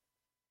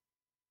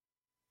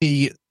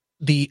 the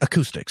the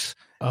acoustics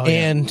Oh,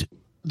 and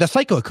the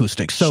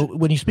psychoacoustics. So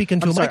when you speak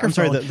into a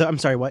microphone, I'm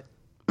sorry. What?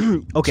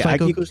 Okay,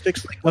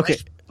 psychoacoustics.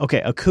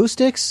 okay.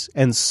 Acoustics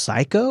and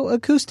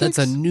psychoacoustics. That's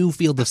a new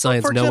field of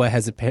science For example, Noah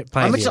has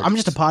pioneered. I'm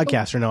just a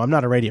podcaster. No, I'm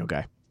not a radio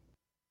guy.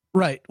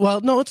 Right.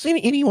 Well, no, it's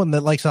anyone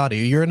that likes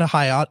audio. You're in a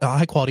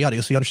high quality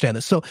audio, so you understand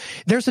this. So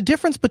there's a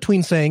difference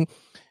between saying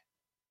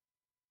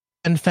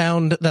and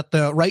found that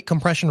the right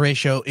compression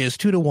ratio is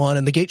 2-to-1,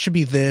 and the gate should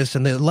be this,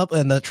 and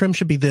the trim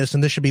should be this,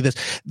 and this should be this.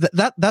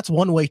 That's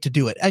one way to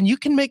do it, and you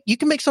can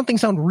make something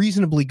sound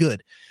reasonably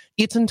good.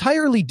 It's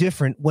entirely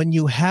different when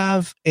you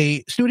have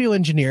a studio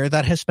engineer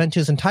that has spent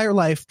his entire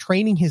life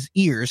training his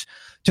ears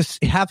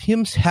to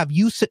have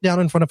you sit down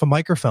in front of a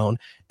microphone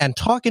and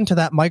talk into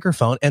that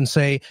microphone and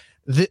say,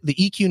 the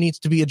EQ needs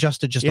to be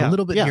adjusted just a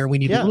little bit here. We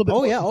need a little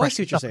bit. Oh, I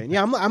see what you're saying.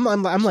 Yeah,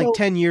 I'm like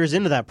 10 years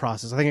into that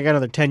process. I think I got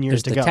another 10 years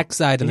there's to the go. tech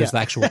side and there's the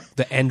actual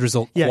the end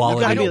result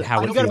quality and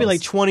how it you got to be feels.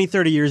 like 20,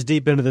 30 years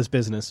deep into this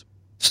business.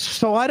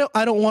 So I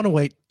don't want to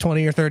wait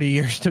 20 or 30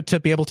 years to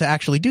be able to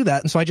actually do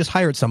that. And so I just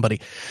hired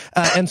somebody.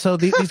 And so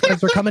these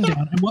guys are coming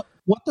down. And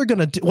what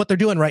they're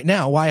doing right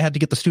now, why I had to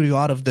get the studio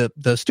out of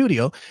the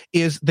studio,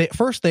 is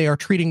they are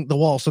treating the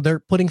wall. So they're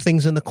putting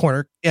things in the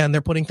corner and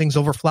they're putting things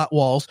over flat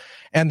walls,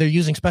 and they're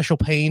using special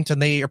paint, and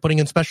they are putting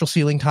in special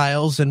ceiling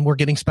tiles, and we're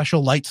getting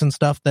special lights and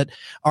stuff that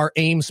are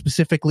aimed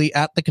specifically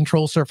at the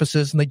control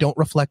surfaces, and they don't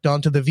reflect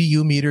onto the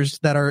VU meters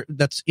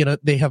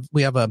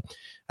we have a,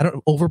 I don't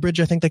know,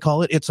 overbridge, I think they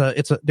call it.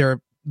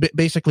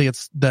 Basically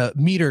it's the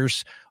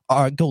meters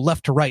go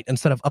left to right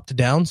instead of up to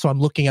down. So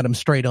I'm looking at them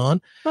straight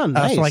on. Oh,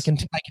 nice. So I can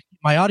keep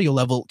my audio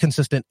level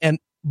consistent.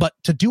 But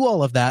to do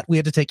all of that, we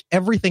had to take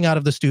everything out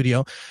of the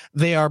studio.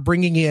 They are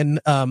bringing in,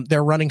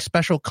 they're running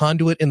special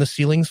conduit in the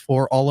ceilings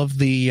for all of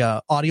the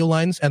audio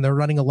lines, and they're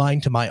running a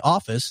line to my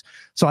office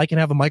so I can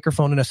have a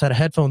microphone and a set of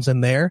headphones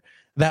in there.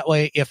 That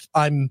way, if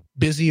I'm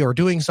busy or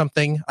doing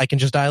something, I can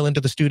just dial into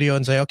the studio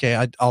and say,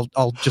 okay,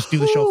 I'll just do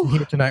the show from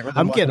here tonight.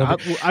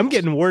 I'm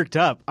getting worked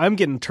up. I'm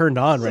getting turned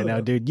on right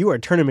now, dude. You are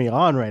turning me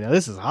on right now.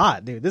 This is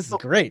hot, dude. This is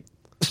great.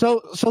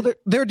 So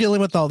they're dealing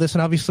with all this,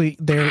 and obviously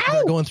they're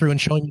going through and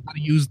showing me how to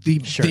use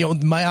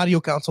my audio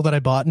console that I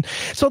bought, and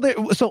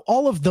so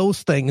all of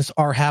those things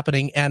are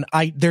happening, and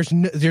there's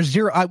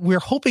zero. We're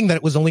hoping that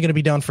it was only going to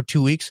be down for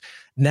 2 weeks.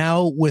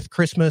 Now with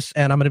Christmas,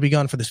 and I'm going to be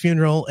gone for this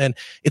funeral, and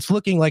it's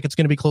looking like it's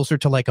going to be closer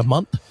to like a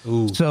month.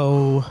 Ooh,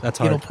 so that's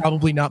hard. It'll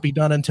probably not be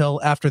done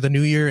until after the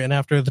new year and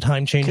after the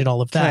time change and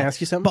all of that. Can I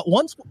ask you something? But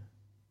once,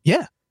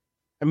 yeah.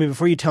 I mean,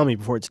 before you tell me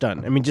before it's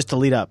done, I mean, just to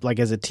lead up, like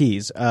as a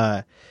tease,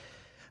 I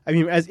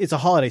mean, as it's a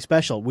holiday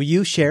special, will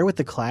you share with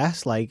the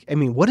class, like, I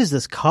mean, what does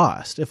this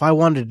cost if I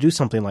wanted to do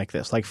something like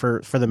this, like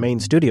for the main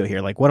studio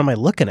here? Like, what am I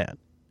looking at?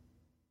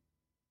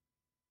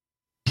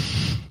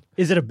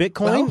 Is it a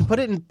Bitcoin? Well, put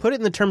it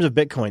in the terms of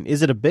Bitcoin.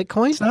 Is it a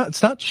Bitcoin?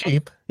 It's not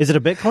cheap. Is it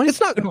a Bitcoin? It's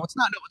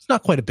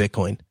not quite a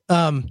Bitcoin.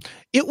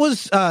 It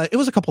was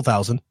a couple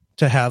thousand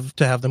to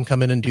have them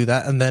come in and do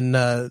that, and then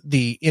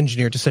the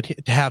engineer just said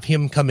to have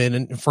him come in,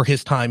 and for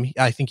his time,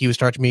 I think he was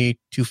charging me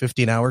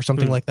 $250 an hour or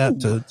something like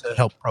that to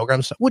help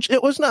program stuff. Which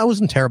it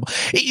wasn't terrible.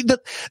 The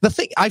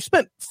thing, I've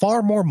spent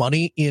far more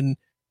money in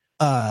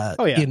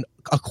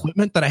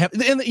equipment that I have,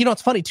 and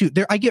it's funny too.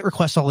 I get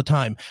requests all the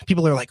time.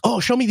 People are like, "Oh,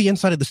 show me the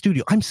inside of the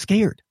studio." I'm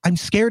scared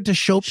to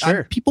show.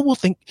 Sure. People will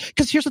think,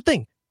 because here's the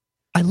thing,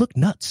 I look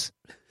nuts.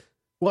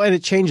 Well, and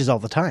it changes all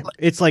the time.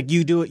 It's like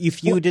you do it.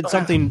 If you did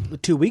something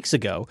 2 weeks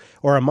ago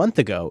or a month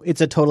ago, it's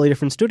a totally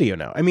different studio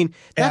now. I mean,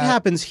 that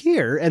happens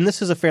here, and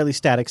this is a fairly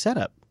static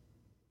setup.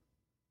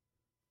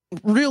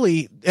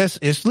 Really,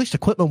 at least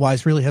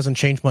equipment-wise, really hasn't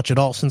changed much at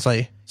all since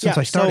I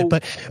started.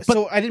 But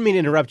I didn't mean to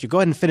interrupt you. Go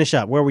ahead and finish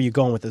up. Where were you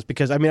going with this?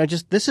 Because I mean,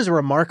 this is a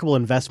remarkable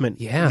investment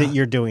that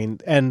you're doing,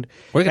 and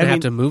we're going to have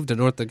to move to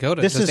North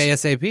Dakota just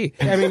ASAP.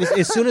 I mean,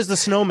 as soon as the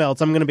snow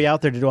melts, I'm going to be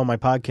out there to do all my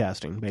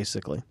podcasting,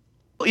 basically.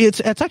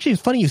 It's actually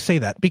funny you say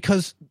that,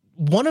 because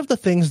one of the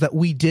things that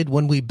we did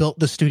when we built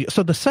the studio.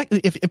 So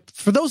if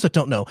for those that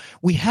don't know,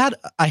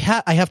 I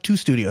have two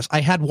studios.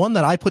 I had one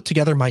that I put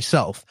together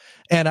myself,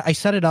 and I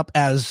set it up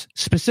as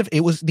specific. It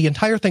was, the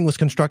entire thing was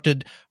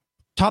constructed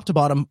top to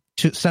bottom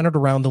centered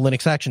around the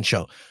Linux Action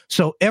Show.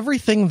 So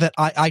everything that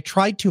I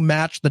tried to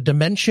match the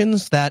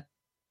dimensions that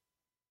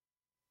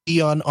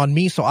on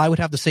me, so I would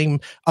have the same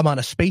amount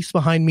of space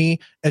behind me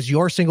as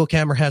your single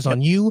camera has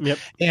on you. Yep.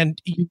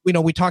 And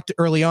we talked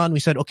early on, we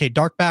said, okay,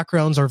 dark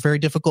backgrounds are very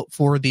difficult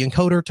for the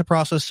encoder to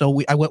process,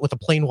 so I went with a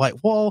plain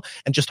white wall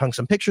and just hung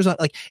some pictures on.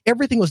 Like,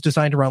 everything was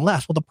designed around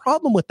laughs. Well, the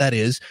problem with that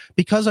is,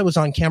 because I was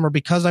on camera,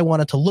 because I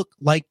wanted to look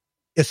like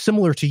as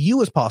similar to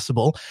you as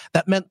possible,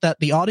 that meant that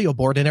the audio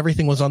board and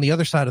everything was on the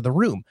other side of the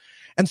room.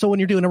 And so when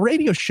you're doing a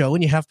radio show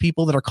and you have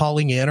people that are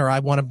calling in, or I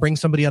want to bring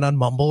somebody on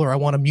Mumble, or I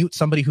want to mute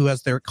somebody who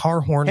has their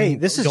car horn. Hey,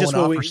 this is just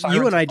what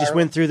you and I just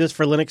went through this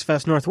for Linux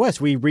Fest Northwest.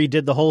 We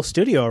redid the whole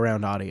studio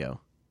around audio.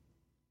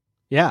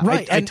 Yeah,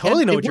 right. I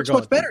totally know what you're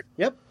going. Much better.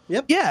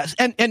 Yep. Yes,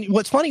 and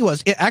what's funny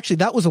was,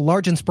 that was a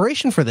large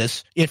inspiration for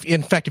this. If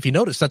you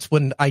notice, that's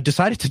when I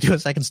decided to do a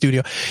second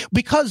studio,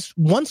 because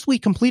once we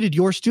completed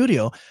your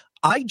studio,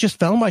 I just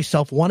found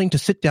myself wanting to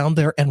sit down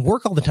there and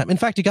work all the time. In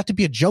fact, it got to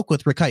be a joke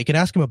with Rikai. You can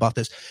ask him about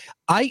this.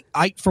 I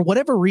for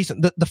whatever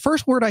reason, the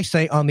first word I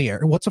say on the air,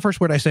 what's the first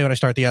word I say when I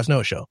start the Ask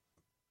Noah show?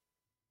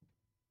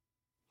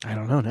 I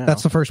don't know now.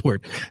 That's the first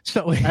word.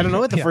 So I don't know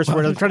what the first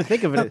word. I'm trying to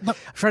think of it. I'm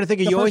trying to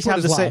think of. You always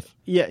have to say,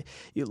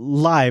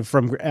 live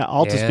from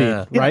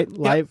Altispeed, right?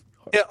 Live.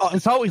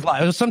 It's always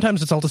live.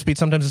 Sometimes it's Altispeed,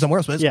 sometimes it's somewhere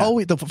else, but it's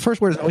always the first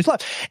word is always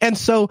live. And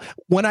so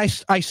when I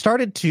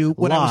started to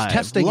when I was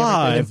testing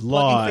live.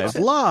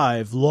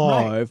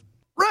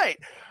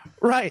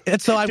 Right. And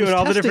so I was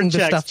all the testing different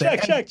this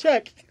checks. stuff.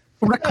 Check.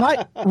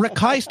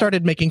 Rakai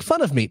started making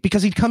fun of me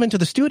because he'd come into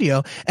the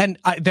studio and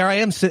there I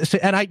am,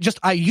 and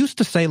I used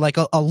to say like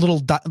a little,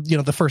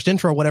 the first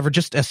intro or whatever,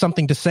 just as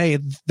something to say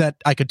that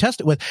I could test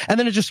it with, and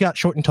then it just got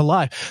shortened to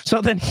live.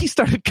 So then he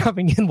started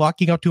coming in,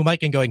 walking up to a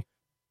mic and going,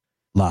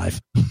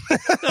 live.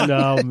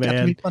 No,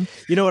 man.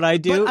 You know what I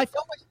do?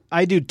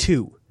 I do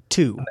two.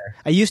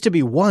 I used to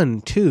be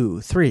 1, 2,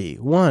 3,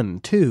 1,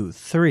 2,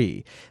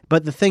 3.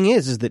 But the thing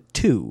is that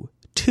two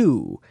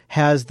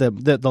has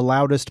the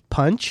loudest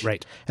punch,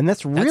 right? And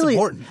that's really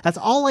important. That's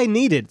all I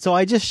needed. So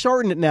I just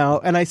shortened it now,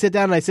 and I sit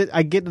down and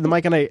I get to the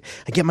mic and I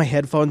get my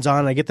headphones on,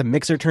 and I get the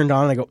mixer turned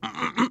on, and I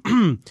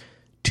go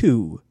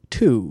two.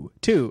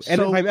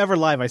 And if I'm ever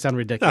live, I sound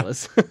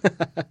ridiculous.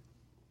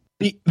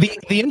 The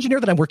engineer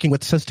that I'm working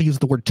with says to use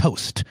the word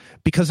toast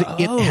because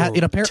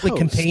it apparently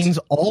contains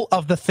all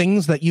of the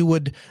things that you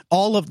would,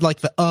 all of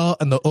like the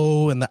and the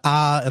o and the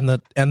ah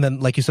and then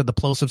like you said the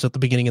plosives at the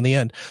beginning and the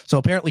end. So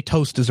apparently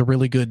toast is a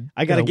really good.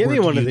 I gotta give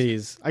you one of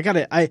these.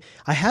 I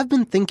have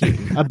been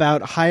thinking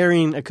about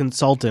hiring a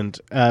consultant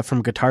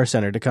from Guitar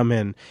Center to come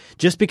in,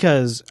 just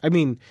because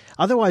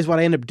otherwise what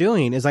I end up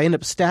doing is I end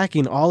up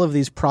stacking all of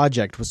these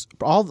projects,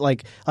 all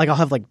like I'll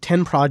have like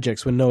 10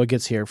 projects when Noah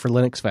gets here for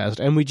Linux Fest,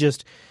 and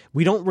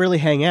we don't really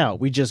hang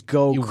out. We just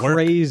go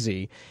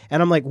crazy.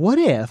 And I'm like, what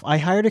if I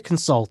hired a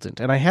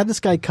consultant and I had this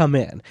guy come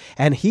in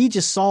and he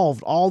just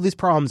solved all these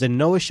problems and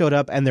Noah showed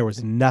up and there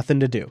was nothing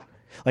to do?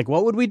 Like,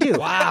 what would we do?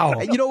 Wow.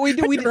 You know what we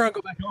do? We'd go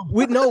back home.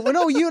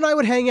 No, you and I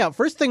would hang out.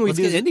 First thing we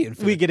do is Indian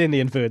food. We get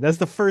Indian food. That's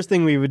the first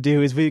thing we would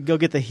do is we'd go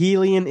get the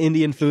Helian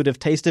Indian food of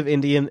Taste of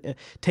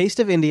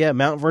India,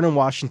 Mount Vernon,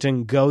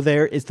 Washington. Go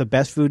there. It's the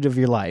best food of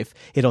your life.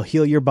 It'll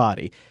heal your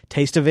body.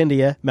 Taste of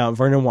India, Mount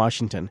Vernon,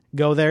 Washington.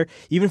 Go there.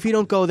 Even if you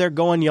don't go there,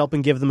 go on Yelp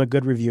and give them a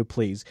good review,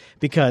 please.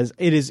 Because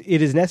it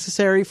is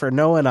necessary for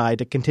Noah and I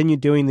to continue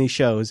doing these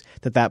shows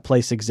that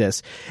place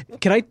exists.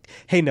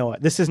 Hey Noah,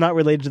 this is not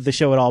related to the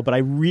show at all, but I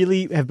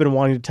really have been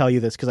wanting to tell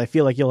you this because I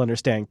feel like you'll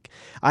understand.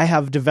 I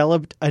have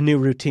developed a new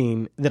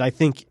routine that I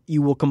think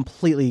you will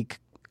completely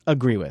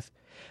agree with.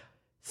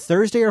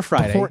 Thursday or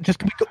Friday.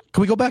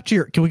 Can we go back to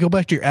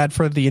your ad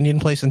for the Indian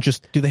place and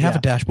just do they have a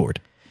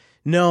dashboard?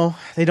 No,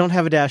 they don't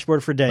have a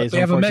dashboard for days,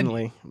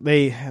 unfortunately.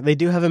 They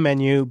do have a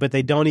menu, but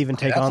they don't even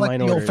take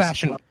online orders.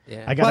 Old-fashioned.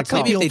 Yeah. I got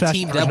maybe if they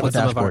teamed up with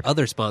some of our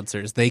other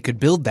sponsors, they could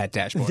build that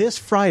dashboard. This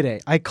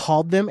Friday, I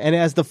called them, and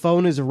as the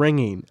phone is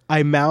ringing,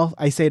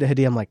 I say to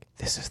Hadi, I'm like,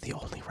 this is the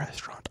only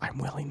restaurant I'm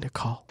willing to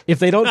call. If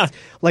they don't,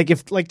 like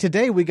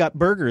today we got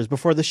burgers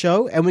before the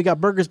show, and we got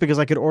burgers because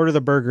I could order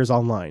the burgers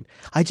online.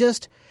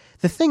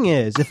 The thing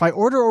is, if I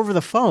order over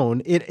the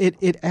phone,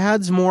 it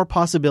adds more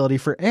possibility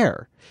for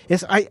error.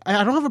 I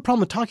don't have a problem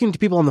with talking to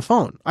people on the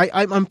phone.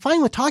 I'm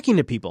fine with talking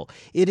to people.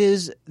 It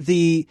is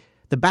the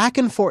back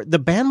and forth, the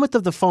bandwidth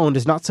of the phone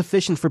is not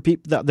sufficient for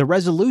people. The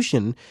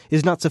resolution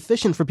is not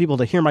sufficient for people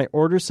to hear my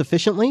orders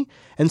sufficiently,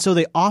 and so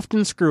they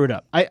often screw it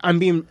up. I'm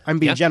being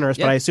generous,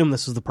 but I assume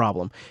this is the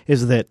problem: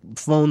 is that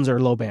phones are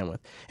low bandwidth,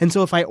 and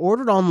so if I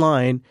ordered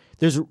online,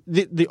 there's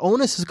the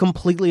onus is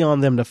completely on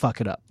them to fuck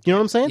it up. You know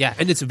what I'm saying? Yeah,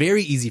 and it's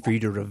very easy for you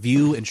to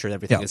review, ensure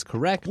everything is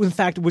correct. In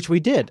fact, which we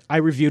did. I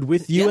reviewed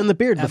with you and the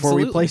beard before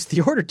we placed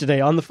the order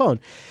today on the phone.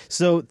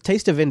 So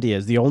Taste of India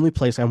is the only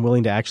place I'm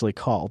willing to actually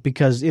call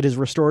because it is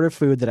restorative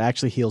food that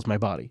actually heals my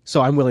body. So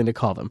I'm willing to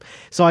call them.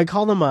 So I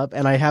call them up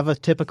and I have a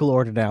typical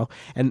order now.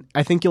 And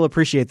I think you'll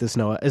appreciate this,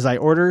 Noah, as I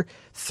order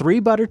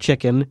 3 butter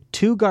chicken,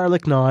 2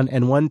 garlic naan,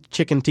 and 1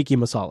 chicken tikka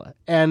masala.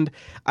 And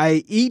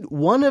I eat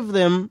one of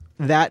them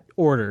that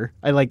order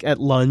at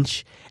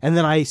lunch, and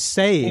then I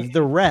save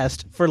the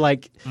rest for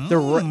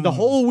the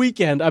whole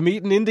weekend. I'm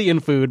eating Indian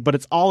food, but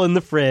it's all in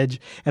the fridge,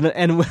 and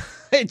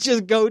I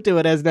just go to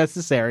it as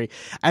necessary.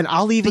 And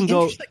I'll even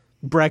go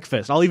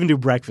breakfast. I'll even do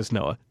breakfast,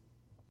 Noah.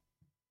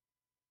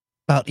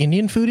 About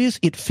Indian food is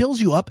it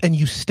fills you up and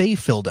you stay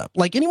filled up.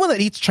 Like anyone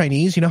that eats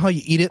Chinese, you know how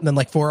you eat it and then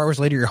like 4 hours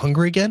later you're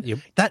hungry again? Yep.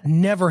 That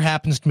never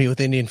happens to me with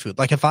Indian food.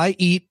 Like if I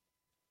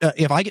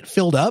get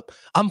filled up,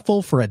 I'm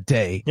full for a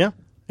day.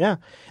 Yeah.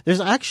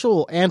 There's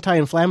actual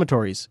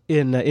anti-inflammatories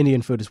in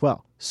Indian food as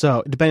well.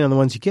 So depending on the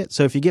ones you get.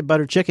 So if you get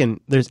butter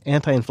chicken, there's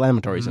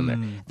anti-inflammatories in there.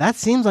 That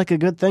seems like a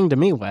good thing to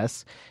me,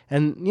 Wes.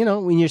 And,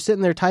 when you're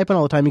sitting there typing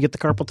all the time, you get the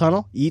carpal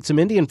tunnel, you eat some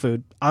Indian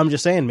food. I'm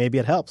just saying, maybe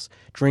it helps.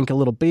 Drink a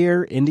little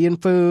beer, Indian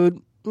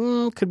food,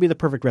 could be the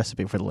perfect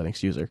recipe for the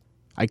Linux user.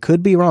 I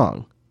could be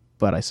wrong,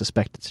 but I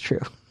suspect it's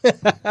true.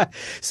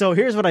 So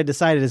here's what I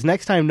decided is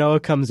next time Noah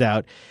comes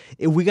out,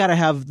 we got to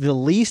have the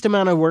least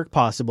amount of work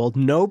possible.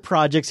 No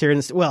projects here.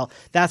 Well,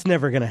 that's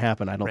never going to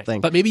happen, I don't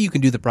think. But maybe you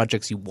can do the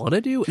projects you want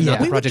to do and not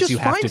the we would projects just you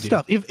have find to do.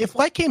 stuff. If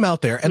I came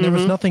out there and there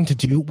was nothing to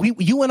do,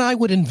 you and I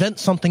would invent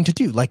something to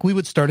do. Like we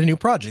would start a new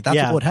project. That's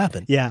what would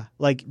happen. Yeah,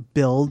 like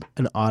build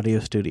an audio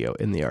studio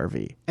in the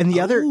RV. And the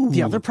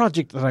other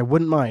project that I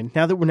wouldn't mind,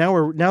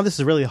 now this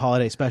is really a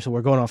holiday special,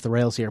 we're going off the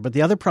rails here, but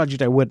the other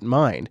project I wouldn't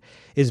mind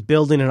is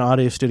building an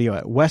audio studio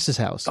at Wes's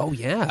house. Oh,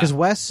 yeah. Because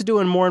Wes is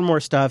doing more and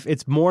more stuff.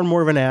 It's more and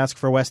more of an ask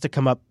for Wes to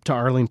come up to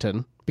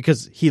Arlington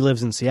because he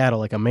lives in Seattle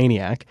like a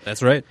maniac.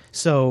 That's right.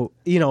 So,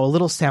 a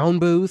little sound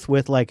booth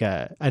with like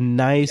a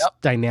nice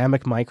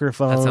dynamic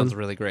microphone. That sounds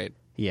really great.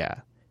 Yeah.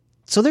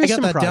 So there's I got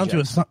some that projects.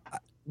 down to a.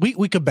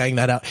 We could bang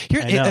that out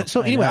here. I just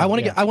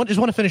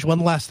want to finish one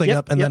last thing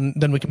up, and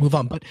then we can move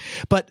on.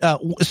 But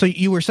so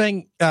you were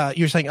saying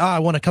I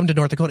want to come to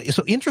North Dakota.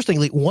 So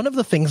interestingly, one of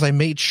the things I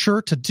made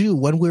sure to do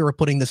when we were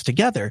putting this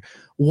together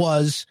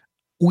was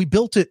we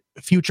built it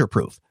future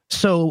proof.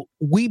 So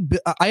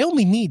I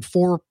only need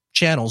 4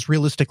 channels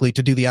realistically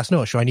to do the Ask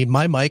Noah show. I need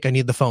my mic, I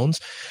need the phones,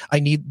 I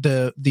need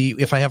the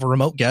if I have a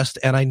remote guest,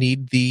 and I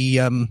need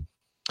the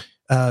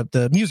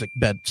music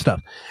bed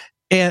stuff.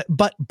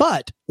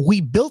 But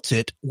we built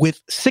it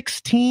with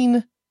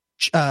 16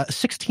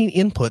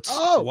 inputs.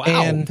 Oh, wow.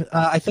 And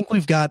I think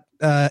we've got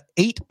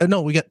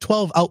we got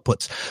 12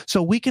 outputs.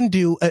 So we can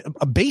do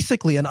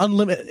basically an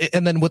unlimited,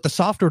 and then with the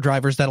software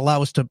drivers that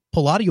allow us to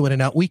pull audio in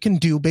and out, we can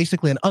do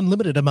basically an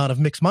unlimited amount of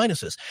mix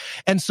minuses.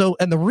 And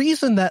the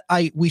reason that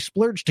we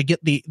splurged to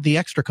get the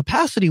extra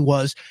capacity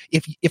was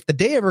if the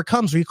day ever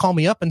comes where you call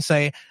me up and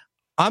say,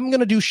 I'm going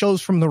to do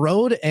shows from the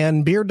road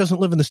and Beard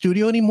doesn't live in the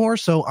studio anymore,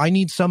 so I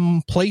need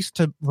some place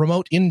to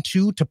remote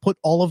into to put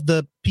all of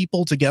the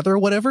people together or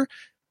whatever,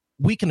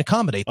 we can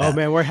accommodate that. Oh,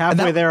 man, we're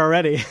halfway there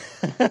already.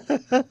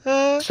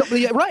 So,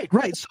 yeah,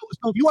 right. So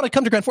if you want to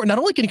come to Grand Forks, not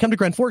only can you come to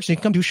Grand Forks, you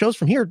can come do shows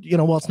from here,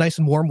 while it's nice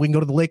and warm, we can go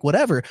to the lake,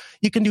 whatever.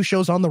 You can do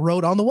shows on the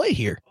road on the way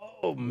here.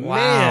 Oh,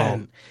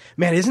 man.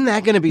 Man, isn't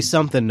that going to be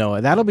something,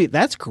 Noah?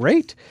 That's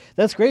great.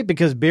 That's great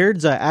because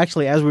Beard's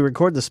actually, as we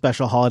record the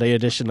special holiday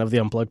edition of the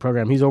Unplugged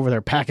program, he's over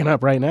there packing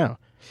up right now.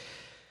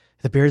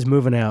 The Beard's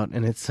moving out,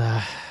 and it's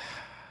a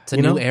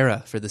new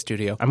era for the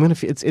studio.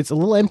 It's a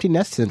little empty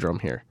nest syndrome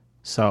here.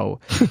 So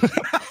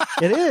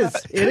it is.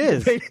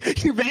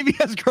 Your baby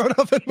has grown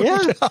up and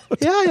moved out.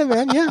 Yeah,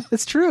 man. Yeah,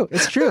 it's true.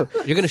 You're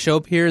going to show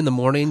up here in the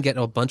morning, get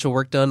a bunch of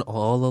work done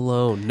all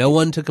alone. No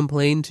one to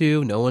complain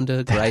to, no one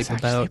to gripe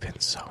about. That's been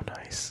so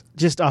nice.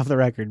 Just off the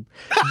record.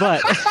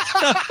 But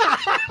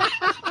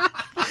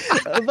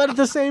but at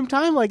the same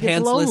time, like,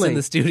 it's lonely. Pantsless in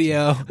the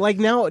studio. Like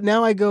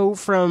now I go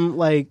from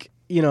like,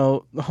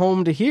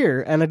 home to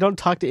here, and I don't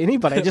talk to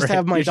anybody. I just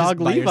have my dog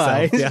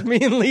Levi. It's just me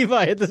and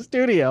Levi at the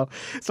studio.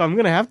 So I'm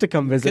going to have to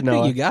come visit Noah.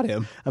 Good thing you got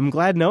him. I'm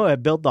glad Noah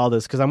built all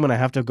this because I'm going to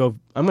have to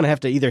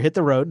either hit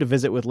the road to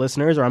visit with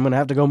listeners, or I'm going to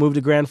have to go move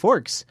to Grand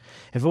Forks.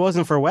 If it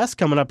wasn't for Wes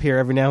coming up here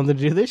every now and then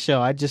to do this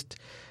show, I'd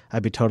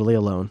be totally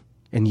alone.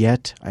 And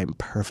yet I'm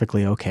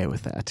perfectly okay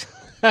with that.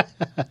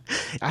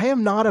 I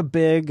am not a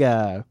big,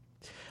 I've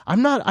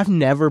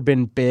never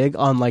been big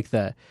on like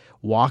the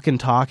walk and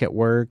talk at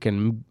work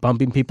and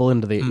bumping people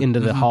into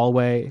the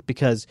hallway,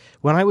 because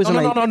when I was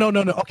no.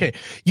 Okay,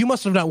 you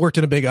must have not worked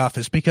in a big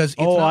office, because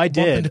it's not I bump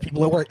did. into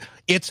people at work.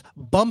 It's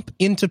bump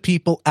into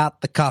people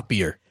at the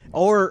copier.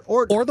 Or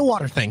the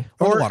water thing.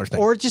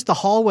 Or just the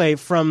hallway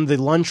from the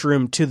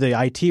lunchroom to the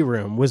IT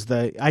room it was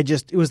the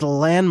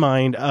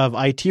landmine of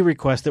IT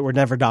requests that were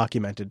never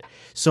documented.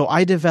 So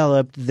I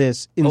developed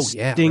this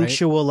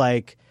instinctual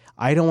like,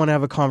 I don't want to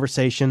have a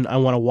conversation. I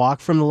want to walk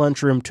from the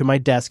lunchroom to my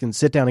desk and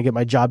sit down and get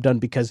my job done,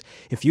 because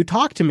if you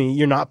talk to me,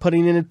 you're not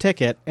putting in a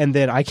ticket, and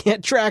then I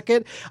can't track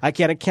it, I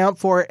can't account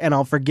for it, and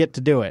I'll forget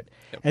to do it.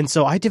 Yep. And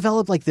so I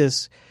developed like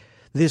this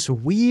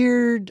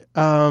weird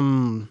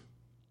anti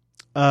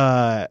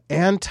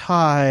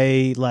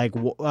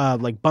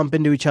like bump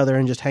into each other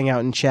and just hang out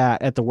and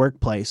chat at the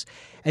workplace.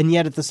 And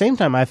yet at the same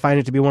time, I find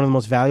it to be one of the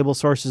most valuable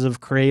sources of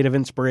creative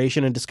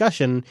inspiration and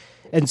discussion.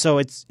 And so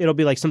it'll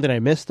be like something I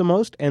miss the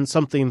most, and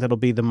something that'll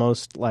be the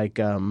most like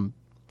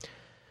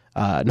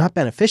not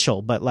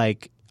beneficial, but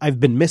like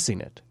I've been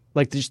missing it.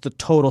 Like just the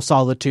total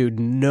solitude.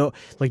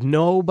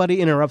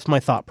 Nobody interrupts my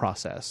thought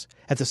process.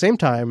 At the same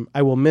time,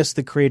 I will miss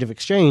the creative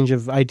exchange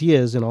of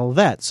ideas and all of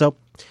that. So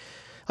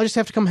I'll just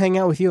have to come hang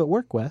out with you at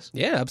work, Wes.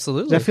 Yeah,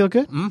 absolutely. Does that feel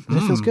good? Mm-hmm.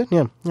 That feels good?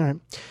 Yeah. All right.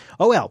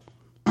 Oh, well.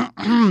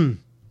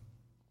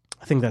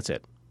 I think that's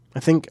it. I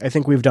think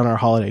we've done our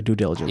holiday due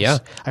diligence. Yeah.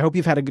 I hope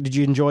did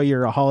you enjoy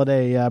your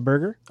holiday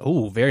burger?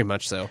 Oh, very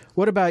much so.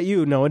 What about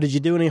you, Noah? Did you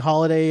do any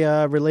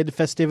holiday related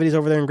festivities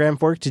over there in Grand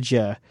Forks? Did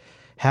you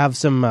have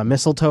some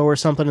mistletoe or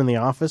something in the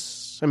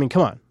office? I mean,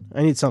 come on.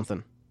 I need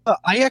something.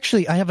 I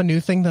have a new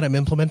thing that I'm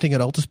implementing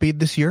at Altispeed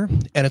this year,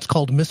 and it's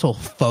called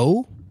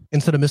mistletoe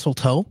instead of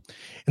mistletoe.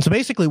 And so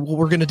basically what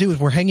we're going to do is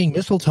we're hanging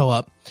mistletoe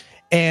up,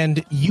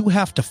 and you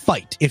have to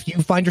fight. If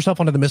you find yourself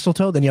under the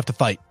mistletoe, then you have to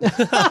fight.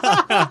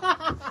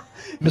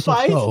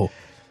 Mistletoe.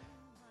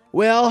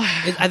 Well,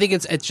 I think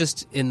it's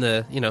just in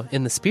the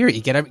spirit.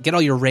 You get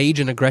all your rage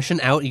and aggression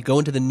out. You go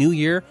into the new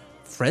year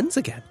friends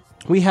again.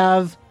 we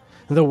have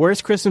the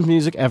worst Christmas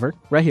music ever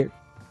right here.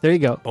 There you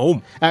go.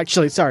 Boom.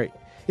 Actually, sorry.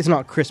 It's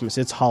not Christmas.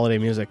 It's holiday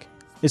music.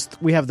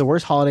 We have the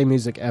worst holiday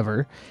music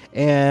ever.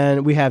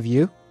 And we have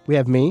you. We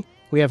have me.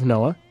 We have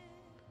Noah.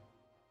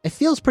 It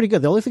feels pretty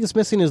good. The only thing that's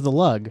missing is the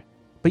lug.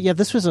 But yeah,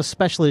 this was a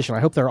special edition. I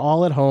hope they're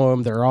all at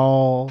home. They're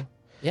all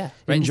Right.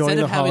 enjoying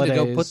Instead of the having to go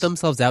holidays. put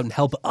themselves out and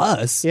help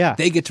us, Yeah.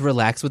 they get to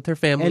relax with their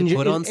family,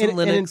 put on some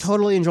Linux. and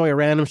totally enjoy a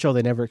random show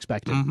they never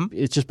expected.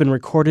 It's just been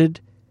recorded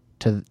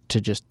to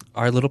just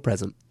Our little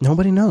present.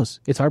 nobody knows.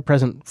 It's our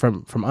present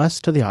from us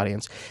to the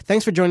audience.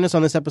 Thanks for joining us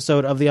on this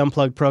episode of the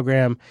Unplugged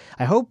program.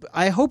 I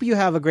hope you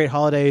have a great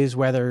holidays,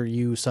 whether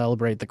you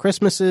celebrate the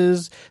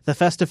Christmases, the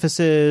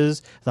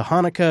Festivuses, the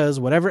Hanukkahs,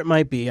 whatever it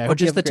might be. I Or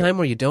hope you just have the a great- time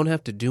where you don't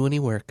have to do any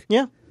work.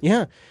 Yeah.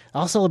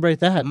 I'll celebrate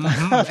that.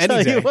 I'll tell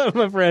Any you day. what,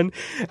 my friend.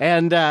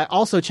 And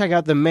also check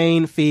out the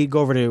main feed.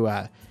 Go over to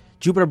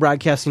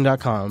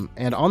JupiterBroadcasting.com,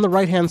 and on the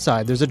right-hand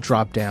side, there's a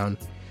drop-down.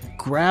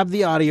 Grab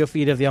the audio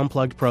feed of the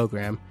Unplugged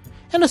program,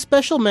 and a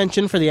special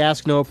mention for the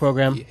Ask Noah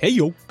program. Hey,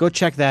 yo. Go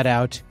check that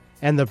out.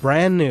 And the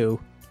brand new,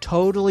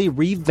 totally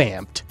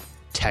revamped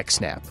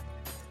TechSnap.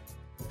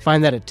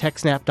 Find that at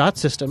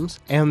techsnap.systems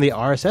and the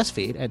RSS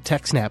feed at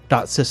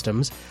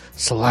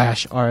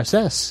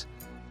techsnap.systems/RSS.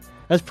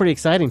 That's pretty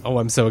exciting. Oh,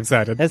 I'm so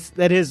excited.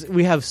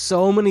 We have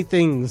so many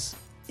things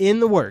in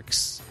the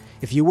works.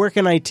 If you work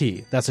in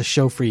IT, that's a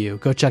show for you.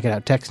 Go check it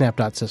out,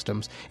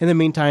 techsnap.systems. In the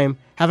meantime,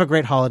 have a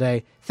great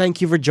holiday.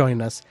 Thank you for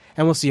joining us,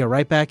 and we'll see you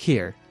right back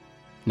here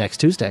next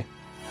Tuesday.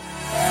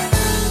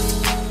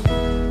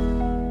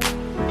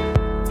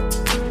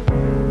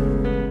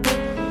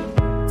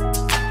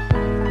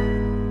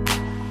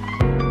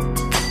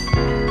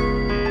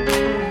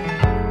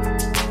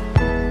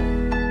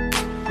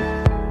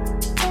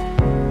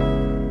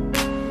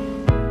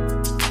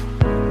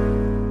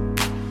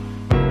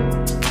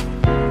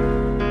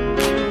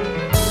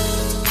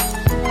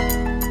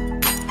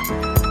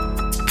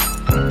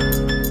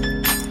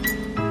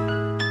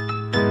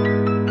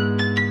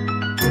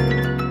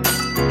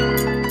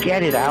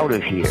 Get it out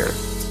of here.